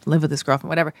lived with his girlfriend,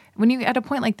 whatever. When you at a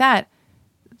point like that,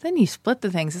 then you split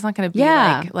the things. It's not going to be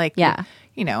like I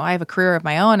have a career of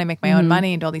my own, I make my own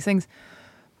money and do all these things,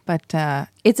 but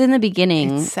it's in the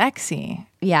beginning. It's sexy.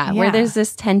 Yeah, where there's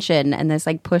this tension and this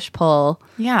like push pull.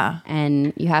 Yeah,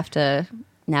 and you have to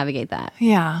navigate that.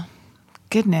 Yeah,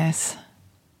 goodness.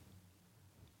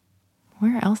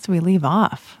 Where else do we leave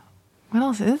off? What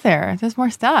else is there? There's more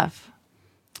stuff.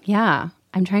 Yeah.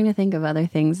 I'm trying to think of other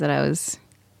things that I was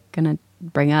going to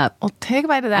bring up. Well, take a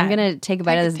bite of that. I'm going to take a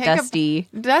bite of this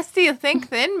dusty Think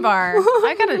Thin bar.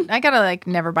 I gotta like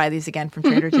never buy these again from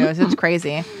Trader Joe's. It's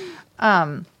crazy.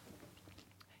 Do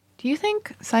you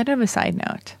think, side of a side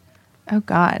note, oh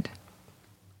God,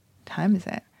 what time is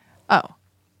it? Oh,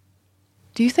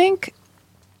 do you think,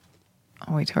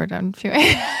 we're done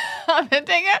chewing.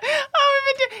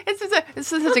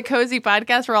 This is such a cozy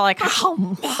podcast. We're all like,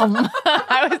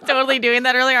 I was totally doing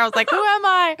that earlier. I was like, who am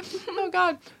I? Oh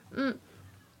God.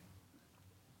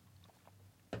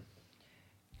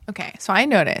 Okay, so I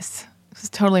noticed, this is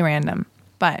totally random,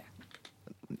 but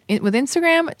with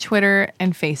Instagram, Twitter,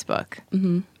 and Facebook,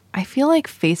 I feel like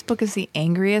Facebook is the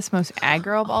angriest, most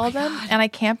aggro of all of them, and I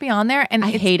can't be on there. And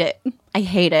I hate it.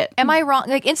 Am I wrong?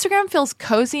 Like Instagram feels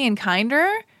cozy and kinder,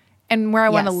 and where I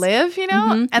want to live,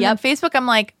 and then Facebook, I'm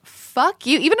like, fuck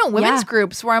you. Even in women's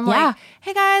groups where I'm like,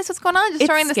 hey guys, what's going on? Just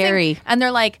starting this thing. And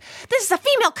they're like, this is a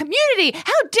female community.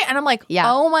 How dare? And I'm like,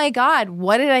 oh my God,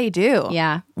 what did I do?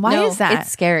 Yeah. Why is that?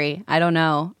 It's scary. I don't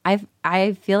know.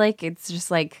 I feel like it's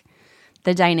just like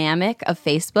the dynamic of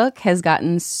Facebook has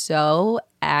gotten so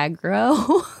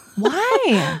aggro.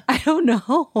 Why? I don't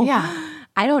know. Yeah.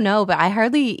 I don't know, but I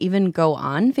hardly even go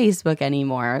on Facebook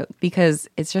anymore because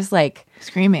it's just like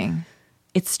screaming.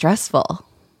 It's stressful.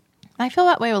 I feel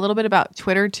that way a little bit about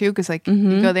Twitter too, because like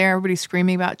you go there, everybody's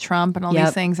screaming about Trump and all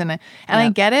these things, and I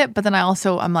get it, but then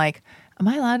I'm like, am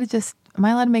I allowed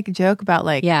to make a joke about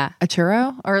like a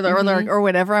churro or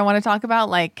whatever I want to talk about?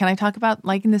 Like, can I talk about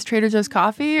liking this Trader Joe's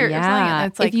coffee or something?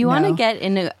 It's like, if you want to get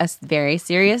into a very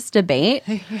serious debate,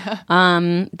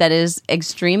 that is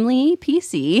extremely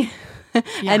PC,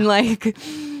 and like,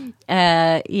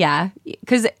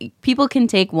 because people can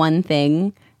take one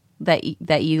thing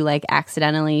that you like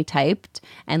accidentally typed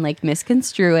and like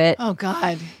misconstrue it. Oh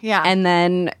God, yeah, and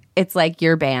then it's like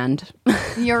you're banned.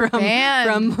 You're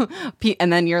banned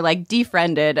and then you're like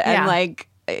defriended, and like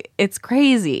it's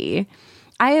crazy.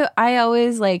 I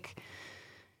always like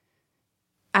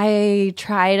I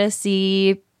try to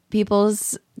see it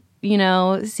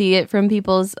from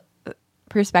people's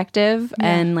perspective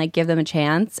and like give them a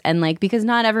chance, and like because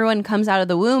not everyone comes out of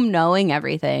the womb knowing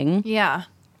everything. Yeah.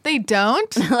 They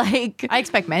don't. Like I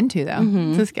expect men to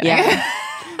though. Just kidding. Yeah.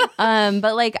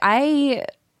 But like I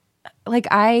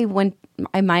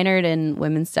minored in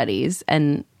women's studies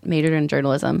and majored in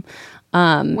journalism.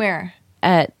 Where?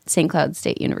 At St. Cloud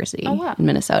State University in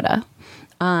Minnesota.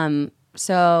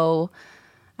 So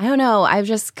I don't know. I've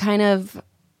just kind of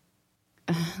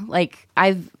like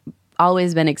I've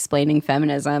always been explaining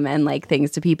feminism and like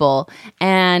things to people,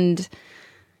 and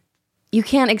you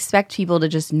can't expect people to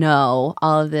just know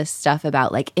all of this stuff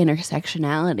about like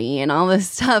intersectionality and all this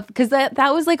stuff, because that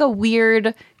was like a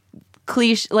weird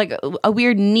cliche, like a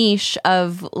weird niche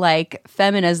of like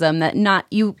feminism that not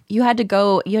you had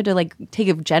to like take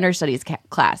a gender studies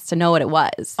class to know what it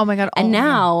was. Oh my God. And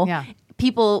now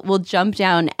people will jump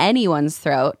down anyone's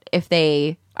throat if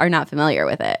they are not familiar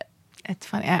with it. It's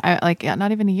funny. I like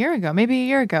not even maybe a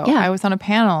year ago, I was on a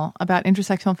panel about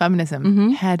intersectional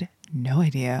feminism. Had no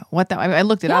idea what that. I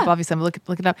looked it up. Obviously, I'm look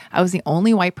it up. I was the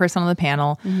only white person on the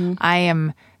panel. I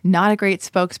am not a great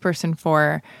spokesperson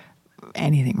for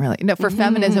anything really. No, for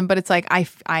feminism, but it's like I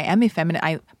am a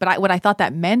feminist. What I thought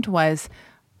that meant was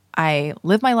I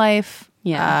live my life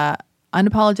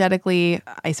unapologetically.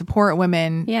 I support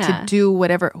women to do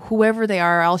whoever they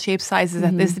are, all shapes, sizes,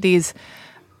 ethnicities,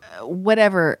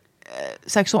 whatever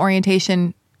sexual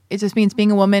orientation. It just means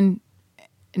being a woman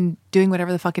and doing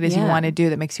whatever the fuck it is you want to do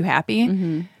that makes you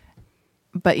happy.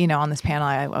 But on this panel,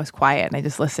 I was quiet and I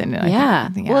just listened. And I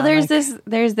think, well, there's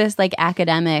this like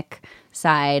academic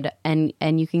side, and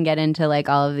you can get into like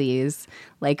all of these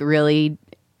like really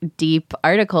deep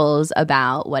articles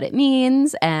about what it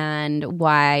means and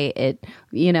why it,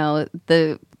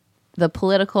 the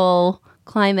political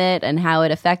climate and how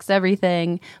it affects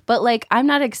everything. But like, I'm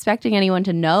not expecting anyone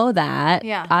to know that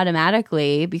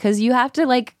automatically, because you have to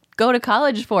like go to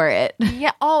college for it.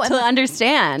 Yeah. Oh, to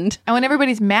understand. And when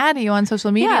everybody's mad at you on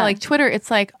social media, like Twitter,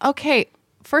 it's like, okay,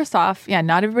 first off,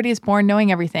 not everybody is born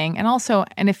knowing everything. And also,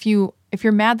 and if you're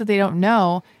mad that they don't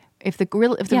know, if the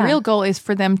real goal is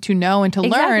for them to know and to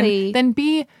learn, then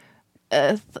be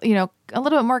a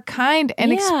little bit more kind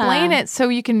and explain it so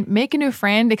you can make a new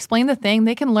friend, explain the thing,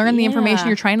 they can learn the information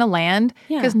you're trying to land,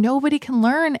 because nobody can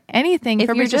learn anything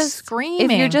if you're just screaming.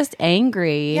 If you're just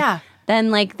angry, then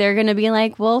like they're gonna be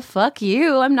like, well, fuck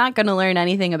you, I'm not gonna learn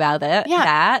anything about that.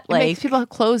 It like makes people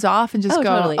close off and just go,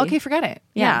 totally. Okay, forget it.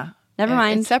 Never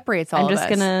mind. It separates all I'm of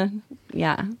just us.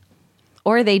 gonna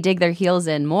or they dig their heels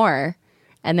in more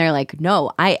and they're like,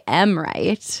 no, I am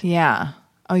right. Yeah.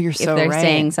 Oh, you're so right. If they're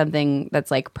saying something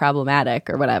that's like problematic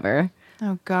or whatever.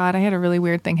 Oh God, I had a really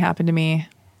weird thing happen to me.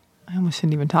 I almost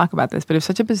shouldn't even talk about this, but it was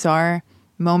such a bizarre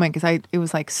moment because it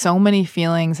was like so many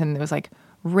feelings, and it was like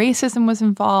racism was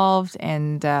involved,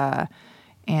 and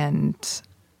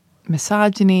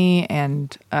misogyny,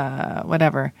 and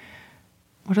whatever.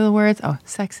 What are the words? Oh,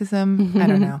 sexism. I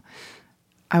don't know.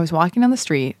 I was walking down the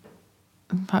street,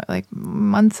 probably like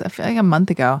months. I feel like a month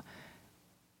ago.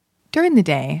 During the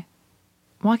day,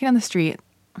 walking down the street,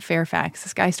 Fairfax,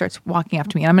 this guy starts walking up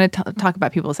to me. And I'm going to talk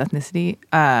about people's ethnicity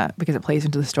because it plays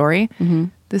into the story.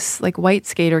 This like white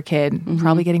skater kid,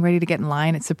 probably getting ready to get in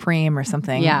line at Supreme or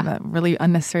something. A really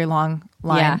unnecessary long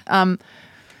line.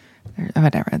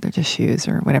 Whatever, they're just shoes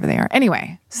or whatever they are.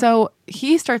 Anyway, so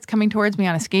he starts coming towards me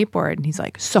on a skateboard, and he's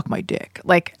like, "Suck my dick!"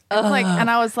 Like, and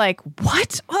I was like,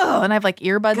 "What?" Oh, and I have like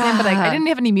earbuds in, but I didn't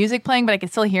have any music playing, but I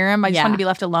could still hear him. I just wanted to be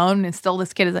left alone, and still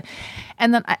this kid is like,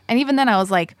 and even then I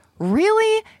was like,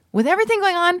 "Really?" With everything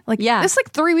going on, like this,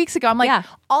 like 3 weeks ago, I'm like,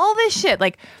 all this shit,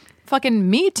 like fucking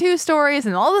Me Too stories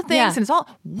and all the things, and it's all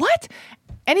what.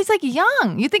 And he's like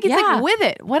young. You think he's like with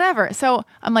it, whatever. So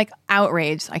I'm like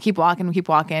outraged. I keep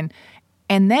walking.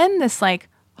 And then this like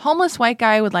homeless white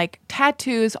guy with like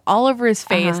tattoos all over his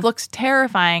face, looks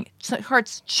terrifying,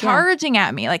 starts charging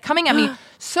at me, like coming at me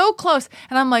so close.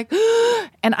 And I'm like,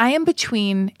 and I am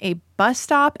between a bus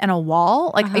stop and a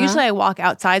wall. Like usually I walk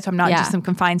outside, so I'm not in just some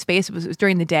confined space. It was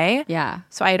during the day. Yeah.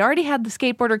 So I had already had the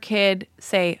skateboarder kid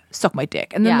say, suck my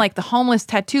dick. And then like the homeless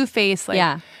tattoo face,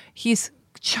 like he's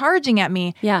charging at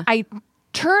me. Yeah. I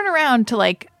turn around to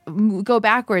like go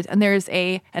backwards, and there's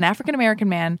an African American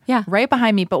man right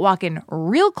behind me, but walking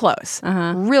real close,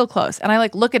 real close. And I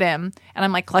like look at him, and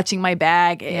I'm like clutching my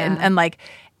bag, and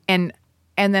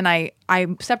then I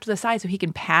step to the side so he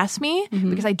can pass me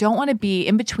because I don't want to be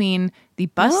in between the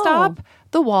bus stop,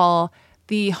 the wall,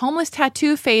 the homeless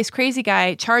tattoo face crazy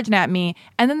guy charging at me,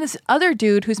 and then this other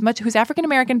dude who's African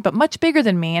American but much bigger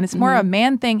than me, and it's more a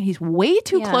man thing. He's way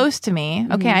too close to me.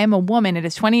 Okay, I am a woman. It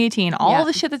is 2018. All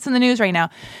the shit that's in the news right now.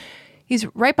 He's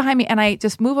right behind me, and I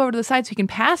just move over to the side so he can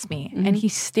pass me. And he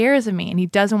stares at me, and he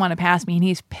doesn't want to pass me, and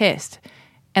he's pissed.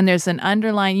 And there's an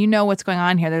underlying, you know what's going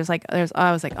on here. I was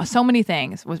like, so many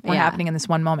things were happening in this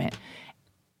one moment.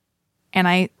 And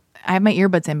I have my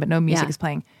earbuds in, but no music is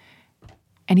playing.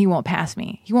 And he won't pass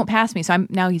me.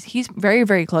 So he's very,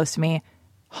 very close to me.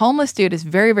 Homeless dude is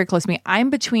very, very close to me. I'm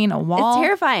between a wall. It's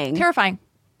terrifying. Terrifying.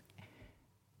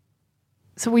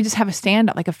 So we just have a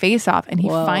stand-up, like a face-off. And he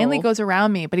finally goes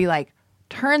around me, but he like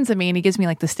turns at me and he gives me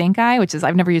like the stink eye, which is,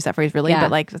 I've never used that phrase really,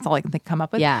 but like that's all I can come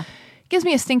up with. Yeah. Gives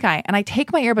me a stink eye. And I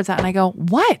take my earbuds out and I go,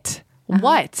 what?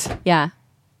 What? Yeah.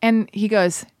 And he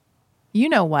goes, you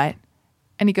know what?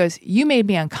 And he goes, you made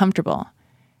me uncomfortable.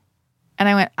 And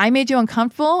I went, I made you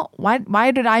uncomfortable? Why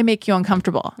did I make you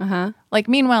uncomfortable? Like,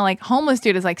 meanwhile, like, homeless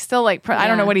dude is like still like, I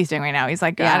don't know what he's doing right now. He's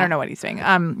like, I don't know what he's doing.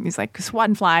 He's like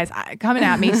swatting flies coming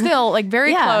at me, still like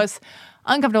very close,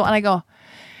 uncomfortable. And I go,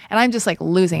 and I'm just like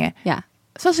losing it. Yeah.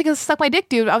 Especially because suck my dick,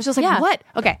 dude. I was just like, what?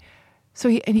 Okay. So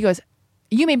he goes,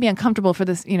 you made me uncomfortable for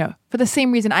this, for the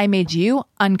same reason I made you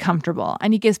uncomfortable.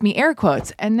 And he gives me air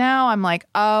quotes. And now I'm like,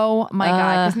 oh my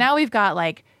God. Because now we've got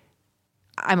like,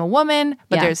 I'm a woman,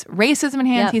 but there's racism in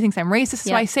hands. He thinks I'm racist.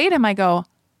 So I say to him, I go,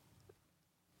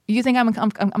 you think I'm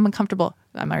uncomfortable?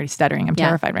 I'm already stuttering. I'm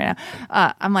terrified right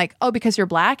now. I'm like, oh, because you're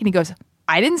black? And he goes,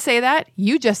 I didn't say that.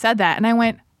 You just said that. And I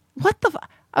went, what the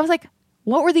I was like,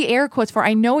 what were the air quotes for?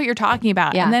 I know what you're talking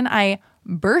about. And then I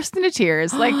burst into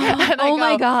tears. Like,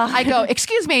 my God. I go,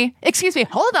 excuse me,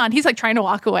 hold on. He's like trying to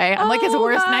walk away. I'm like his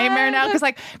worst nightmare now.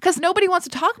 Because nobody wants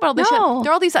to talk about all this shit.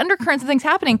 There are all these undercurrents and things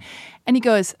happening. And he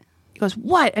goes,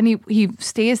 what? And he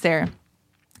stays there.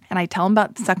 And I tell him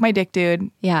about suck my dick,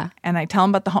 dude. Yeah. And I tell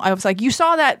him about I was like, you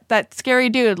saw that scary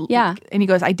dude. Yeah. And he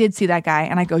goes, I did see that guy.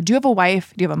 And I go, do you have a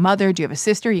wife? Do you have a mother? Do you have a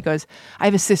sister? He goes, I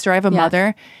have a sister. I have a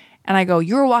mother. And I go,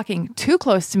 you were walking too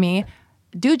close to me.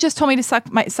 Dude just told me to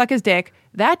suck his dick.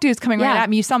 That dude's coming right at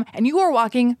me. And you were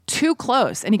walking too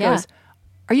close. And he goes,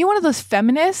 are you one of those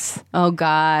feminists? Oh,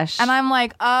 gosh. And I'm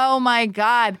like, oh, my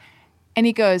God. And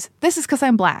he goes, this is because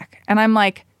I'm black. And I'm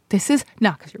like, this is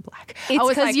not because you're black. It's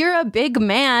because you're a big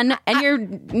man and you're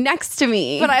next to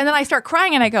me. And then I start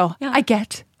crying and I go, I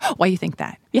get why you think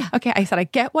that. Yeah. Okay. I said, I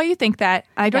get why you think that.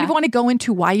 I don't even want to go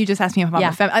into why you just asked me if I'm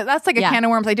a feminist. That's like a can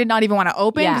of worms I did not even want to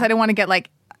open because I didn't want to get like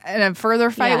in a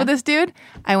further fight with this dude.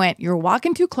 I went, you're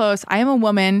walking too close. I am a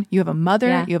woman. You have a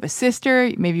mother. You have a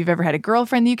sister. Maybe you've ever had a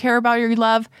girlfriend that you care about or you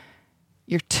love.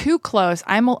 You're too close.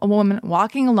 I'm a woman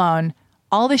walking alone.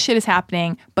 All this shit is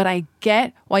happening, but I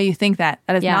get why you think that.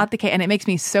 That is not the case. And it makes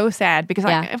me so sad because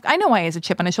I know why he has a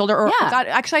chip on his shoulder. Or God,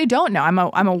 actually, I don't know.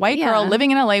 I'm a white girl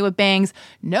living in LA with bangs,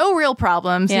 no real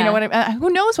problems. You know what? Who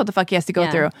knows what the fuck he has to go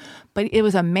through? But it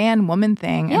was a man-woman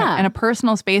thing and a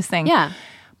personal space thing. Yeah.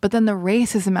 But then the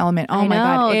racism element, my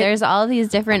God. There's all these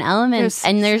different elements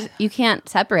and you can't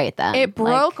separate them. It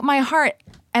broke my heart.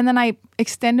 And then I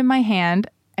extended my hand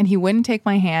and he wouldn't take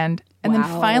my hand. And then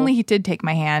finally he did take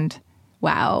my hand.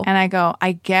 Wow. And I go,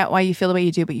 I get why you feel the way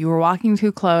you do, but you were walking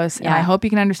too close. And I hope you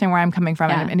can understand where I'm coming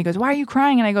from. And he goes, why are you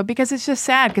crying? And I go, because it's just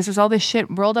sad because there's all this shit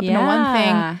rolled up into one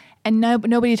thing and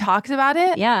nobody talks about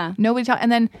it. Yeah. Nobody talks.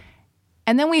 And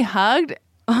then we hugged.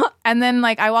 And then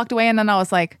like I walked away and then I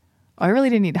was like, I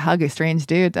really didn't need to hug a strange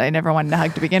dude that I never wanted to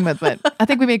hug to begin with, but I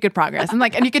think we made good progress.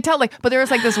 And you could tell but there was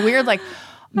like this weird,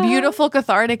 beautiful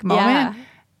cathartic moment.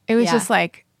 It was just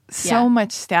like so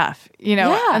much stuff,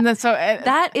 and then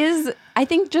that is, I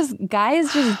think just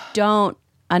guys just don't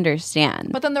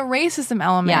understand. But then the racism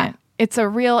element, it's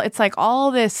like all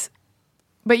this,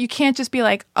 but you can't just be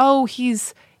like, oh,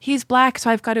 he's black, so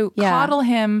I've got to coddle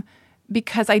him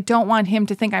because I don't want him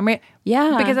to think I'm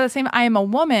because at the same time, I am a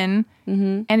woman,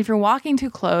 and if you're walking too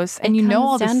close, and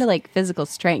all this down to like physical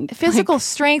strength,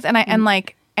 and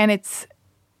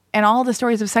and all the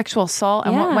stories of sexual assault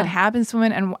and what happens to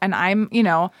women. And I'm,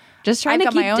 just trying to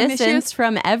keep distance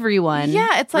from everyone.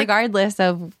 Yeah. It's like, regardless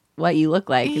of what you look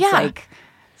like. It's like,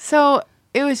 so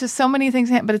it was just so many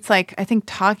things, but it's like, I think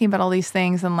talking about all these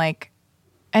things and like,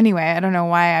 anyway, I don't know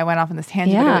why I went off on this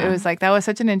tangent, but it was like, that was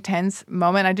such an intense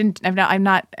moment. I've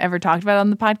not ever talked about it on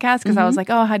the podcast because I was like,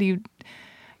 oh, how do you,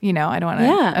 I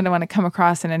don't want to come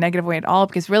across in a negative way at all,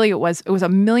 because really it was a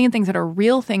million things that are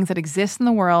real things that exist in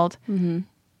the world,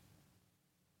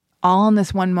 all in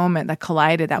this one moment that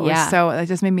collided. That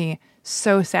just made me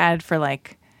so sad for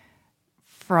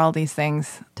all these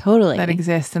things that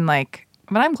exist. And like,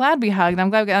 but I'm glad we hugged. I'm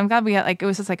glad we had, like, it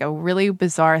was just like a really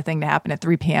bizarre thing to happen at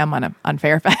 3 p.m. on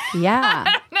Fairfax. Yeah.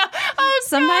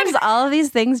 Sometimes all of these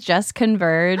things just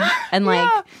converge and like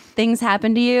things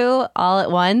happen to you all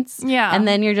at once. Yeah. And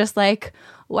then you're just like,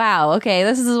 wow, okay,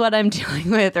 this is what I'm dealing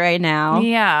with right now.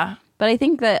 Yeah. But I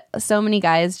think that so many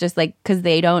guys just like, because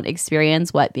they don't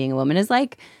experience what being a woman is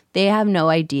like, they have no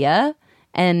idea.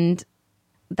 And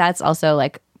that's also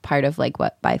like part of like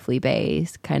what By Felipe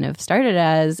kind of started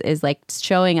as, is like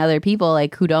showing other people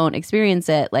like who don't experience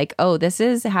it, like, oh, this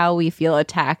is how we feel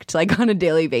attacked like on a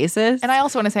daily basis. And I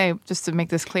also want to say, just to make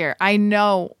this clear, I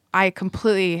know I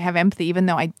completely have empathy, even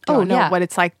though I don't know what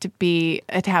it's like to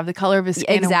have the color of his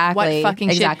skin. Exactly. And what fucking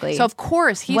shit. So of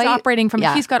course he's operating from,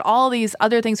 he's got all these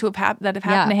other things that have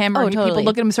happened to him, or people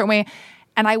look at him a certain way.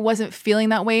 And I wasn't feeling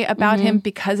that way about him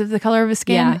because of the color of his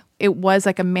skin. Yeah. It was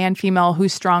like a man-female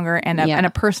who's stronger and a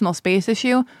personal space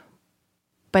issue.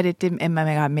 But it didn't. Oh my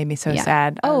God, made me so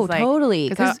sad. Oh, totally.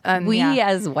 Because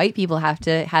as white people have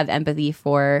to have empathy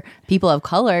for people of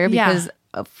color because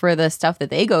for the stuff that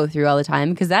they go through all the time.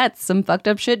 Because that's some fucked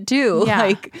up shit too. Yeah.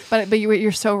 Like, but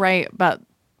you're so right about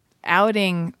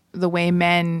outing the way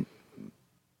men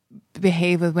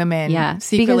behave with women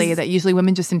secretly, that usually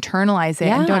women just internalize it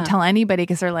and don't tell anybody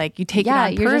because they're like, you take it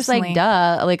on you're personally. just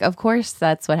like, duh, like of course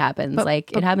that's what happens. But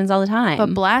it happens all the time.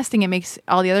 But blasting it makes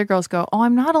all the other girls go, oh,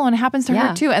 I'm not alone, it happens to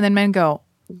her too. And then men go,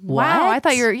 wow, I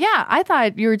thought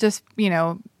you were just,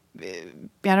 I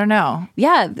don't know.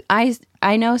 Yeah,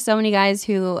 I know so many guys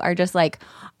who are just like,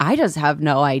 I had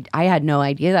no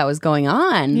idea that was going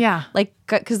on. Yeah. Like,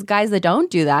 because guys that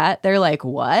don't do that, they're like,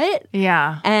 what?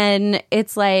 Yeah. And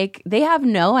it's like, they have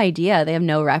no idea. They have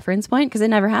no reference point because it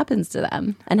never happens to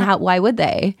them. And why would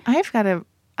they? I've got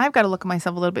to look at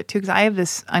myself a little bit too, because I have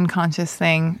this unconscious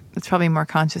thing that's probably more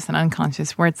conscious than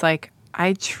unconscious, where it's like,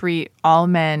 I treat all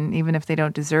men, even if they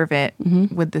don't deserve it,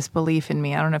 with this belief in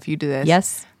me. I don't know if you do this.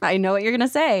 Yes. I know what you're going to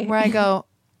say. Where I go,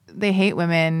 they hate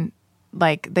women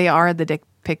like they are the dick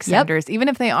pic senders, even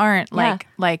if they aren't. Like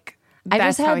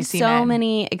that's how I see men. I just have so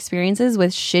many experiences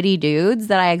with shitty dudes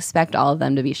that I expect all of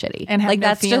them to be shitty and have like no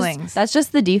that's feelings. That's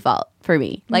just the default for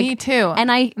me. Like, me too. And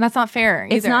that's not fair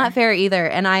either. It's not fair either.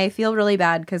 And I feel really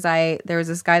bad because there was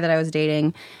this guy that I was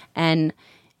dating, and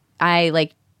I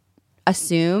like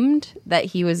assumed that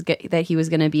he was going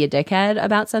to be a dickhead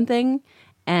about something.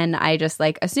 And I just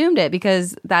like assumed it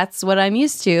because that's what I'm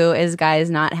used to, is guys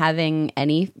not having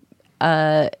any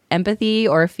empathy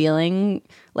or feeling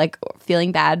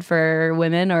bad for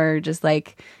women, or just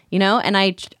like, and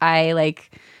I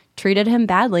like treated him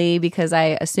badly because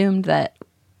I assumed that,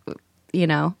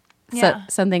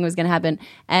 something was going to happen.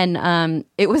 And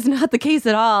it was not the case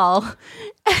at all.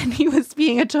 And he was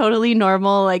being a totally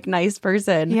normal, like, nice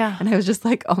person. Yeah. And I was just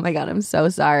like, oh my God, I'm so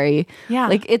sorry. Yeah.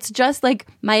 Like, it's just like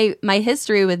my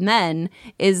history with men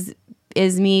is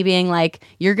me being like,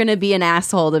 you're going to be an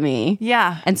asshole to me.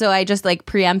 Yeah. And so I just like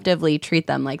preemptively treat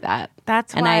them like that.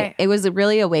 That's why. It was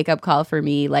really a wake up call for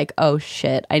me. Like, oh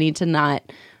shit, I need to not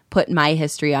put my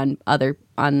history on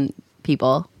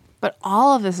people. But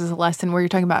all of this is a lesson where you're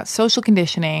talking about social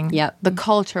conditioning, the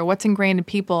culture, what's ingrained in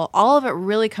people. All of it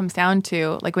really comes down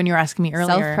to, like when you were asking me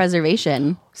earlier,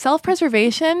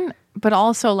 self-preservation, but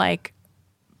also like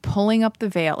pulling up the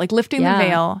veil, like lifting the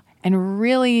veil and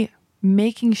really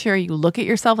making sure you look at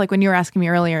yourself. Like when you were asking me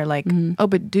earlier, like, oh,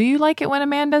 but do you like it when a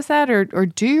man does that? Or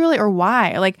do you really, or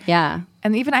why? Like, and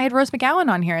even I had Rose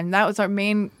McGowan on here, and that was our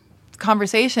main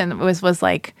conversation was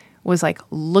like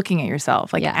looking at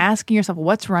yourself, like asking yourself,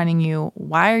 what's running you?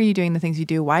 Why are you doing the things you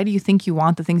do? Why do you think you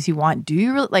want the things you want? Do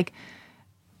you really like,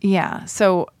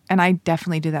 so, and I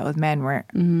definitely do that with men where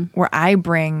I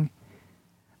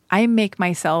make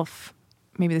myself,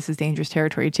 maybe this is dangerous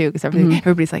territory too, because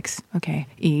everybody's like, okay,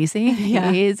 easy.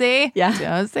 Yeah.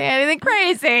 Don't say anything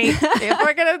crazy. People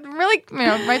are going to really,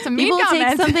 write some mean comments. People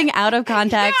take something out of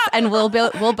context and we'll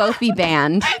both be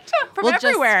banned. From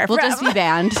everywhere. We'll just be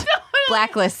banned.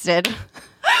 Blacklisted.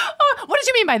 What did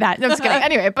you mean by that? No, I'm just kidding.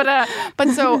 Anyway, but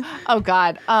so, oh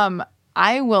God,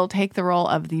 I will take the role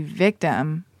of the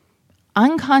victim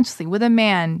unconsciously with a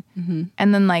man,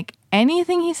 and then like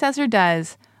anything he says or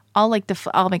does, I'll make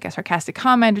a sarcastic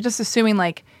comment or just assuming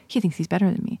like he thinks he's better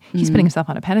than me. He's putting himself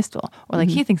on a pedestal, or like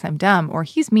he thinks I'm dumb, or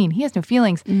he's mean. He has no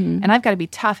feelings, and I've got to be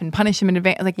tough and punish him in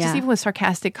advance. Like just even with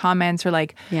sarcastic comments or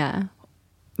like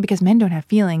because men don't have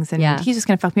feelings, and he's just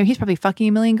gonna fuck me. He's probably fucking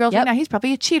a million girls right now. He's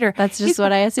probably a cheater. That's just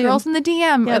what I assume. Girls in the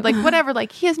DM, like whatever.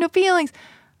 Like he has no feelings.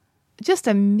 Just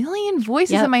a million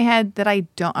voices in my head that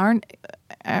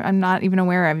I'm not even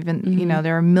aware of. Even you know,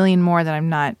 there are a million more that I'm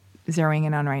not zeroing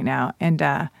in on right now. And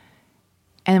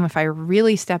if I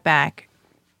really step back,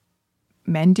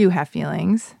 men do have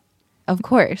feelings. Of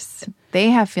course, they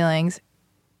have feelings.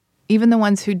 Even the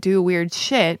ones who do weird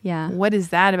shit. Yeah. What is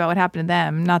that about what happened to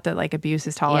them? Not that like abuse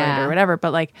is tolerated or whatever,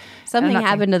 but like something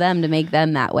happened to them to make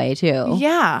them that way too.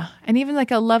 Yeah, and even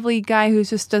like a lovely guy who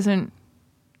just doesn't.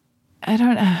 I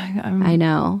don't know. I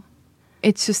know.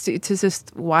 It's just to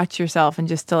just watch yourself and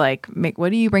just to like make. What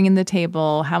do you bring in the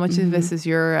table? How much of this is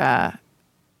your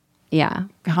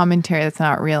commentary that's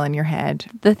not real in your head?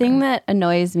 The thing that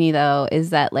annoys me though is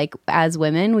that like as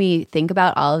women we think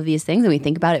about all of these things and we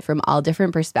think about it from all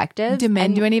different perspectives. Do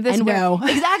men do any of this? No.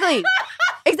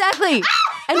 Exactly.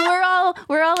 And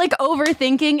we're all like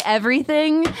overthinking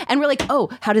everything, and we're like, oh,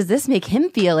 how does this make him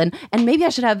feel? And maybe I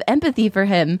should have empathy for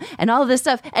him and all of this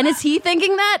stuff. And is he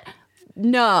thinking that?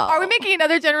 No. Are we making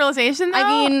another generalization though?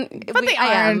 I mean, but they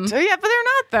aren't. Yeah, but they're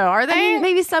not though, are they? I mean,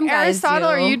 maybe some guys Aristotle,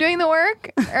 do. Are you doing the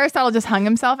work? Aristotle just hung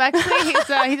himself actually.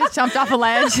 He just jumped off a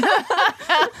ledge.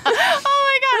 Oh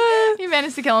my God. He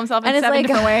managed to kill himself in 7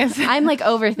 different ways. I'm like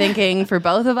overthinking for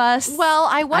both of us. Well,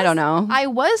 I don't know. I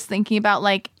was thinking about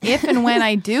like if and when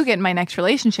I do get in my next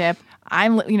relationship,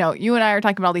 you and I are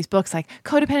talking about all these books like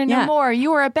Codependent No More,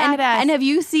 You Are a Badass. And have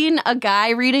you seen a guy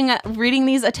reading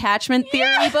these attachment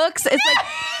theory books? It's like,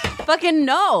 fucking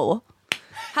no.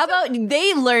 How about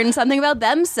they learn something about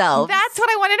themselves? That's what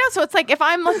I want to know. So it's like if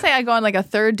let's say I go on like a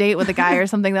third date with a guy or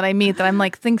something that I meet that I'm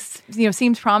like thinks,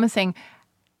 seems promising.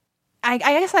 I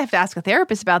guess I have to ask a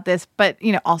therapist about this, but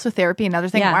also therapy, another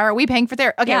thing. Why are we paying for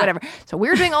therapy? Okay, whatever. So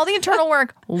we're doing all the internal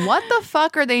work. What the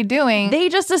fuck are they doing? They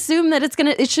just assume that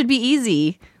it should be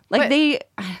easy. Like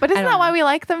but isn't that why we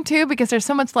like them too? Because they're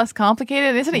so much less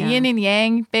complicated. Isn't it yin and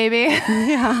yang, baby?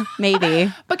 Yeah,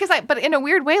 maybe. But in a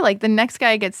weird way, like the next guy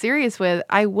I get serious with,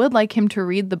 I would like him to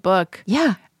read the book.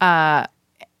 Yeah.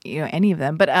 Any of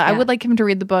them, but I would like him to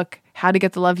read the book How to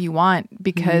Get the Love You Want,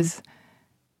 because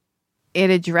it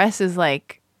addresses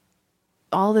like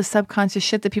all the subconscious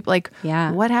shit that people like.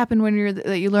 Yeah. What happened when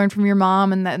that you learned from your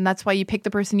mom, and that's why you pick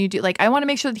the person you do. Like, I want to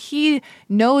make sure that he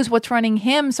knows what's running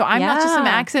him, so I'm not just some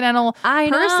accidental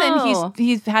person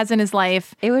he has in his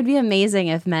life. It would be amazing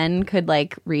if men could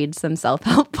like read some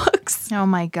self-help books. Oh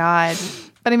my God!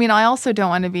 But I mean, I also don't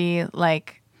want to be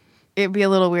like. It'd be a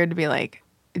little weird to be like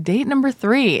date number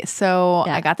 3. So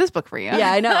I got this book for you.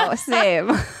 Yeah, I know.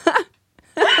 Same.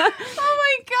 Oh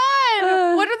my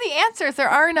God. What are the answers? There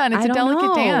are none. It's a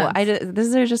delicate dance.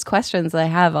 These are just questions that I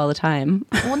have all the time.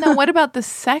 Well, now what about the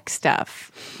sex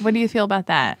stuff? What do you feel about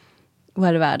that?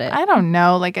 What about it? I don't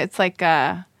know. Like, it's like,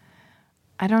 I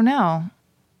don't know.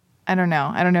 I don't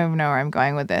even know where I'm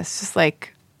going with this. Just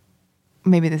like,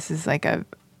 maybe this is like I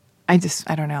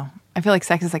don't know. I feel like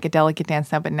sex is like a delicate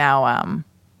dance now, but now,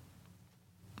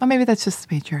 well, maybe that's just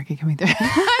the patriarchy coming through.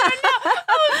 I don't know.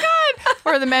 Oh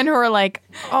God. Or the men who are like,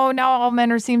 oh, now all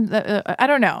men I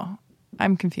don't know.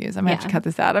 I'm confused. I'm going to have to cut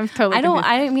this out. I'm totally confused.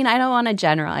 I don't want to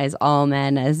generalize all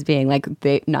men as being like,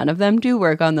 none of them do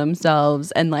work on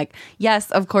themselves. And like, yes,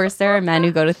 of course, there are men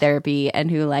who go to therapy and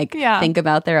who like think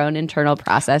about their own internal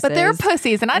processes. But they're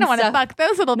pussies, and I don't want to fuck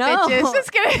those little bitches.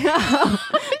 Just kidding. No.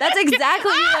 That's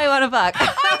exactly who I want to fuck.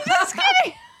 I'm just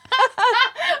kidding.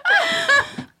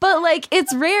 But like,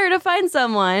 it's rare to find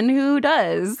someone who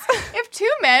does. If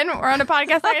 2 men were on a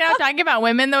podcast right now talking about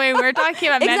women the way we're talking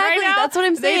about men right now, that's what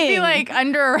I'm saying. They'd be like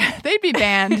they'd be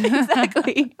banned.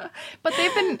 Exactly. But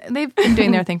they've been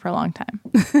doing their thing for a long time.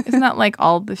 Isn't that like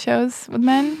all the shows with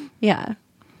men? Yeah.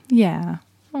 Yeah.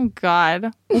 Oh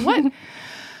God. What?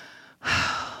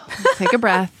 Let's take a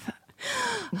breath.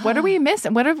 What are we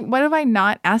missing? What have I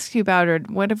not asked you about, or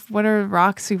what are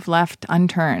rocks you've left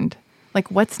unturned? Like,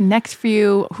 what's next for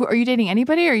you? Are you dating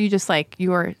anybody, or are you just like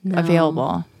you're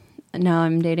available? No,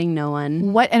 I'm dating no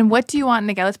one. What do you want in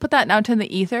a guy? Let's put that out to the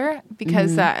ether,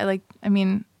 because I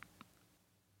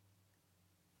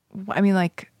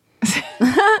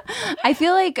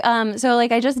feel like so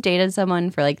like I just dated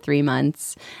someone for like 3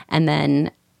 months, and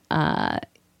then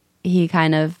he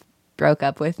kind of broke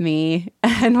up with me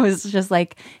and was just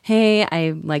like, hey,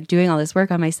 I'm like doing all this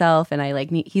work on myself, and I like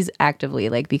he's actively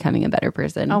like becoming a better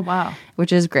person. Oh, wow.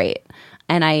 Which is great.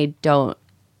 And I don't,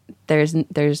 there's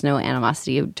no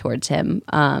animosity towards him.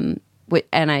 And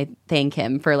I thank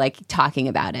him for like talking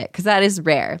about it, because that is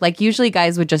rare. Like usually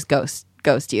guys would just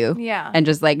ghost you, and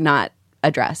just like not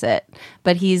address it.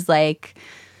 But he's like,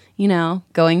 you know,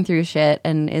 going through shit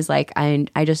and is like, I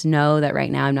just know that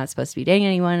right now I'm not supposed to be dating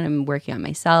anyone. I'm working on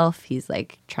myself. He's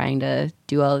like trying to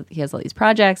he has all these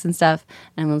projects and stuff.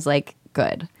 And I was like,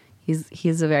 good.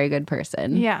 He's a very good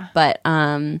person. Yeah. But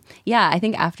yeah, I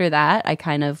think after that, I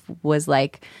kind of was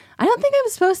like, I don't think I'm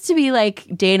supposed to be like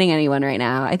dating anyone right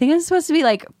now. I think I'm supposed to be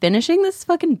like finishing this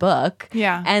fucking book.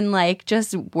 Yeah. And like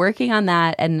just working on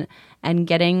that and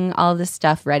getting all this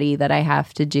stuff ready that I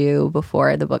have to do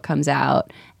before the book comes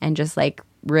out, and just like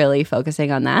really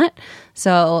focusing on that.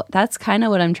 So that's kind of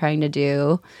what I'm trying to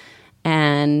do.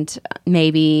 And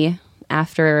maybe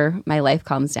after my life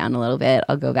calms down a little bit,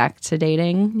 I'll go back to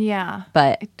dating. Yeah.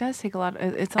 But it does take a lot.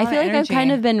 It's I feel like I've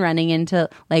kind of been running into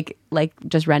like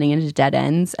just running into dead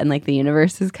ends, and like the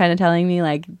universe is kind of telling me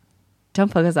like,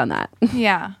 don't focus on that.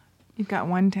 Yeah. You've got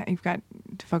you've got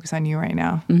to focus on you right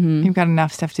now. Mm-hmm. You've got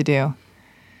enough stuff to do.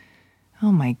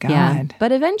 Oh my God. Yeah.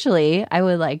 But eventually I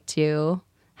would like to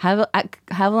have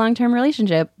a long-term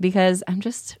relationship, because I'm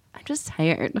just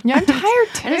tired. Yeah, I'm tired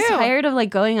too. I'm just tired of like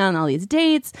going on all these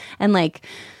dates and like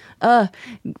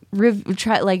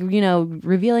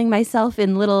revealing myself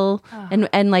in little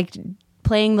and like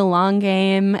playing the long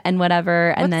game and whatever.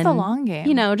 And What's then the long game?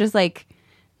 You know, just like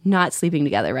not sleeping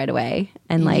together right away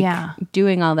and like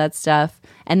doing all that stuff,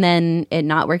 and then it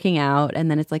not working out, and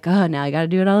then it's like, oh, now I got to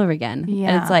do it all over again. Yeah.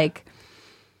 And it's like,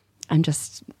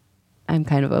 I'm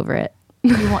kind of over it.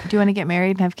 Do you want to get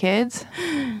married and have kids?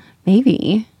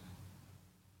 Maybe.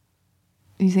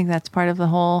 Do you think that's part of the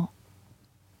whole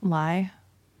lie?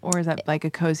 Or is that like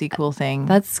a cozy, cool thing?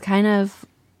 That's kind of,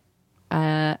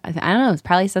 I don't know. It's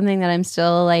probably something that I'm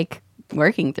still like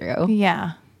working through.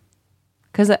 Yeah.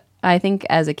 Because I think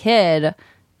as a kid,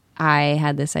 I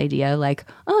had this idea like,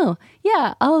 oh,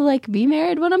 yeah, I'll like be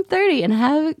married when I'm 30 and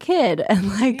have a kid and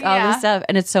like all this stuff.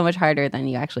 And it's so much harder than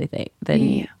you actually think, than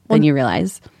you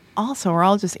realize. Also, we're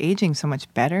all just aging so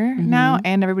much better now,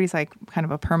 and everybody's like kind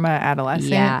of a perma-adolescent.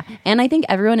 Yeah. And I think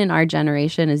everyone in our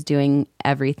generation is doing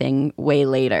everything way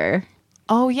later.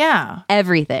 Oh, yeah.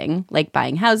 Everything. Like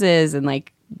buying houses and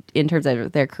like in terms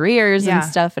of their careers and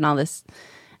stuff and all this.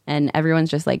 And everyone's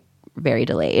just like very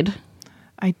delayed.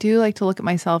 I do like to look at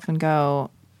myself and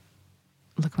go,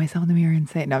 look at myself in the mirror and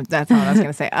say, no, that's not what I was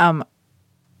going to say.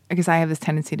 Because I have this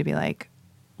tendency to be like,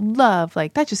 love,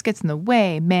 like that just gets in the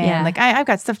way, man. Yeah. Like I've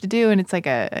got stuff to do and it's like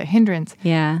a hindrance.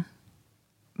 Yeah.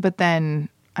 But then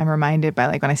I'm reminded by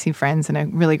like when I see friends in a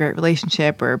really great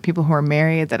relationship or people who are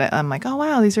married that I'm like, oh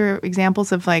wow, these are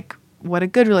examples of like what a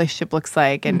good relationship looks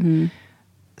like. And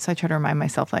so I try to remind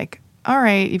myself like, all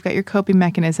right, you've got your coping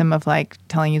mechanism of like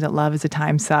telling you that love is a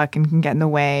time suck and can get in the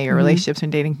way, or relationships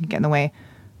and dating can get in the way.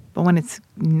 But when it's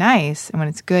nice and when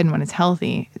it's good and when it's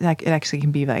healthy, it actually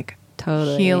can be like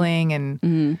totally healing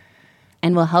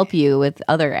and will help you with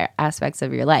other aspects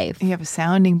of your life. You have a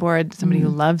sounding board, somebody who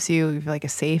loves you, you have like a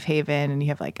safe haven, and you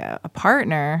have like a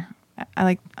partner.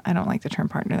 I don't like the term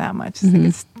partner that much. It's like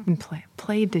it's been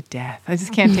played to death. I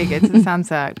just can't take it. It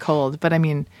sounds cold, but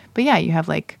yeah, you have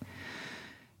like,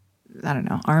 I don't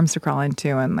know, arms to crawl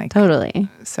into and like totally.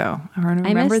 So I want to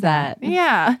remember miss that.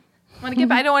 Yeah. I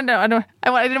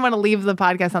didn't want to leave the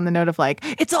podcast on the note of like,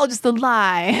 it's all just a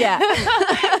lie. Yeah. It's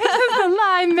just a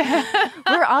lie, man.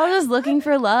 We're all just looking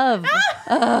for love.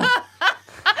 I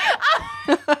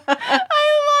love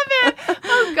it.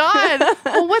 Oh God.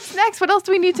 Well, what's next? What else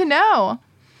do we need to know?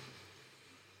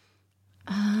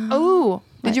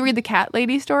 Did you read the cat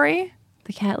lady story?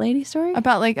 The cat lady story?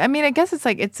 About like, I mean, I guess it's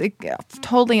like, it's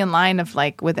totally in line of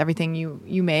like with everything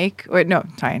you make. Or no,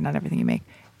 sorry, not everything you make.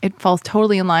 It falls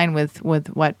totally in line with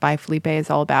what By Felipe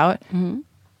is all about. Mm-hmm.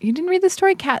 You didn't read the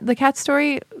story, the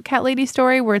cat lady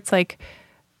story, where it's like,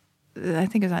 I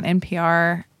think it was on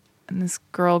NPR, and this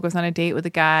girl goes on a date with a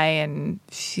guy, and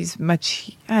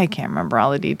I can't remember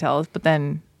all the details, but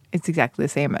then it's exactly the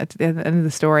same. At the end of the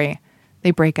story,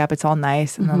 they break up, it's all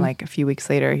nice, and then like a few weeks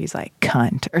later, he's like,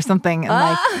 cunt, or something,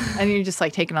 and and you're just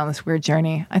like taken on this weird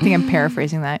journey. I think I'm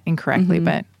paraphrasing that incorrectly,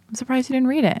 but I'm surprised you didn't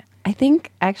read it. I think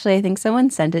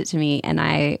someone sent it to me and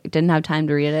I didn't have time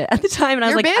to read it at the time. And I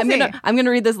was like, busy. I'm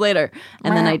gonna read this later.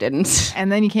 And then I didn't.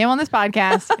 And then you came on this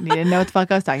podcast and you didn't know what the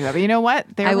fuck I was talking about. But you know what?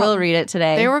 I will read it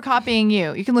today. They were copying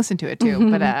you. You can listen to it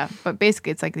too. But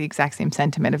basically it's like the exact same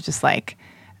sentiment of just like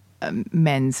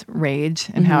men's rage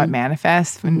and how it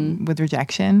manifests with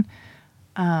rejection.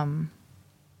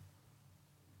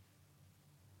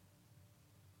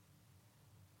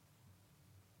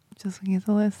 Just looking at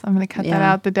the list. I'm going to cut that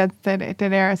out, the dead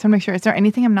air. So I'm make sure. Is there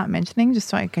anything I'm not mentioning just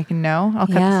so I can know? I'll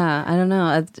cut this. I don't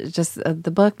know. It's just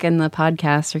the book and the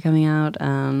podcast are coming out.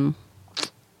 All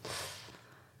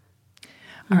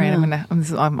right,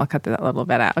 I'll cut that little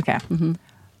bit out. Okay. Mm-hmm.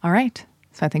 All right.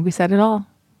 So I think we said it all.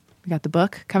 We got the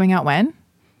book coming out when?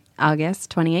 August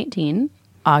 2018.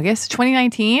 August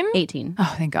 2019? 18.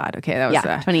 Oh, thank God. Okay, that was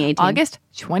 2018. August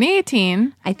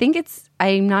 2018.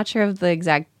 I'm not sure of the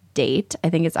exact date. I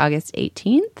think it's August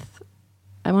 18th,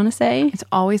 I want to say. It's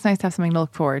always nice to have something to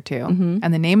look forward to. Mm-hmm.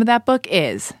 And the name of that book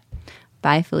is?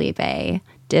 By Felipe.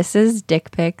 Disses,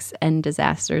 Dick Pics, and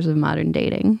Disasters of Modern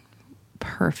Dating.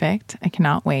 Perfect. I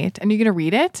cannot wait. And you're going to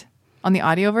read it on the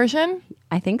audio version?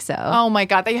 I think so. Oh my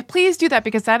God. Please do that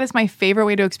because that is my favorite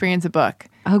way to experience a book.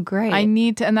 Oh, great. I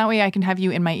need to, and that way I can have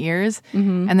you in my ears.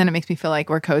 Mm-hmm. And then it makes me feel like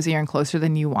we're cozier and closer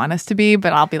than you want us to be.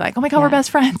 But I'll be like, oh my God, we're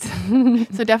best friends.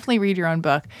 So definitely read your own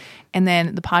book. And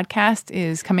then the podcast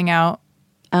is coming out.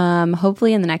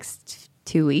 Hopefully in the next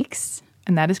 2 weeks.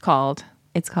 And that is called?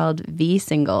 It's called V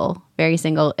Single. Very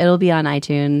Single. It'll be on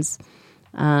iTunes.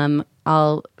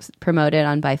 I'll promote it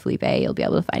on By Felipe. You'll be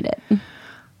able to find it.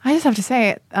 I just have to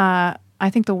say, I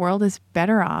think the world is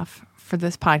better off for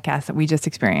this podcast that we just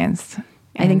experienced.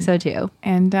 I think so too.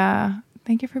 And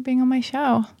thank you for being on my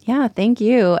show. Yeah, thank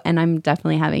you. And I'm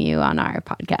definitely having you on our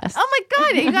podcast. Oh my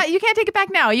God. You can't take it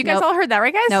back now. You guys all heard that,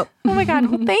 right, guys? Nope. Oh my God.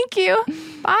 Well, thank you.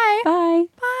 Bye. Bye.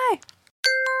 Bye.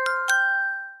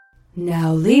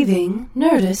 Now leaving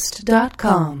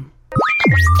Nerdist.com.